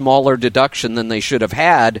much smaller deduction than they should have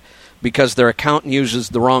had because their accountant uses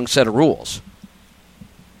the wrong set of rules.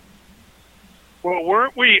 Well,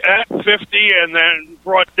 weren't we at 50 and then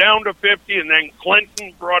brought down to 50 and then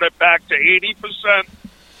Clinton brought it back to 80%?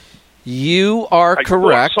 You are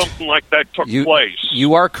correct. Something like that took place.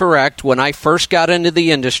 You are correct. When I first got into the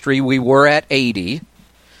industry, we were at 80.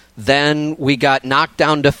 Then we got knocked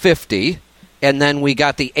down to 50. And then we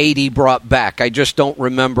got the 80 brought back. I just don't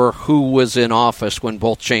remember who was in office when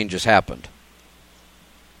both changes happened.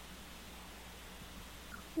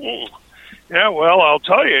 Yeah, well, I'll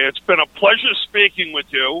tell you, it's been a pleasure speaking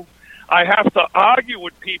with you. I have to argue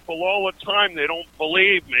with people all the time. They don't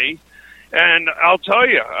believe me. And I'll tell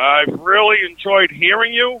you, I've really enjoyed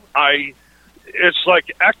hearing you. It's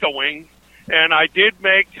like echoing. And I did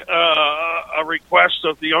make a request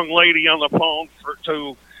of the young lady on the phone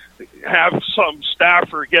to have some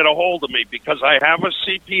staffer get a hold of me because I have a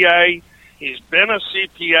CPA. He's been a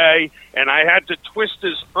CPA, and I had to twist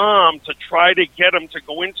his arm to try to get him to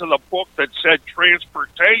go into the book that said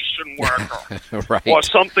transportation worker right. or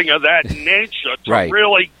something of that nature to right.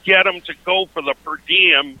 really get him to go for the per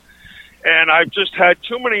diem. And I've just had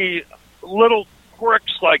too many little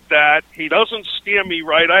quirks like that. He doesn't steer me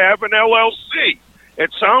right. I have an LLC.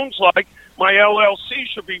 It sounds like my LLC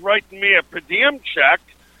should be writing me a per diem check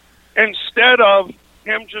instead of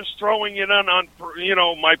him just throwing it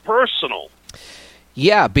on my personal.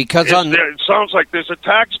 Yeah, because it sounds like there's a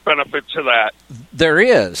tax benefit to that. There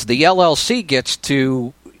is. The LLC gets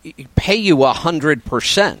to pay you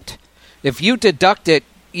 100%. If you deduct it,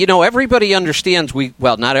 everybody understands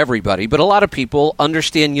not everybody, but a lot of people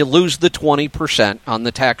understand you lose the 20% on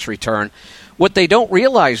the tax return. What they don't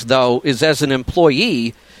realize, though, is as an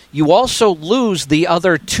employee, you also lose the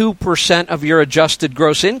other 2% of your adjusted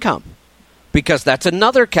gross income because that's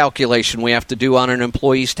another calculation we have to do on an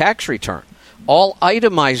employee's tax return. All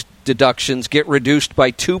itemized deductions get reduced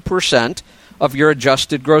by 2% of your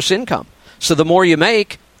adjusted gross income. So the more you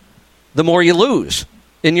make, the more you lose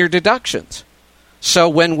in your deductions. So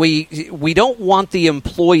when we don't want the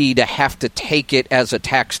employee to have to take it as a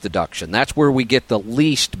tax deduction. That's where we get the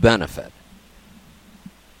least benefit.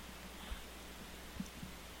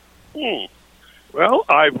 Well,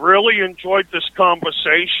 I've really enjoyed this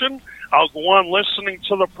conversation. I'll go on listening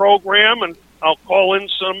to the program and I'll call in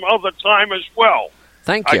some other time as well.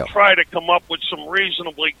 Thank you. I try to come up with some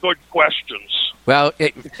reasonably good questions. Well,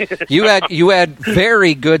 you had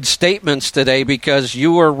very good statements today because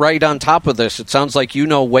you were right on top of this. It sounds like you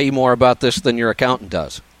know way more about this than your accountant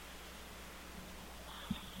does.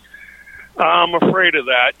 I'm afraid of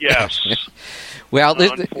that, yes. Well,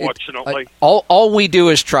 unfortunately. All we do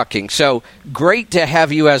is trucking. So great to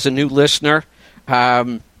have you as a new listener.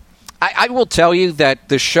 I will tell you that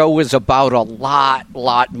the show is about a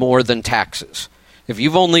lot more than taxes. If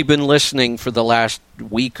you've only been listening for the last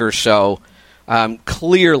week or so,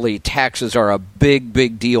 clearly taxes are a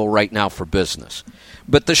big deal right now for business.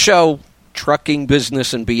 But the show, Trucking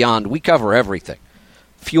Business and Beyond, we cover everything.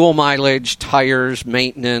 Fuel mileage, tires,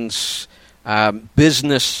 maintenance,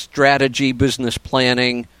 business strategy, business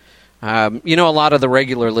planning. A lot of the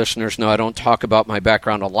regular listeners know I don't talk about my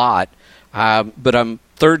background a lot, but I'm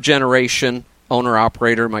third generation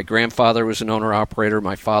owner-operator. My grandfather was an owner-operator.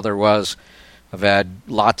 My father was. I've had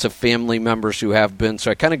lots of family members who have been, so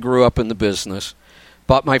I kind of grew up in the business.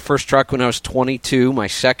 Bought my first truck when I was 22, my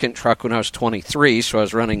second truck when I was 23, so I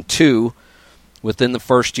was running two within the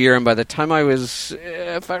first year. And by the time I was,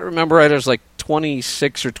 if I remember right, I was like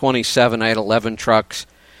 26 or 27. I had 11 trucks.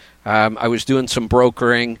 I was doing some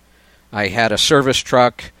brokering. I had a service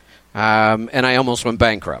truck, and I almost went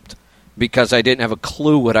bankrupt because I didn't have a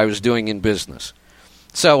clue what I was doing in business.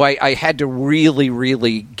 So I had to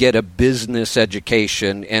really get a business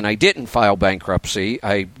education, and I didn't file bankruptcy.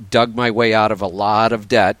 I dug my way out of a lot of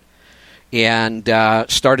debt and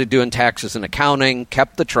started doing taxes and accounting,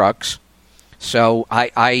 kept the trucks. So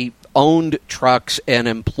I owned trucks and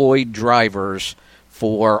employed drivers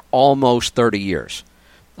for almost 30 years.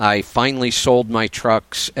 I finally sold my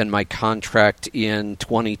trucks and my contract in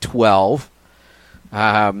 2012.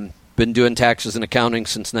 Been doing taxes and accounting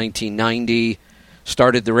since 1990.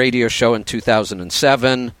 Started the radio show in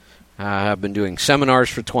 2007. I've been doing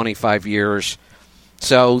seminars for 25 years.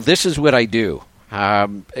 So this is what I do.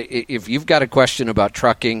 If you've got a question about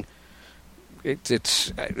trucking,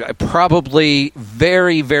 it's probably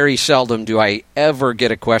very seldom do I ever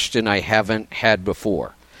get a question I haven't had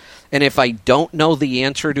before. And if I don't know the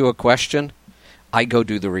answer to a question, I go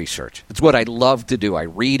do the research. It's what I love to do. I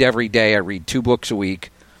read every day. I read 2 books a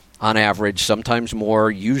week on average, sometimes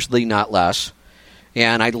more, usually not less.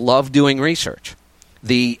 And I love doing research.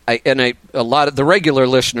 A lot of the regular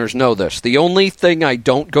listeners know this. The only thing I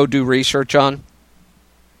don't go do research on,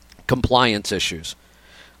 compliance issues.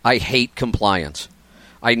 I hate compliance.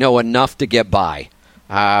 I know enough to get by,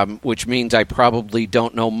 which means I probably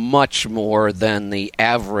don't know much more than the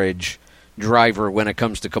average driver when it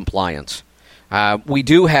comes to compliance. We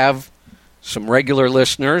do have some regular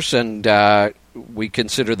listeners, and we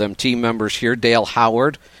consider them team members here. Dale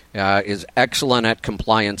Howard is excellent at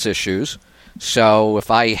compliance issues. So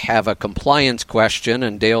if I have a compliance question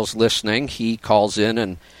and Dale's listening, he calls in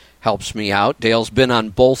and helps me out. Dale's been on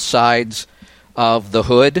both sides of the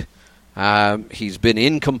hood. He's been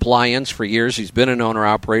in compliance for years. He's been an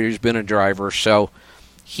owner-operator. He's been a driver. So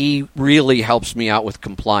he really helps me out with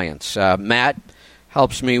compliance. Matt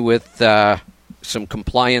helps me with some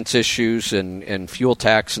compliance issues and fuel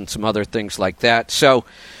tax and some other things like that. So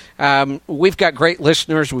we've got great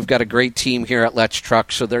listeners. We've got a great team here at Let's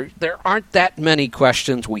Truck. So there aren't that many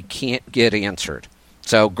questions we can't get answered.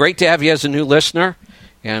 So great to have you as a new listener.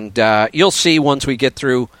 And you'll see once we get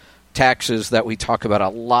through taxes that we talk about a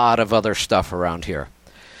lot of other stuff around here.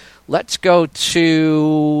 Let's go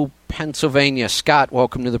to Pennsylvania. Scott,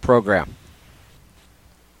 welcome to the program.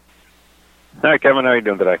 Hi, Kevin. How are you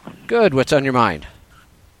doing today? Good. What's on your mind?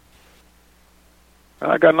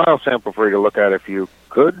 I got an oil sample for you to look at if you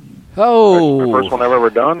could. Oh. It's my first one I've ever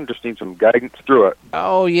done. Just need some guidance through it.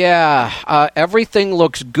 Oh, yeah. Everything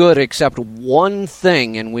looks good except one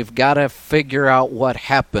thing, and we've got to figure out what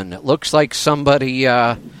happened. It looks like somebody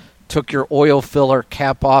took your oil filler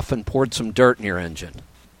cap off and poured some dirt in your engine.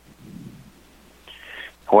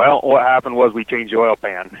 Well, what happened was we changed the oil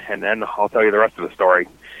pan, and then I'll tell you the rest of the story.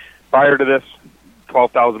 Prior to this,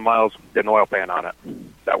 12,000 miles, did an oil pan on it.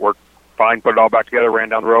 That worked fine, put it all back together, ran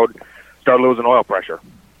down the road, started losing oil pressure.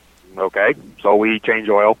 Okay, so we changed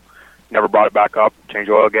oil, never brought it back up, changed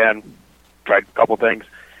oil again, tried a couple things.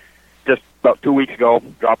 Just about 2 weeks ago,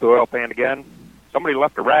 dropped the oil pan again. Somebody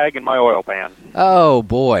left a rag in my oil pan. Oh,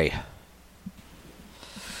 boy.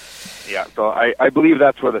 Yeah, so I believe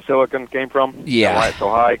that's where the silicon came from. Yeah. Why it's so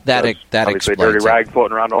high. That obviously explains a dirty it. rag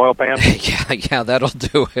floating around the oil pan. Yeah, that'll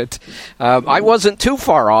do it. I wasn't too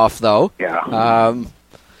far off, though. Yeah.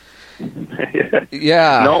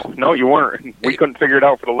 Yeah. No, you weren't. We couldn't figure it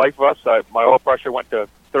out for the life of us. My oil pressure went to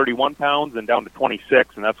 31 pounds and down to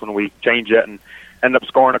 26, and that's when we changed it and ended up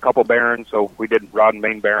scoring a couple bearings. So we did rod and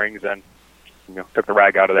main bearings and took the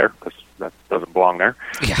rag out of there because that doesn't belong there.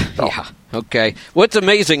 Yeah. Okay. What's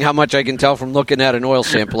amazing how much I can tell from looking at an oil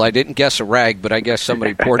sample. I didn't guess a rag, but I guess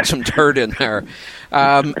somebody poured some dirt in there.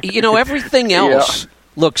 Everything else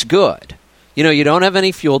looks good. You don't have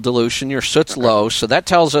any fuel dilution. Your soot's low, so that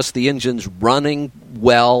tells us the engine's running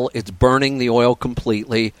well. It's burning the oil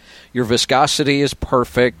completely. Your viscosity is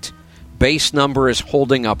perfect. Base number is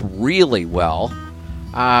holding up really well.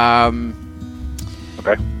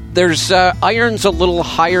 Okay. There's iron's a little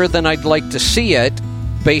higher than I'd like to see it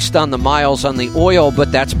based on the miles on the oil,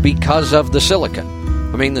 but that's because of the silicon.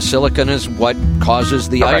 I mean, the silicon is what causes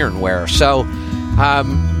the iron wear. So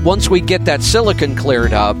once we get that silicon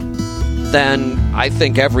cleared up, then I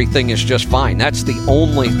think everything is just fine. That's the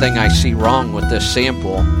only thing I see wrong with this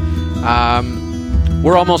sample.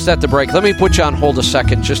 We're almost at the break. Let me put you on hold a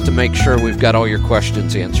second just to make sure we've got all your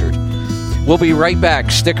questions answered. We'll be right back.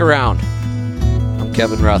 Stick around. I'm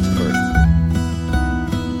Kevin Rutherford.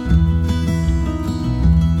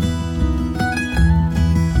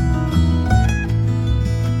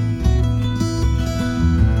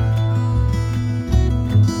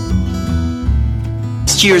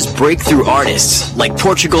 Last year's breakthrough artists like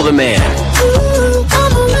Portugal the Man,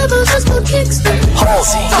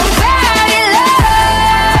 Halsey,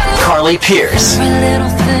 Carly Pierce,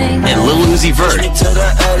 and Lil Uzi Vert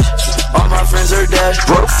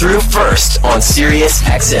broke through first on Sirius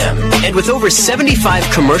XM. And with over 75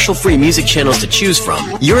 commercial-free music channels to choose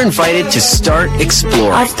from, you're invited to start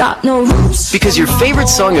exploring. I've got no rules. Because your favorite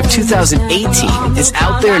song of 2018 is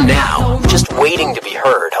out there now, just waiting to be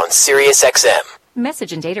heard on Sirius XM.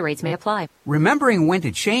 Message and data rates may apply. Remembering when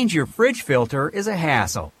to change your fridge filter is a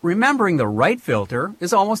hassle. Remembering the right filter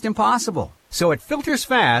is almost impossible. So at Filters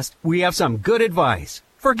Fast, we have some good advice.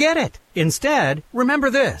 Forget it. Instead, remember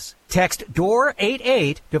this. Text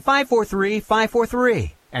DOOR88 to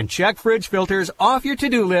 543-543 and check fridge filters off your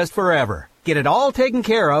to-do list forever. Get it all taken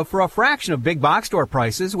care of for a fraction of big box store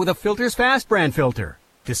prices with a Filters Fast brand filter.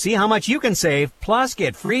 To see how much you can save, plus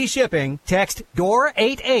get free shipping, text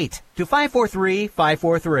DOOR88 to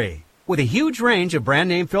 543-543. With a huge range of brand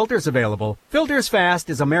name filters available, Filters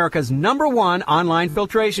Fast is America's #1 online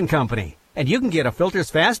filtration company. And you can get a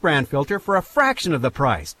Filters Fast brand filter for a fraction of the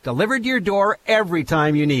price, delivered to your door every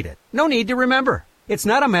time you need it. No need to remember. It's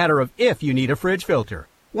not a matter of if you need a fridge filter.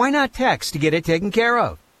 Why not text to get it taken care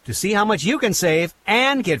of? To see how much you can save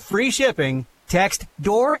and get free shipping, text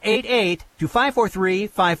DOOR88 to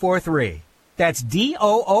 543-543. That's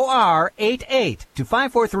DOOR88 to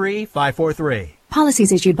 543-543.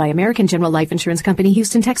 Policies issued by American General Life Insurance Company,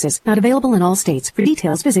 Houston, Texas. Not available in all states. For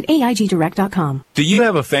details, visit AIGdirect.com. Do you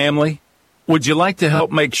have a family? Would you like to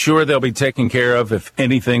help make sure they'll be taken care of if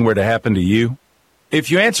anything were to happen to you?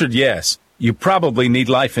 If you answered yes, you probably need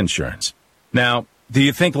life insurance. Now, do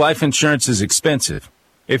you think life insurance is expensive?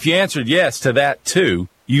 If you answered yes to that too,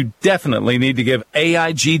 you definitely need to give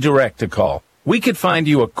AIG Direct a call. We could find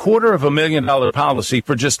you a $250,000 policy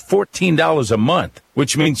for just $14 a month,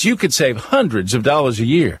 which means you could save hundreds of dollars a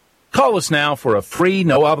year. Call us now for a free,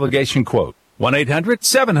 no-obligation quote.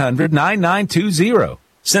 1-800-700-9920.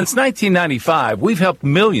 Since 1995, we've helped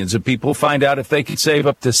millions of people find out if they could save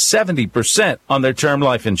up to 70% on their term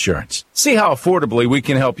life insurance. See how affordably we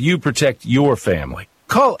can help you protect your family.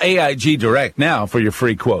 Call AIG Direct now for your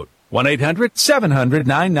free quote.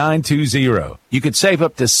 1-800-700-9920. You could save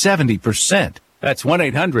up to 70%. That's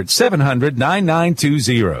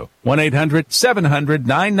 1-800-700-9920.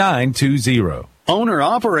 1-800-700-9920.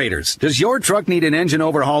 Owner-operators, does your truck need an engine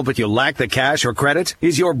overhaul but you lack the cash or credit?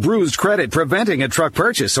 Is your bruised credit preventing a truck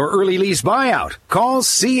purchase or early lease buyout? Call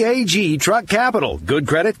CAG Truck Capital. Good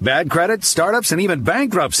credit, bad credit, startups, and even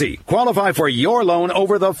bankruptcy. Qualify for your loan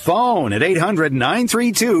over the phone at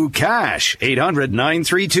 800-932-CASH.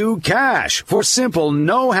 800-932-CASH. For simple,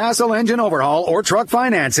 no-hassle engine overhaul or truck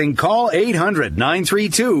financing, call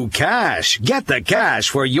 800-932-CASH. Get the cash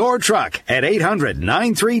for your truck at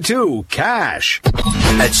 800-932-CASH.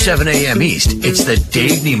 At 7 a.m. East, it's the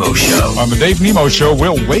Dave Nemo Show. On the Dave Nemo Show,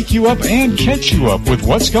 we'll wake you up and catch you up with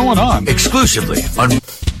what's going on. Exclusively on...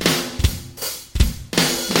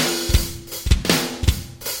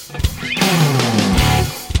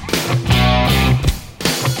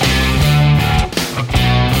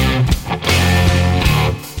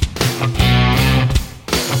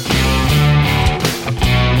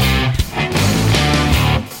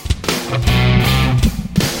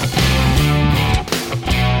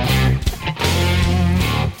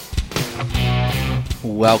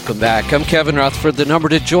 Welcome back. I'm Kevin Rutherford. The number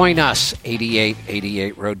to join us,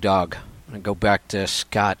 8888 Road Dog. I'm going to go back to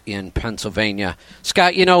Scott in Pennsylvania.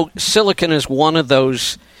 Scott, silicon is one of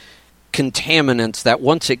those contaminants that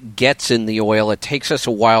once it gets in the oil, it takes us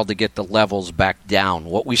a while to get the levels back down.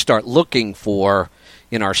 What we start looking for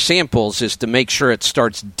in our samples is to make sure it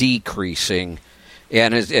starts decreasing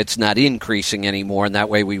and it's not increasing anymore, and that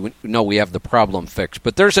way we know we have the problem fixed.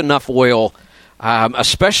 But there's enough oil,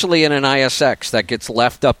 especially in an ISX, that gets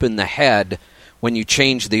left up in the head when you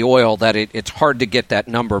change the oil, that it's hard to get that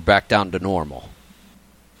number back down to normal.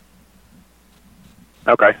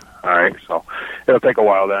 Okay. All right. So it'll take a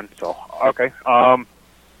while then. So, okay. Other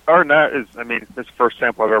than that this is the first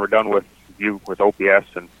sample I've ever done with OPS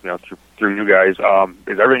and, through you guys.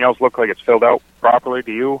 Does everything else look like it's filled out properly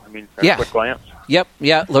to you? At a quick glance? Yep.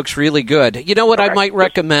 Yeah, it looks really good. You know what I might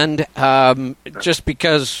recommend, just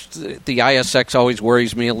because the ISX always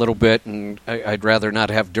worries me a little bit, and I'd rather not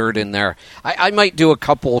have dirt in there. I might do a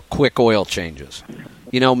couple quick oil changes.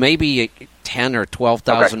 Maybe a 10 or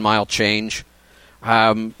 12,000 mile change,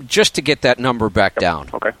 just to get that number back down.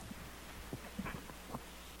 Okay.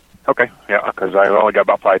 Okay. Yeah, because I only got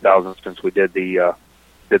about 5,000 since we did the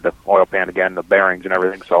oil pan again, the bearings and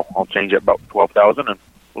everything. So I'll change it about 12,000 and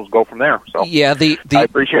we'll go from there. So yeah, I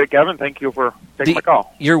appreciate it, Kevin. Thank you for taking my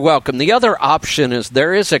call. You're welcome. The other option is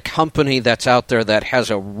there is a company that's out there that has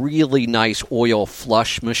a really nice oil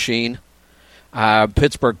flush machine.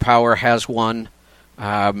 Pittsburgh Power has one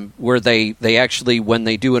where they actually, when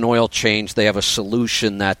they do an oil change, they have a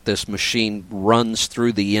solution that this machine runs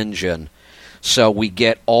through the engine. So we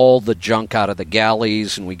get all the junk out of the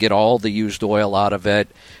galleys and we get all the used oil out of it.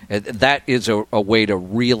 That is a way to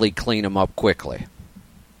really clean them up quickly.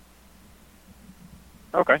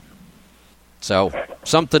 Okay. So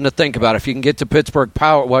something to think about. If you can get to Pittsburgh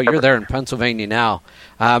Power, well, you're there in Pennsylvania now.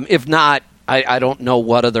 If not, I don't know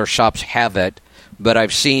what other shops have it, but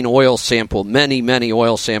I've seen many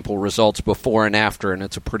oil sample results before and after, and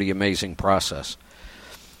it's a pretty amazing process.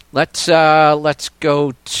 Let's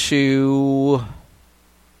go to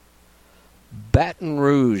Baton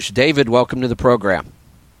Rouge. David, welcome to the program.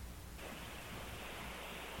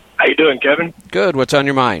 How you doing, Kevin? Good. What's on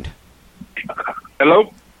your mind?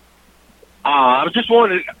 Hello? I was just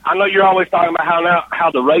wondering, I know you're always talking about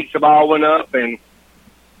how the rates have all went up, and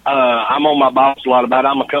I'm on my boss a lot about it.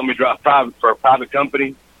 I'm a company driver for a private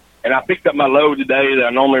company, and I picked up my load today that I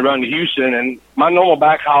normally run to Houston, and my normal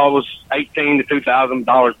backhaul was $1,800 to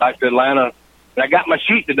 $2,000 back to Atlanta. And I got my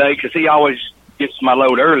sheet today because he always gets my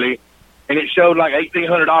load early, and it showed like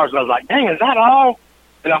 $1,800. And I was like, dang, is that all?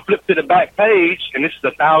 And I flipped to the back page, and this is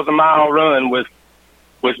a 1,000-mile run with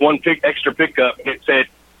one extra pickup. It said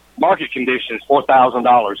market conditions,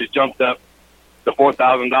 $4,000. It jumped up to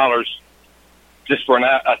 $4,000 just for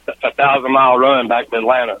a 1,000-mile run back to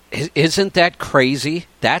Atlanta. Isn't that crazy?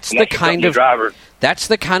 That's the kind of driver. That's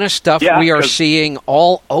the kind of stuff we are seeing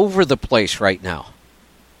all over the place right now.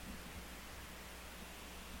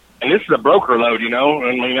 And this is a broker load,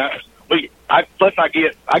 I mean, plus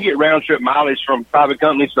I get round trip mileage from private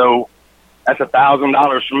companies, so that's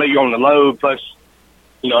 $1,000 for me on the load, plus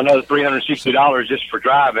another $360 just for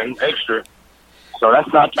driving extra. So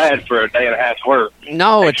that's not bad for a day and a half's work.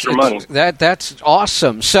 No, extra money. That's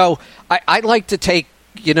awesome. So I like to take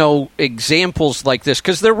examples like this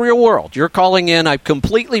because they're real world. You're calling in. I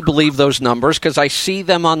completely believe those numbers because I see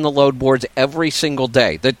them on the load boards every single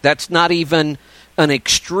day. That's not even an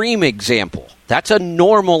extreme example. That's a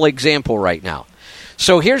normal example right now.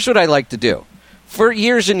 So here's what I like to do. For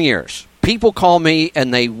years and years, people call me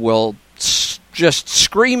and they will just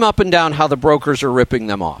scream up and down how the brokers are ripping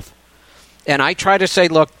them off. And I try to say,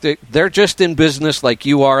 look, they're just in business like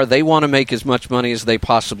you are. They want to make as much money as they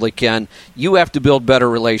possibly can. You have to build better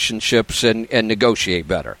relationships and negotiate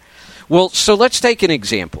better. Well, so let's take an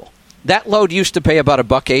example. That load used to pay about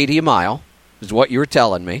 $1.80 a mile, is what you were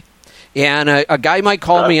telling me. And a guy might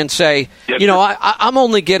call me and say, I'm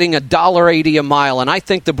only getting $1.80 a mile, and I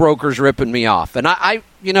think the broker's ripping me off. And I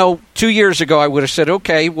 2 years ago, I would have said,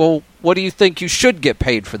 okay, well, what do you think you should get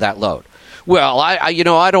paid for that load? Well, I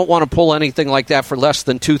don't want to pull anything like that for less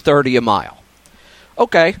than $2.30 a mile.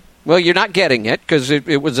 Okay, well, you're not getting it because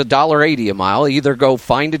it was $1.80 a mile. Either go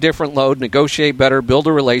find a different load, negotiate better, build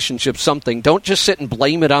a relationship, something. Don't just sit and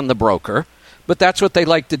blame it on the broker. But that's what they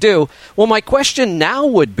like to do. Well, my question now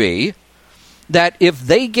would be that if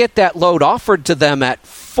they get that load offered to them at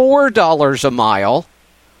 $4 a mile,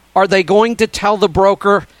 are they going to tell the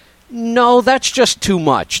broker, no, that's just too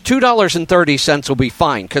much. $2.30 will be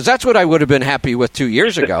fine, because that's what I would have been happy with 2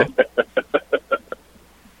 years ago.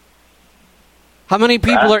 How many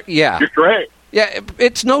people are... Yeah. You're correct. Yeah,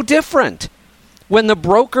 it's no different. When the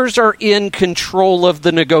brokers are in control of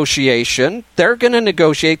the negotiation, they're going to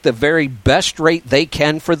negotiate the very best rate they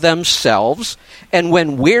can for themselves. And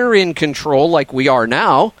when we're in control, like we are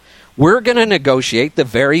now, we're going to negotiate the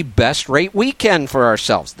very best rate we can for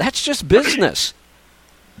ourselves. That's just business.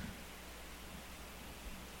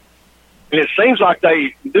 And it seems like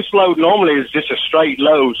this load normally is just a straight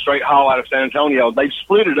load, straight haul out of San Antonio. They've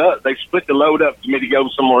split it up. They split the load up for me to go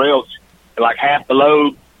somewhere else, like half the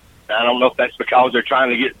load. I don't know if that's because they're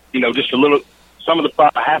trying to get, just a little,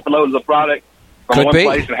 half the load of the product from Could one be.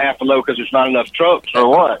 place and half the load because there's not enough trucks or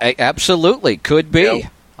what. Absolutely. Could be.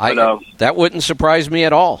 That wouldn't surprise me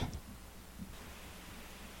at all.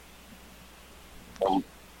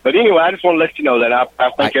 But anyway, I just want to let you know that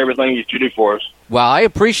I think everything that you do for us. Well, I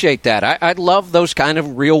appreciate that. I love those kind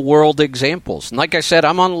of real-world examples. And like I said,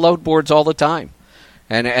 I'm on load boards all the time,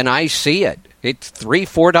 and I see it. It's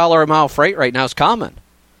 $3-4 a mile freight right now is common.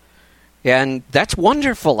 And that's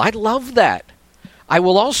wonderful. I love that. I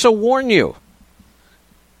will also warn you.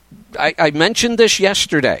 I mentioned this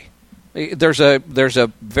yesterday. There's a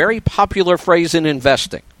very popular phrase in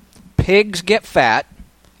investing. Pigs get fat,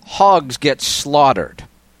 hogs get slaughtered.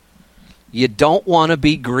 You don't want to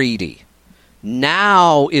be greedy.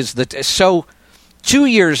 Now is so 2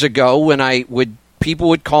 years ago when people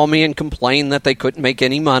would call me and complain that they couldn't make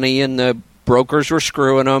any money and the brokers were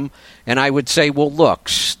screwing them, and I would say, well, look,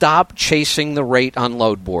 stop chasing the rate on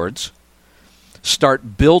load boards.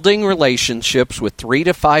 Start building relationships with 3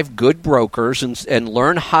 to 5 good brokers and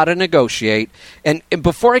learn how to negotiate. And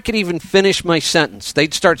before I could even finish my sentence,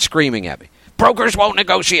 they'd start screaming at me, brokers won't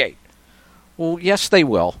negotiate. Well, yes, they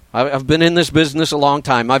will. I've been in this business a long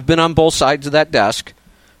time. I've been on both sides of that desk,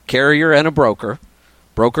 carrier and a broker.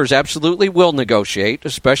 Brokers absolutely will negotiate,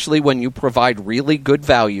 especially when you provide really good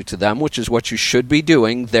value to them, which is what you should be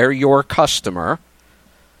doing. They're your customer.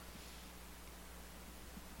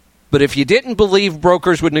 But if you didn't believe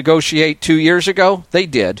brokers would negotiate 2 years ago, they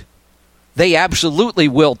did. They absolutely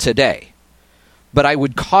will today. But I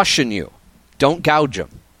would caution you, don't gouge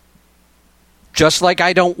them. Just like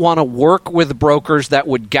I don't want to work with brokers that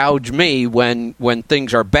would gouge me when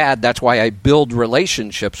things are bad. That's why I build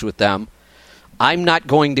relationships with them. I'm not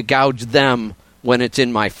going to gouge them when it's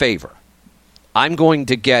in my favor. I'm going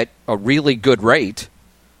to get a really good rate,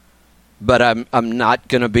 but I'm not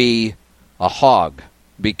going to be a hog.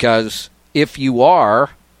 Because if you are,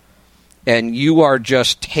 and you are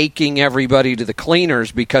just taking everybody to the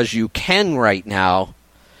cleaners because you can right now,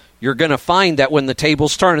 you're going to find that when the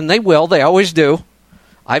tables turn, and they will, they always do.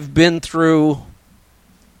 I've been through...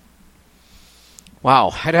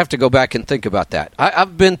 Wow, I'd have to go back and think about that.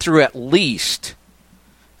 I've been through at least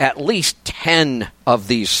 10 of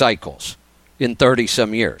these cycles in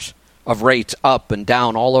 30-some years of rates up and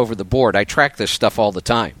down all over the board. I track this stuff all the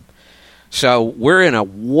time. So we're in a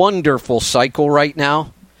wonderful cycle right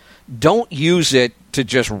now. Don't use it to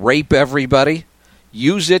just rape everybody.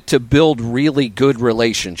 Use it to build really good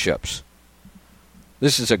relationships.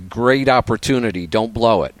 This is a great opportunity. Don't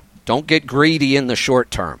blow it. Don't get greedy in the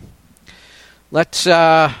short term. Let's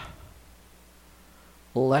go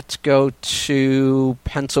to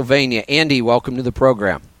Pennsylvania. Andy, welcome to the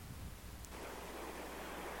program.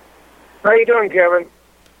 How you doing, Kevin?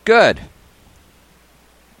 Good.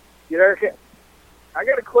 You there, I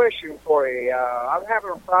got a question for you. I'm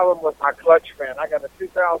having a problem with my clutch fan. I got a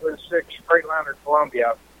 2006 Freightliner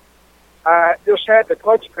Columbia. I just had the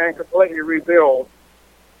clutch fan completely rebuilt.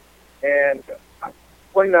 And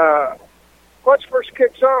when the clutch first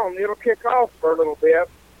kicks on, it'll kick off for a little bit.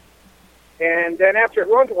 And then after it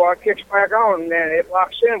runs a while, it kicks back on, and then it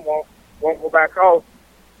locks in, won't go back off,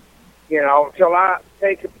 until I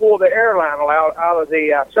pull the air line out of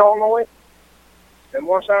the solenoid. And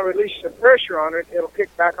once I release the pressure on it, it'll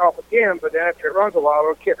kick back off again, but then after it runs a while,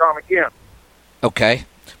 it'll kick on again. Okay.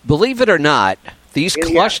 Believe it or not, these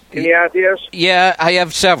clutch... Any ideas? Yeah, I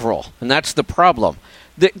have several, and that's the problem.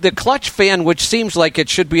 The clutch fan, which seems like it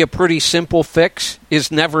should be a pretty simple fix,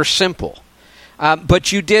 is never simple.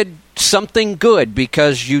 But you did something good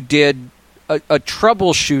because you did a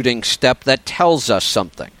troubleshooting step that tells us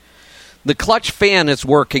something. The clutch fan is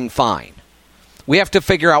working fine. We have to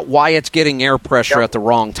figure out why it's getting air pressure at the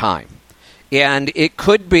wrong time. And it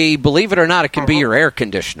could be, believe it or not, it can be your air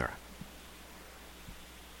conditioner.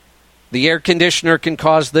 The air conditioner can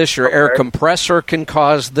cause this. Your air compressor can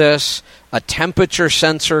cause this. A temperature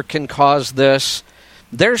sensor can cause this.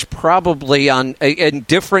 There's probably and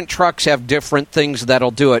different trucks have different things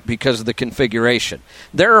that'll do it because of the configuration.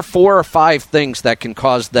 There are 4 or 5 things that can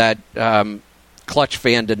cause that clutch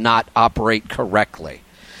fan to not operate correctly.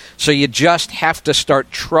 So you just have to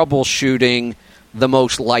start troubleshooting the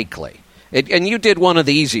most likely. And you did one of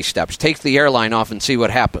the easy steps. Take the airline off and see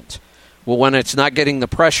what happens. Well, when it's not getting the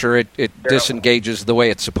pressure, it disengages the way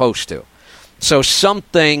it's supposed to. So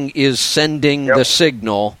something is sending the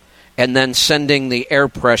signal and then sending the air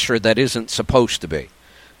pressure that isn't supposed to be.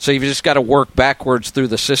 So you've just got to work backwards through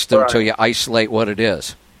the system until you isolate what it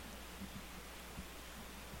is.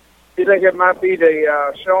 You think it might be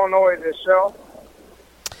the solenoid itself?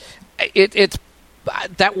 It's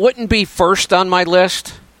that wouldn't be first on my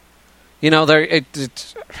list.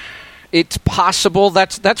 It's possible.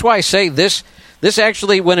 That's why I say this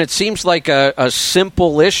actually, when it seems like a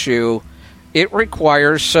simple issue, it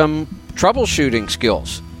requires some troubleshooting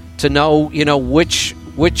skills to know, which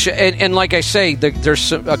and like I say,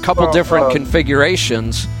 there's a couple different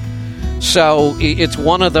configurations. So it's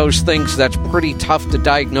one of those things that's pretty tough to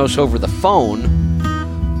diagnose over the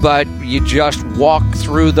phone, but you just walk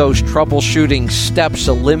through those troubleshooting steps,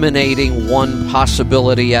 eliminating one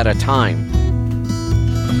possibility at a time.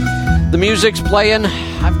 The music's playing.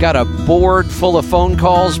 I've got a board full of phone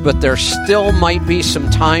calls, but there still might be some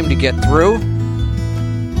time to get through.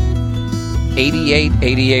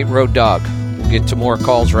 8888 Road Dog. We'll get to more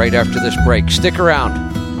calls right after this break. Stick around.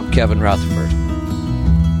 I'm Kevin Rutherford.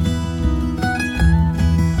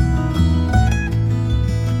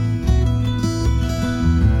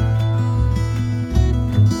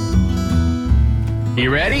 You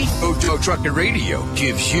ready? Road Dog Trucking Radio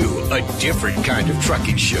gives you a different kind of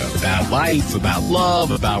trucking show. About life, about love,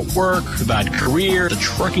 about work, about career, the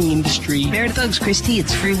trucking industry. Meredith Oaks, Christie,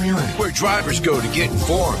 it's freewheeling. Where drivers go to get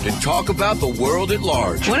informed and talk about the world at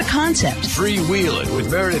large. What a concept. Freewheeling with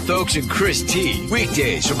Meredith Oaks and Chris T.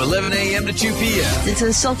 Weekdays from 11 a.m. to 2 p.m. It's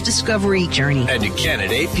a self-discovery journey. And again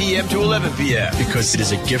at 8 p.m. to 11 p.m. Because it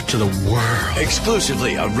is a gift to the world.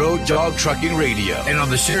 Exclusively on Road Dog Trucking Radio and on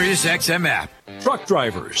the SiriusXM app. Truck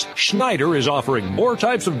drivers, Schneider is offering more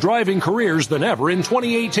types of driving careers than ever in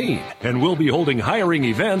 2018 and will be holding hiring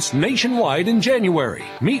events nationwide in January.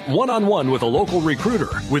 Meet one-on-one with a local recruiter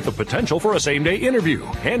with the potential for a same-day interview.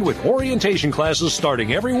 And with orientation classes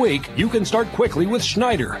starting every week, you can start quickly with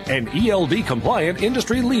Schneider, an ELD-compliant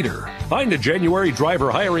industry leader. Find a January driver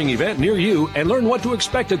hiring event near you and learn what to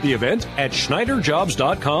expect at the event at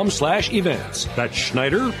schneiderjobs.com/events. That's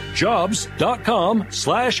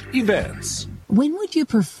schneiderjobs.com/events. When would you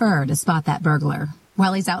prefer to spot that burglar?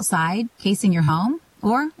 While he's outside, casing your home?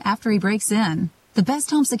 Or after he breaks in? The best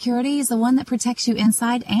home security is the one that protects you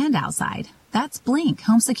inside and outside. That's Blink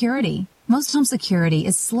Home Security. Most home security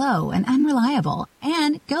is slow and unreliable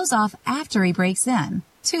and goes off after he breaks in.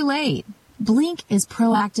 Too late. Blink is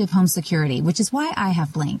proactive home security, which is why I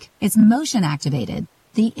have Blink. It's motion activated.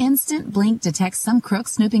 The instant Blink detects some crook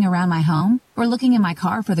snooping around my home or looking in my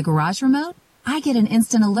car for the garage remote, I get an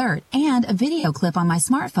instant alert and a video clip on my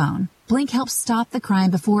smartphone. Blink helps stop the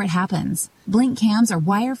crime before it happens. Blink cams are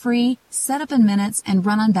wire-free, set up in minutes, and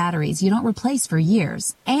run on batteries you don't replace for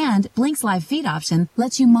years. And Blink's live feed option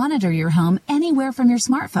lets you monitor your home anywhere from your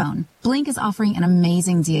smartphone. Blink is offering an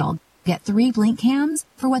amazing deal. Get 3 Blink cams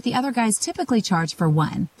for what the other guys typically charge for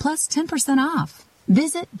 1, plus 10% off.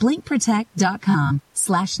 Visit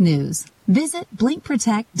blinkprotect.com/news. Visit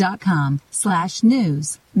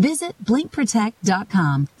blinkprotect.com/news. Visit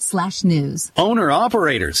blinkprotect.com/news.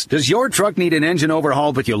 Owner-operators, does your truck need an engine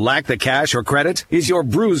overhaul but you lack the cash or credit? Is your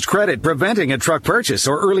bruised credit preventing a truck purchase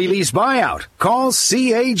or early lease buyout? Call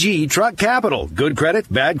CAG Truck Capital. Good credit,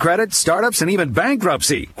 bad credit, startups, and even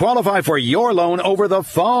bankruptcy. Qualify for your loan over the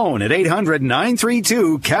phone at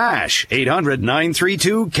 800-932-CASH.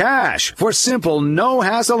 800-932-CASH. For simple,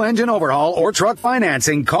 no-hassle engine overhaul or truck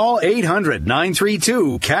financing, call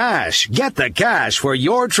 800-932-CASH. Get the cash for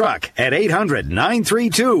your truck at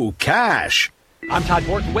 800-932-CASH. I'm Todd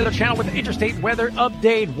Borton, Weather Channel with an interstate weather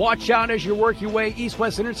update. Watch out as you work your way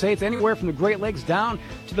east-west interstates, anywhere from the Great Lakes down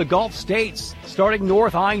to the Gulf States. Starting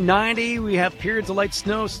north I-90, we have periods of light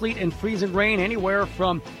snow, sleet, and freezing rain anywhere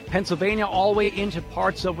from Pennsylvania all the way into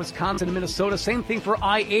parts of Wisconsin and Minnesota. Same thing for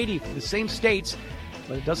I-80 for the same states,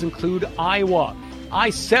 but it does include Iowa.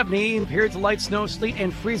 I-70, periods of light snow, sleet,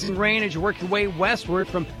 and freezing rain as you work your way westward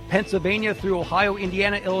from Pennsylvania through Ohio,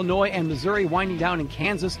 Indiana, Illinois, and Missouri, winding down in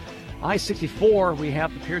Kansas. I-64, we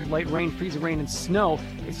have the period of light rain, freezing rain, and snow,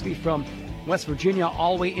 basically from West Virginia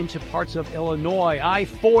all the way into parts of Illinois.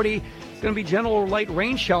 I-40, it's going to be general light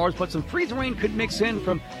rain showers, but some freezing rain could mix in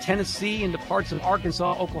from Tennessee into parts of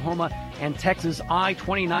Arkansas, Oklahoma, and Texas.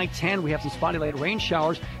 I-29-10, we have some spotty light rain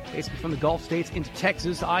showers, basically from the Gulf States into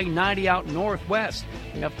Texas. I-90 out northwest,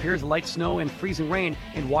 we have periods of light snow and freezing rain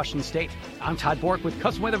in Washington State. I'm Todd Bork with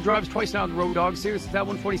Custom Weather Drives twice now on the Road Dog. Sirius is at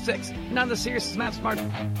 146, and on the Sirius Map Smart.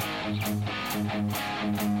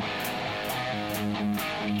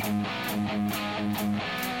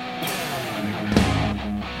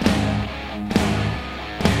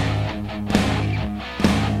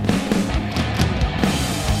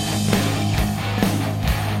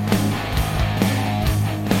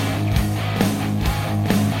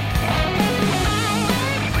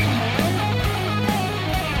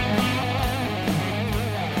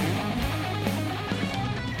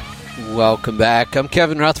 welcome back. I'm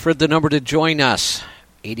Kevin Rutherford. The number to join us,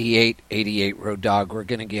 8888 Road Dog. We're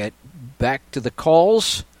going to get back to the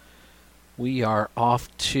calls. We are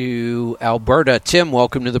off to Alberta. Tim,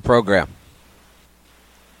 welcome to the program.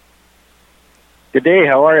 Good day.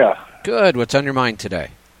 How are you? Good. What's on your mind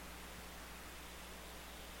today?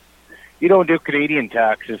 You don't do Canadian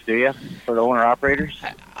taxes, do you, for the owner-operators?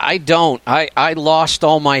 I don't. I lost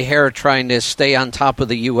all my hair trying to stay on top of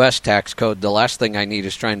the U.S. tax code. The last thing I need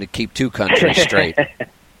is trying to keep two countries straight.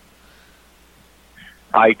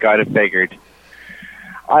 I kind of figured.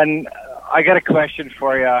 I got a question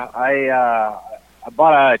for you. I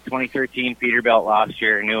bought a 2013 Peterbilt last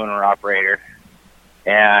year, new owner-operator,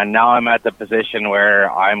 and now I'm at the position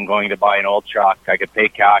where I'm going to buy an old truck. I could pay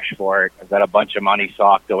cash for it. I've got a bunch of money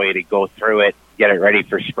socked away to go through it, get it ready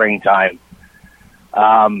for springtime.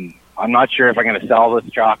 I'm not sure if I'm going to sell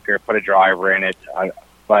this truck or put a driver in it,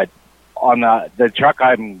 but on the truck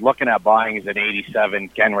I'm looking at buying is an 87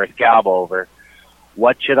 Kenworth cab over.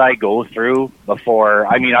 What should I go through before,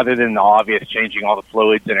 I mean, other than the obvious changing all the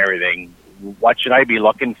fluids and everything, what should I be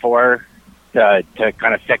looking for to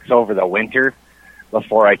kind of fix over the winter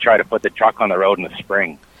before I try to put the truck on the road in the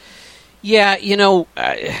spring? Yeah,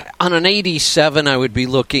 on an 87, I would be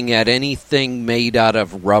looking at anything made out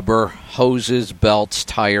of rubber, hoses, belts,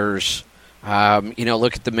 tires.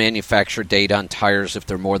 Look at the manufacture date on tires. If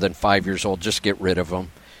they're more than 5 years old, just get rid of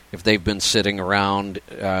them. If they've been sitting around,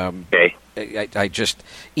 I just,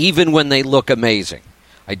 even when they look amazing,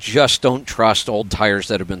 I just don't trust old tires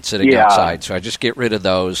that have been sitting outside. So I just get rid of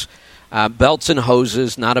those. Belts and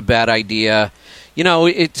hoses, not a bad idea.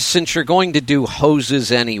 Since you're going to do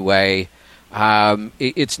hoses anyway,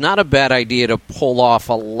 it's not a bad idea to pull off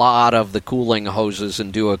a lot of the cooling hoses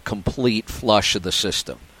and do a complete flush of the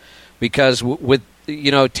system. Because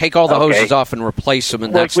take all the hoses off and replace them.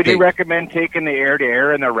 And would you recommend taking the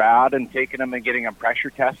air-to-air and the rad and taking them and getting them pressure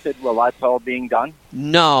tested while that's all being done?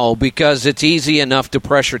 No, because it's easy enough to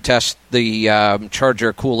pressure test the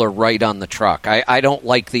charger cooler right on the truck. I don't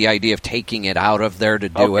like the idea of taking it out of there to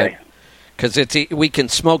do it. Because we can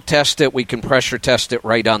smoke test it, we can pressure test it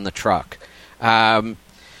right on the truck.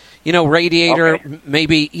 Radiator,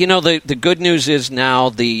 maybe, the good news is now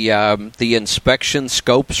the inspection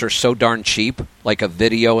scopes are so darn cheap, like a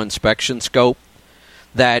video inspection scope,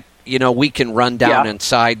 that, we can run down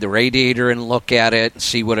inside the radiator and look at it and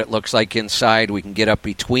see what it looks like inside. We can get up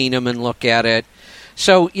between them and look at it.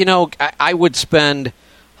 So, I would spend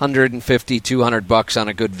 $150, $200 on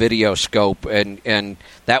a good video scope, and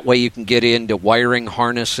that way you can get into wiring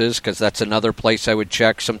harnesses, because that's another place I would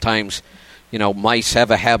check. Sometimes, mice have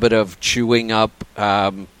a habit of chewing up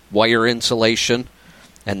wire insulation,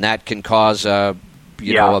 and that can cause a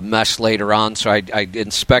mess later on. So I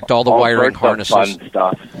inspect all the wiring harnesses. Fun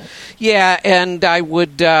stuff. Yeah, and I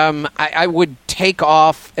would take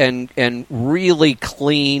off and really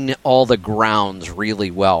clean all the grounds really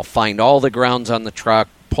well. Find all the grounds on the truck,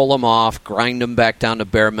 pull them off, grind them back down to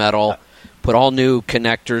bare metal, put all new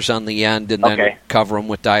connectors on the end, and then cover them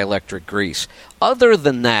with dielectric grease. Other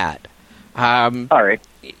than that, all right,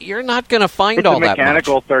 you're not going to find it's all that much. It's a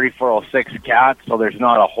mechanical 3406 cat, so there's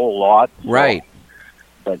not a whole lot. Right.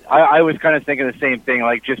 But I was kind of thinking the same thing,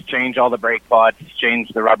 like just change all the brake pods, change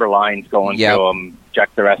the rubber lines going through them,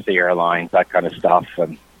 check the rest of the air lines, that kind of stuff.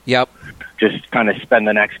 And just kind of spend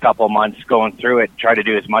the next couple of months going through it, try to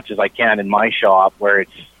do as much as I can in my shop where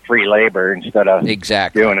it's free labor instead of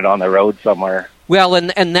doing it on the road somewhere. Well,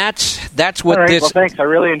 and that's what all right, this... Well, thanks. I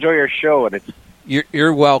really enjoy your show, and it's...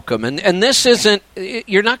 You're welcome. And this isn't...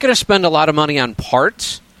 You're not going to spend a lot of money on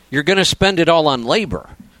parts. You're going to spend it all on labor.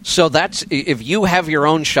 So that's... If you have your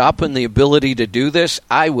own shop and the ability to do this,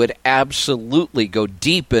 I would absolutely go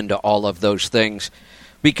deep into all of those things,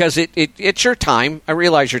 because it's your time. I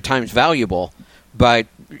realize your time's valuable, but,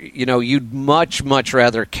 you'd much, much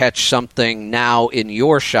rather catch something now in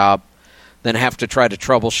your shop than have to try to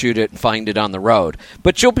troubleshoot it and find it on the road.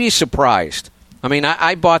 But you'll be surprised. I mean,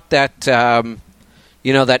 I bought that,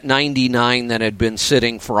 that 99 that had been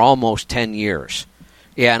sitting for almost 10 years.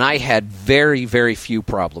 Yeah, and I had very, very few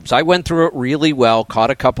problems. I went through it really well,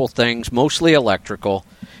 caught a couple things, mostly electrical,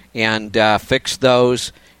 and fixed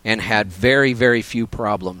those, and had very, very few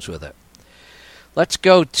problems with it. Let's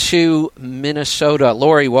go to Minnesota.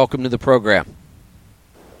 Lori, welcome to the program.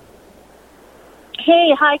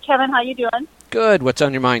 Hey, hi, Kevin. How you doing? Good. What's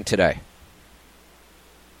on your mind today?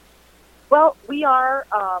 Well, we are,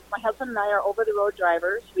 my husband and I are over-the-road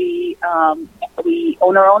drivers. We own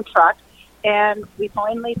our own truck, and we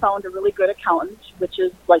finally found a really good accountant, which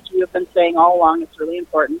is, like you have been saying all along, it's really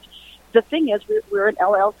important. The thing is, we're an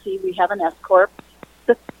LLC. We have an S-Corp.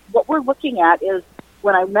 What we're looking at is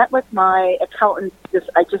when I met with my accountant,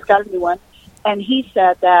 I just got a new one, and he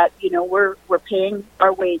said that, we're paying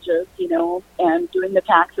our wages, and doing the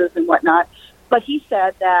taxes and whatnot. But he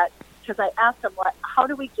said that, because I asked him, how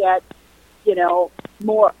do we get,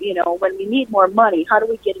 more, when we need more money, how do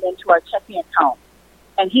we get it into our checking account?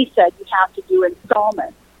 And he said you have to do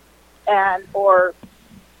installments or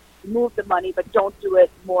move the money, but don't do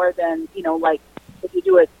it more than, like if you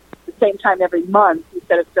do it the same time every month, he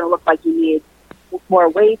said it's going to look like you need more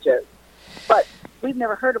wages. But we've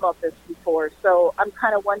never heard about this before, so I'm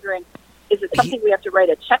kind of wondering, is it something we have to write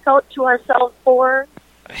a check out to ourselves for?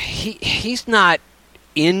 He's not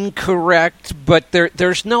incorrect, but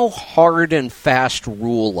there's no hard and fast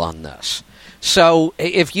rule on this. So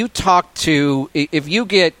if you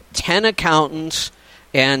get 10 accountants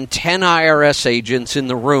and 10 IRS agents in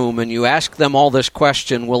the room and you ask them all this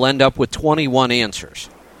question, we'll end up with 21 answers.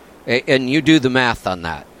 And you do the math on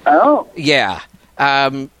that. Oh. Yeah.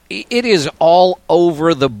 It is all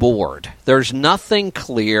over the board. There's nothing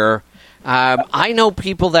clear. I know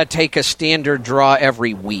people that take a standard draw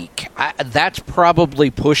every week. That's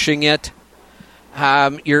probably pushing it.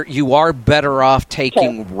 You are better off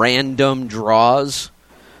taking random draws.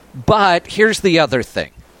 But here's the other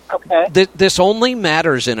thing. Okay. This only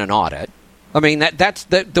matters in an audit. I mean, that's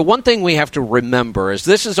the one thing we have to remember is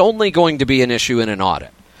this is only going to be an issue in an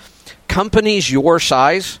audit. Companies your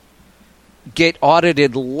size get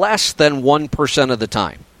audited less than 1% of the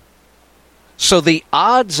time. So the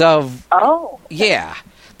odds of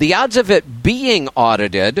the odds of it being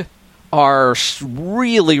audited are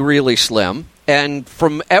really, really slim. And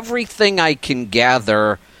from everything I can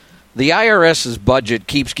gather, the IRS's budget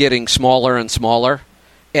keeps getting smaller and smaller.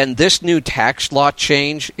 And this new tax law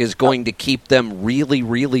change is going to keep them really,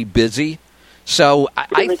 really busy. So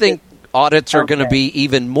I think audits are going to be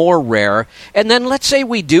even more rare. And then let's say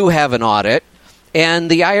we do have an audit, and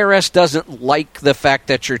the IRS doesn't like the fact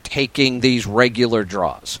that you're taking these regular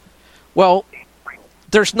draws. Well,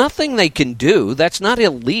 there's nothing they can do. That's not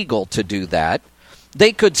illegal to do that.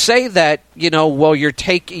 They could say that,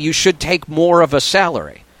 you should take more of a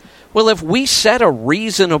salary. Well, if we set a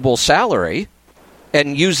reasonable salary,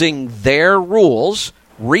 and using their rules,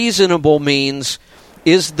 reasonable means,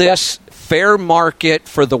 is this fair market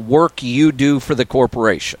for the work you do for the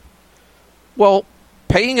corporation? Well,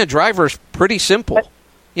 paying a driver is pretty simple.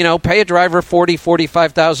 Pay a driver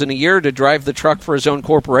 $40,000-$45,000 a year to drive the truck for his own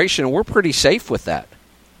corporation, and we're pretty safe with that.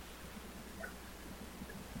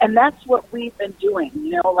 And that's what we've been doing.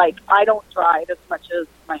 I don't drive as much as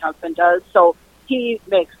my husband does, so he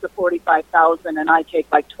makes the $45,000, and I take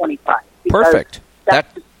like $25,000. Perfect.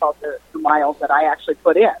 That's just about the miles that I actually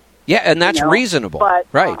put in. Yeah, and that's reasonable. But,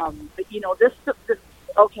 right. This,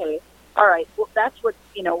 okay, all right, well, that's what,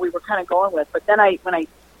 we were kind of going with. But then when I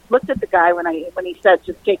looked at the guy, when he said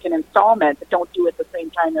just take an installment, but don't do it the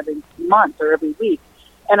same time every month or every week.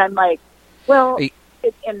 And I'm like, well,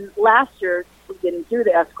 and last year we didn't do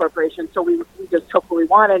the S Corporation, so we just took what we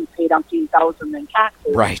wanted and paid $15,000 in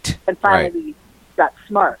taxes. Right. And finally we got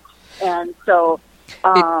smart. And so,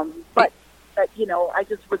 I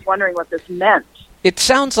just was wondering what this meant. It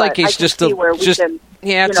sounds like he's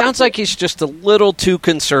sounds like he's just a little too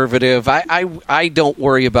conservative. I don't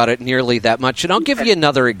worry about it nearly that much. And I'll give you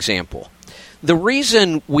another example. The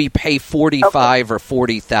reason we pay $45,000 or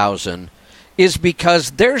 $40,000 is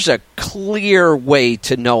because there's a clear way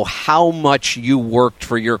to know how much you worked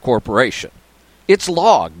for your corporation. It's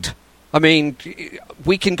logged. I mean,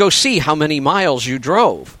 we can go see how many miles you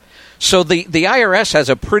drove. So the IRS has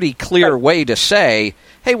a pretty clear way to say,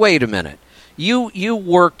 hey, wait a minute. You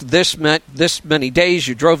worked this many days,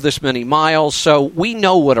 you drove this many miles, so we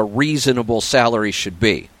know what a reasonable salary should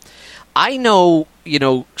be. I know,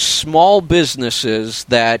 small businesses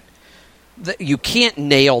that you can't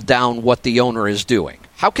nail down what the owner is doing.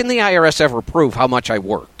 How can the IRS ever prove how much I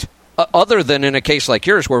worked? Other than in a case like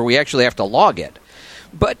yours where we actually have to log it.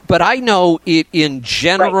 But I know it in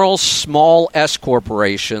general, small S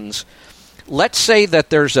corporations, let's say that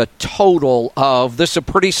there's a total of, this is a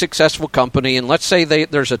pretty successful company, and let's say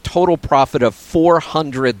there's a total profit of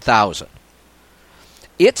 $400,000.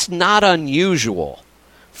 It's not unusual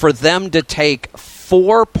for them to take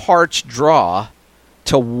 4 parts draw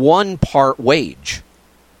to 1 part wage.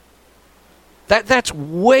 That's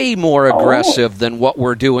way more aggressive than what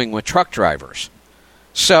we're doing with truck drivers.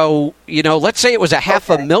 So, let's say it was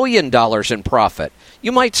 $500,000 in profit.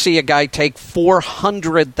 You might see a guy take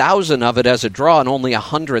 $400,000 of it as a draw and only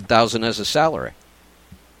 $100,000 as a salary.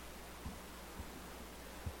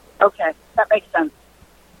 Okay, that makes sense.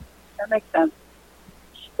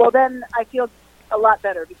 Well, then I feel a lot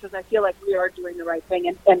better because I feel like we are doing the right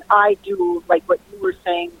thing. And I do, like what you were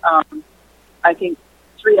saying, I think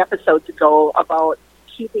 3 episodes ago about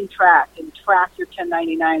keeping track and track your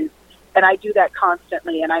 1099s. And I do that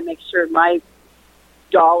constantly, and I make sure my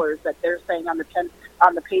dollars that they're saying on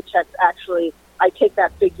the paychecks, actually, I take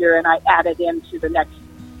that figure and I add it into the next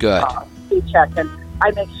paycheck. And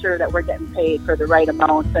I make sure that we're getting paid for the right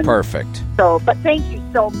amount. And perfect. So, but thank you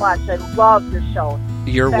so much. I love your show.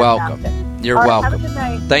 You're Fantastic. welcome. You're All right, welcome. have a good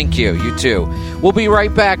night. Thank you. You too. We'll be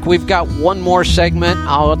right back. We've got one more segment.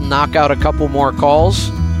 I'll knock out a couple more calls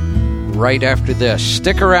right after this.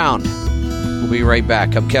 Stick around. We'll be right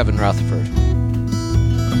back. I'm Kevin Rutherford.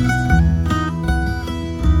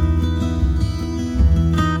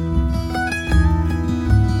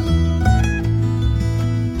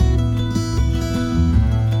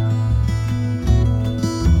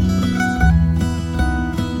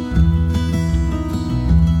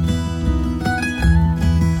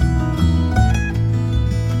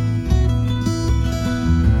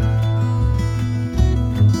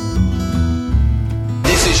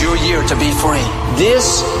 To be free.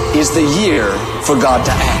 This is the year for God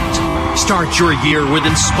to act. Start your year with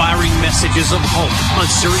inspiring messages of hope on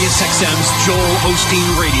SiriusXM's Joel Osteen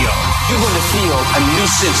Radio. You're going to feel a new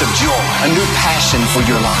sense of joy, a new passion for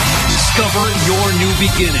your life. Discover your new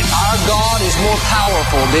beginning. Our God is more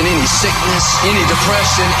powerful than any sickness, any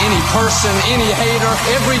depression, any person, any hater.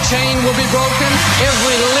 Every chain will be broken.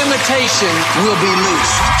 Every limitation will be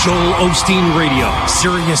loosed. Joel Osteen Radio,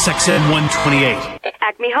 SiriusXM 128.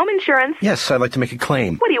 Acme Home Insurance. Yes, I'd like to make a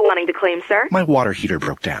claim. What are you wanting to claim, sir? My water heater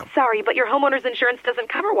broke down. Sorry, but your homeowner's insurance doesn't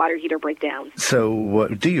cover water heater breakdowns. So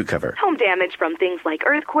what do you cover? Home damage from things like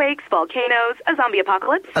earthquakes, volcanoes, a zombie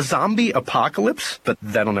apocalypse. A zombie apocalypse? But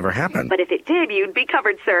that'll never happen. But if it did, you'd be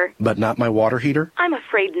covered, sir. But not my water heater? I'm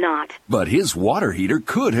afraid not. But his water heater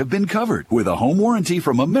could have been covered with a home warranty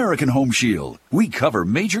from American Home Shield. We cover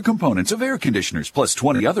major components of air conditioners plus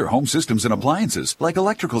 20 other home systems and appliances like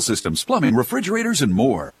electrical systems, plumbing, refrigerators, and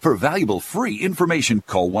more. For valuable free information,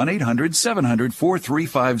 call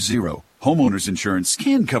 1-800-700-4350. Homeowners insurance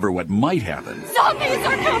can cover what might happen. Zombies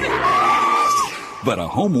are coming! But a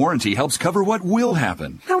home warranty helps cover what will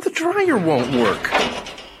happen. Now the dryer won't work.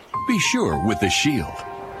 Be sure with the Shield.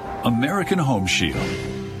 American Home Shield.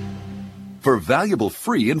 For valuable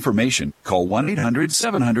free information, call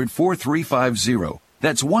 1-800-700-4350.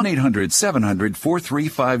 That's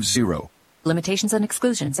 1-800-700-4350. Limitations and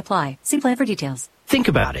exclusions apply. See plan for details. Think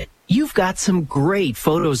about it. You've got some great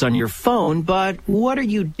photos on your phone, but what are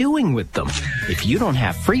you doing with them? If you don't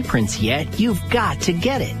have FreePrints yet, you've got to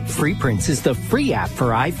get it. FreePrints is the free app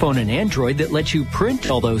for iPhone and Android that lets you print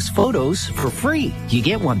all those photos for free. You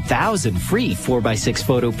get 1,000 free 4x6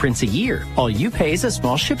 photo prints a year. All you pay is a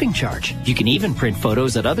small shipping charge. You can even print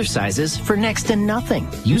photos at other sizes for next to nothing.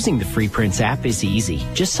 Using the FreePrints app is easy.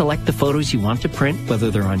 Just select the photos you want to print,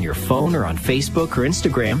 whether they're on your phone or on Facebook or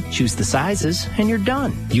Instagram, choose the sizes, and you're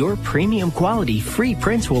done. Your premium quality free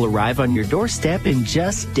prints will arrive on your doorstep in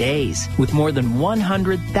just days. With more than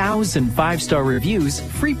 100,000 5-star reviews,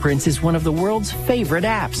 FreePrints is one of the world's favorite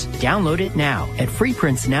apps. Download it now at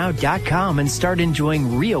freeprintsnow.com and start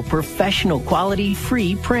enjoying real professional quality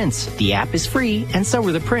free prints. The app is free and so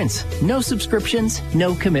are the prints. No subscriptions,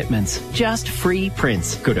 no commitments, just free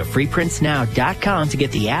prints. Go to freeprintsnow.com to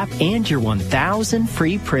get the app and your 1,000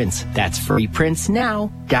 free prints. That's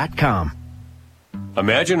freeprintsnow.com.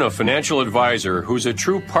 Imagine a financial advisor who's a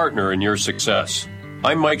true partner in your success.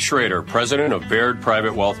 I'm Mike Schrader, president of Baird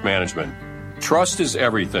Private Wealth Management. Trust is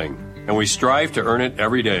everything, and we strive to earn it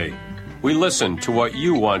every day. We listen to what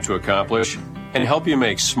you want to accomplish and help you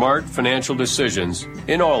make smart financial decisions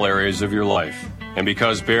in all areas of your life. And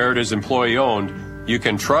because Baird is employee-owned, you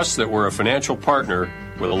can trust that we're a financial partner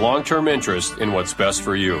with a long-term interest in what's best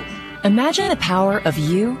for you. Imagine the power of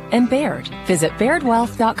you and Baird. Visit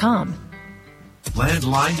BairdWealth.com.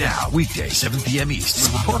 Landline Now, weekday, 7 p.m.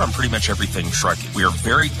 East. We report on pretty much everything trucking. We are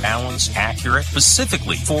very balanced, accurate,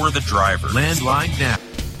 specifically for the driver. Landline Now.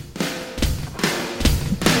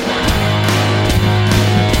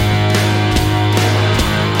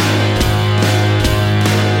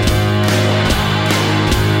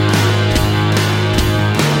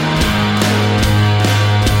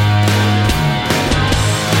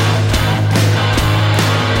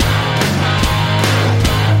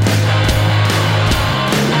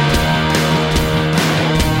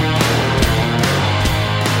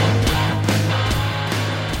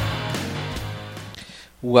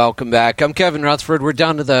 Welcome back. I'm Kevin Rutherford. We're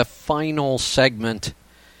down to the final segment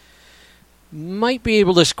Might be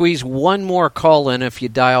able to squeeze one more call in if you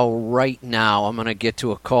dial right now. I'm going to get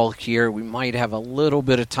to a call here. We might have a little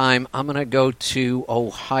bit of time. I'm going to go to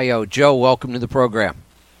Ohio. Joe, welcome to the program.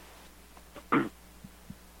 How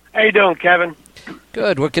you doing, Kevin?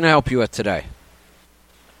 Good. What can I help you with today?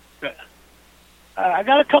 I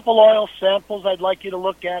got a couple oil samples I'd like you to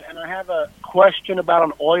look at, and I have a question about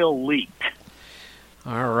an oil leak.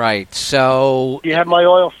 All right. So, do you have my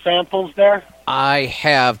oil samples there? I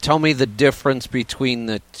have. Tell me the difference between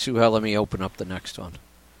the two. Let me open up the next one.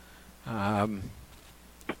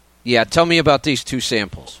 Yeah, tell me about these two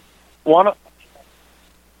samples. Well,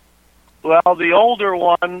 the older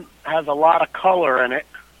one has a lot of color in it.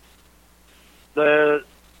 The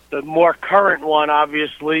more current one,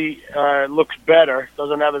 obviously, looks better.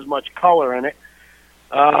 Doesn't have as much color in it.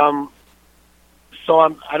 So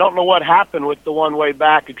I don't know what happened with the one way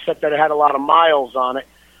back, except that it had a lot of miles on it.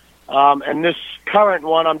 And this current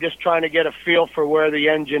one, I'm just trying to get a feel for where the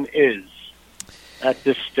engine is at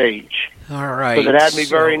this stage. All right. Because it had me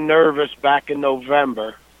very nervous back in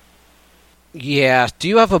November. Yeah. Do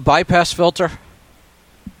you have a bypass filter?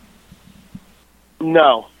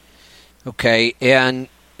 No. Okay. And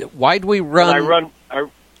why'd we run?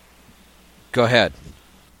 Go ahead.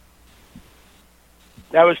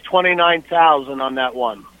 That was $29,000 on that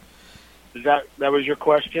one. That was your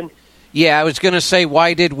question? Yeah, I was going to say,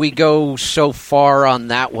 why did we go so far on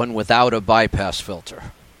that one without a bypass filter?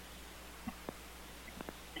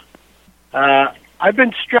 I've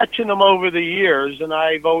been stretching them over the years, and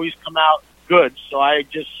I've always come out good, so I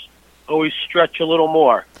just always stretch a little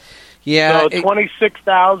more. Yeah. So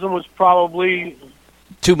 $26,000 was probably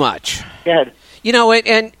too much. Go ahead. You know,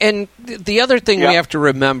 and the other thing we have to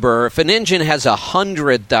remember, if an engine has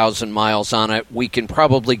 100,000 miles on it, we can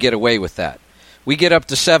probably get away with that. We get up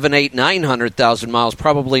to 700,000, 800,000, 900,000 miles,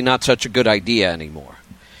 probably not such a good idea anymore.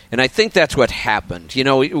 And I think that's what happened. You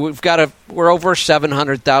know, we're over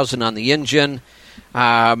 700,000 on the engine,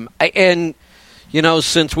 and you know,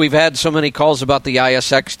 since we've had so many calls about the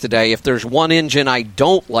ISX today, if there's one engine I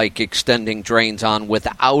don't like extending drains on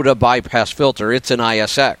without a bypass filter, it's an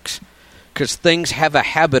ISX. Because things have a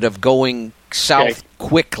habit of going south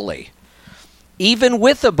quickly. Even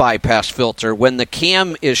with a bypass filter, when the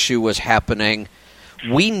cam issue was happening,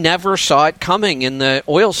 we never saw it coming in the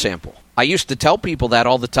oil sample. I used to tell people that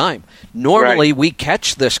all the time. Normally, we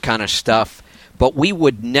catch this kind of stuff, but we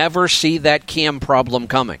would never see that cam problem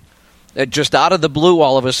coming. Just out of the blue,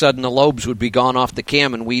 all of a sudden, the lobes would be gone off the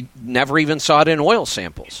cam, and we never even saw it in oil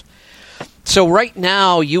samples. So right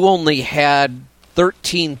now, you only had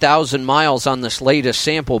 13,000 miles on this latest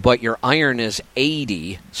sample, but your iron is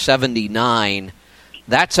 79.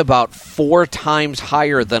 That's about 4 times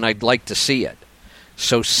higher than I'd like to see it.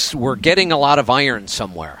 So we're getting a lot of iron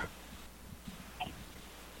somewhere.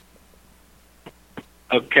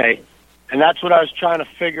 Okay. And that's what I was trying to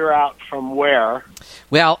figure out from where.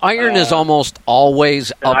 Well, iron is almost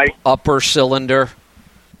always upper cylinder.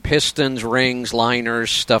 Pistons, rings, liners,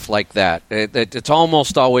 stuff like that. It's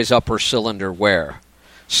almost always upper cylinder wear.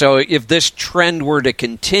 So if this trend were to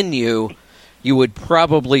continue, you would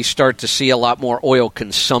probably start to see a lot more oil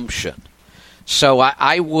consumption. So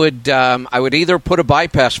I would either put a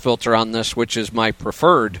bypass filter on this, which is my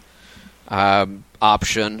preferred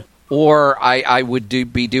option, or I would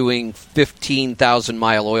be doing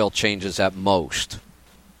 15,000-mile oil changes at most.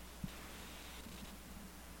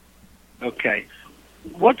 Okay.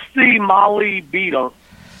 What's the Molly beetle?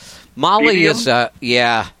 Molly is, that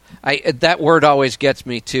word always gets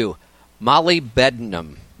me too.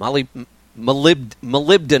 Molybdenum.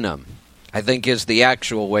 Molybdenum, I think is the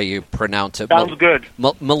actual way you pronounce it. Sounds good.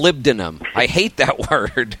 Molybdenum. I hate that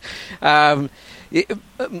word.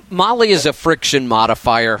 Moly is a friction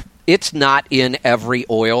modifier. It's not in every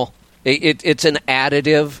oil. It's an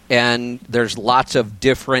additive, and there's lots of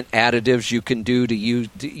different additives you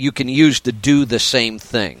can use to do the same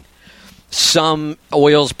thing. Some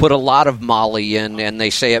oils put a lot of moly in, and they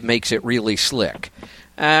say it makes it really slick.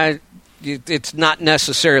 It's not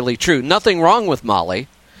necessarily true. Nothing wrong with moly,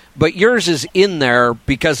 but yours is in there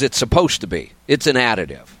because it's supposed to be. It's an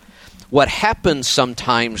additive. What happens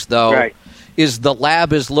sometimes, though, is the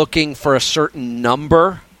lab is looking for a certain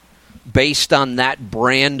number based on that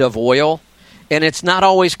brand of oil, and it's not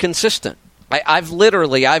always consistent.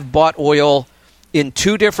 I've bought oil in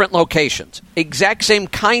 2 different locations. Exact same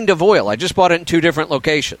kind of oil. I just bought it in 2 different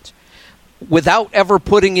locations. Without ever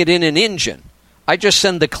putting it in an engine, I just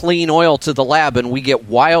send the clean oil to the lab, and we get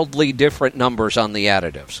wildly different numbers on the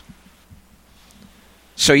additives.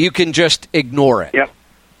 So you can just ignore it. Yep.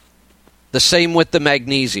 The same with the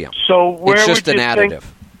magnesium. So where it's just would an you additive.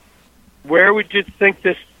 Where would you think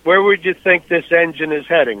this where would you think this engine is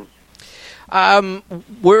heading?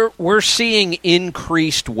 We're seeing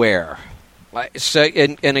increased wear. So,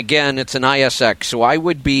 and again, it's an ISX, so I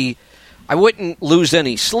wouldn't lose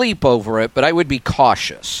any sleep over it, but I would be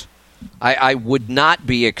cautious. I would not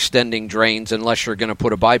be extending drains unless you're going to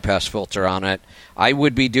put a bypass filter on it. I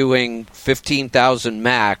would be doing 15,000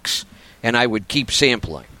 max, and I would keep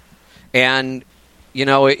sampling. And,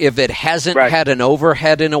 if it hasn't had an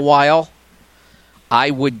overhead in a while,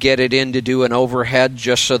 I would get it in to do an overhead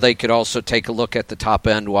just so they could also take a look at the top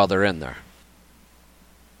end while they're in there.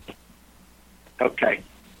 Okay.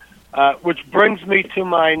 Which brings me to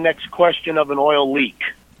my next question of an oil leak.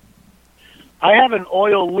 I have an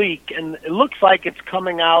oil leak, and it looks like it's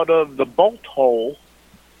coming out of the bolt hole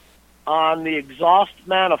on the exhaust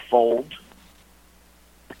manifold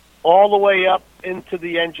all the way up into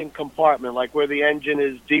the engine compartment, like where the engine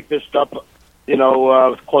is deepest up,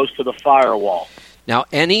 close to the firewall. Now,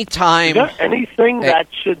 anytime... Is there anything that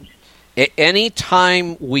should...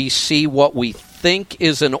 Anytime we see what we think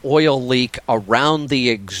is an oil leak around the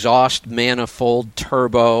exhaust manifold,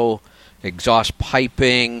 turbo, exhaust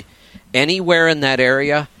piping, anywhere in that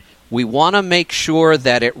area, we want to make sure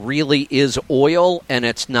that it really is oil and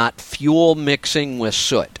it's not fuel mixing with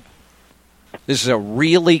soot. This is a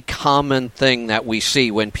really common thing that we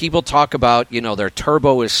see. When people talk about, their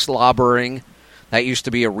turbo is slobbering, that used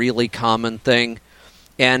to be a really common thing.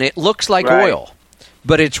 And it looks like oil,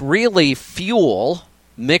 but it's really fuel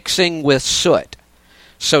mixing with soot.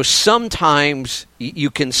 So sometimes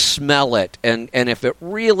you can smell it, and if it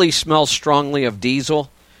really smells strongly of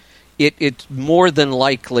diesel, it's more than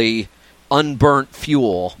likely unburnt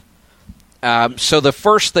fuel. So the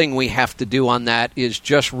first thing we have to do on that is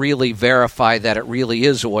just really verify that it really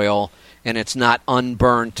is oil and it's not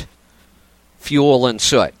unburnt fuel and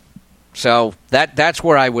soot. So that's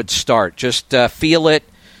where I would start. Just feel it.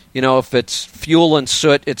 If it's fuel and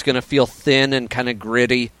soot, it's going to feel thin and kind of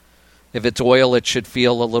gritty. If it's oil, it should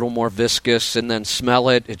feel a little more viscous. And then smell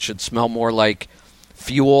it. It should smell more like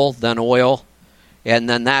fuel than oil. And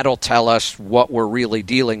then that'll tell us what we're really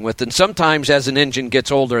dealing with. And sometimes as an engine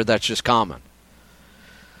gets older, that's just common.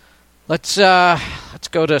 Let's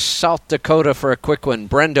go to South Dakota for a quick one.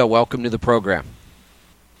 Brenda, welcome to the program.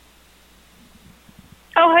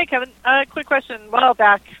 Oh, hi, Kevin. Quick question. A while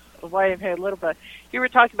back, why I've had a little bit, you were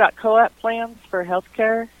talking about co-op plans for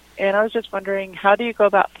healthcare, and I was just wondering, how do you go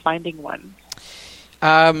about finding one?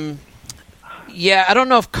 Yeah, I don't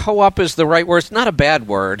know if co-op is the right word. It's not a bad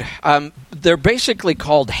word. They're basically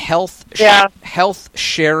called health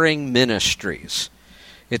sharing ministries.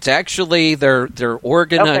 It's actually they're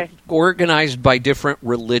organized by different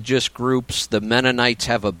religious groups. The Mennonites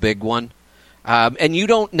have a big one. And you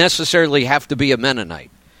don't necessarily have to be a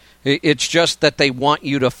Mennonite. It's just that they want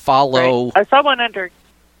you to follow... Right. I saw one under...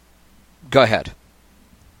 Go ahead.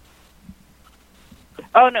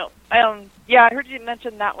 Oh, no. Yeah, I heard you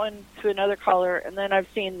mention that one to another caller, and then I've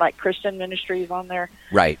seen, Christian ministries on there.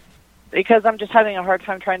 Right. Because I'm just having a hard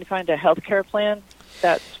time trying to find a health care plan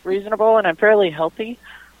that's reasonable, and I'm fairly healthy.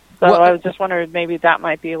 So I was just wondering maybe that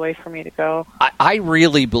might be a way for me to go. I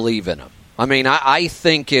really believe in them. I mean, I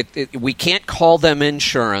think we can't call them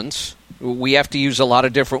insurance. We have to use a lot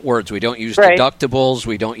of different words. We don't use deductibles.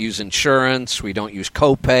 We don't use insurance. We don't use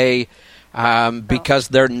copay because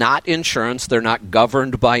they're not insurance. They're not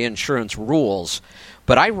governed by insurance rules.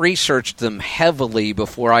 But I researched them heavily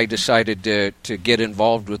before I decided to get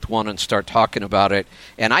involved with one and start talking about it,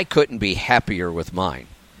 and I couldn't be happier with mine.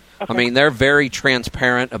 Okay. I mean, they're very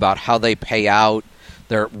transparent about how they pay out.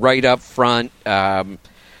 They're right up front.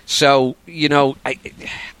 So,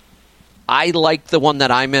 I like the one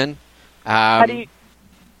that I'm in. How do you...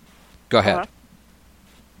 Go ahead.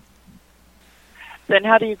 Then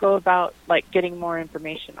how do you go about, getting more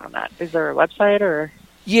information on that? Is there a website or...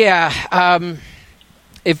 Yeah.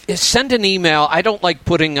 If send an email. I don't like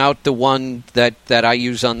putting out the one that I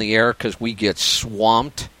use on the air because we get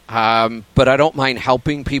swamped. But I don't mind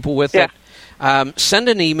helping people with it. Send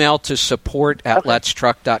an email to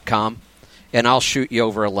support@letstruck.com, and I'll shoot you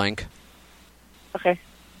over a link. Okay.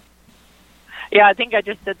 Yeah, I think I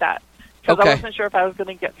just did that because I wasn't sure if I was going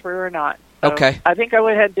to get through or not. So okay. I think I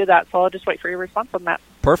went ahead and did that, so I'll just wait for your response on that.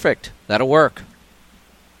 Perfect. That'll work.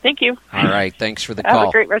 Thank you. All right. Thanks for the call. Have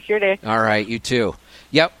a great rest of your day. All right. You too.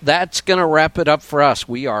 Yep. That's going to wrap it up for us.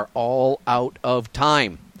 We are all out of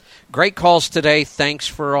time. Great calls today. Thanks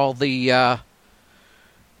for all the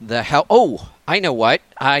help. Oh, I know what.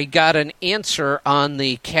 I got an answer on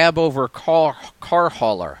the cab over car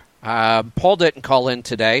hauler. Paul didn't call in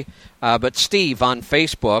today, but Steve on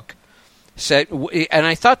Facebook said, and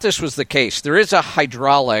I thought this was the case, there is a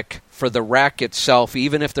hydraulic for the rack itself,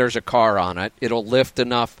 even if there's a car on it. It'll lift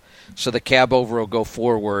enough so the cab over will go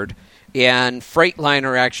forward. And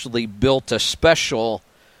Freightliner actually built a special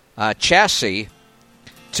chassis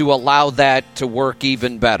to allow that to work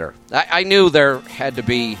even better. I knew there had to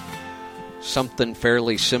be something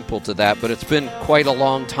fairly simple to that, but it's been quite a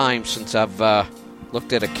long time since I've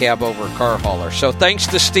looked at a cab over car hauler. So thanks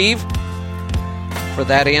to Steve for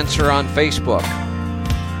that answer on Facebook.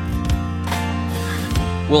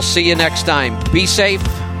 We'll see you next time. Be safe,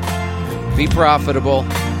 be profitable,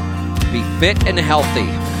 be fit and healthy.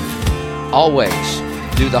 Always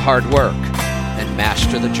do the hard work and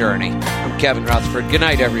master the journey. I'm Kevin Rutherford. Good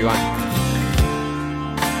night, everyone.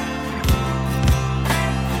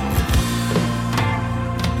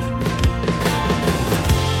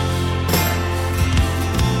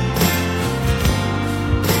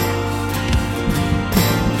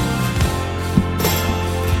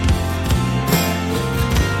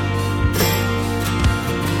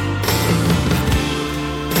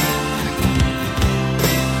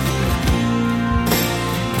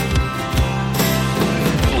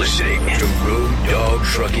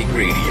 Trucking Radio.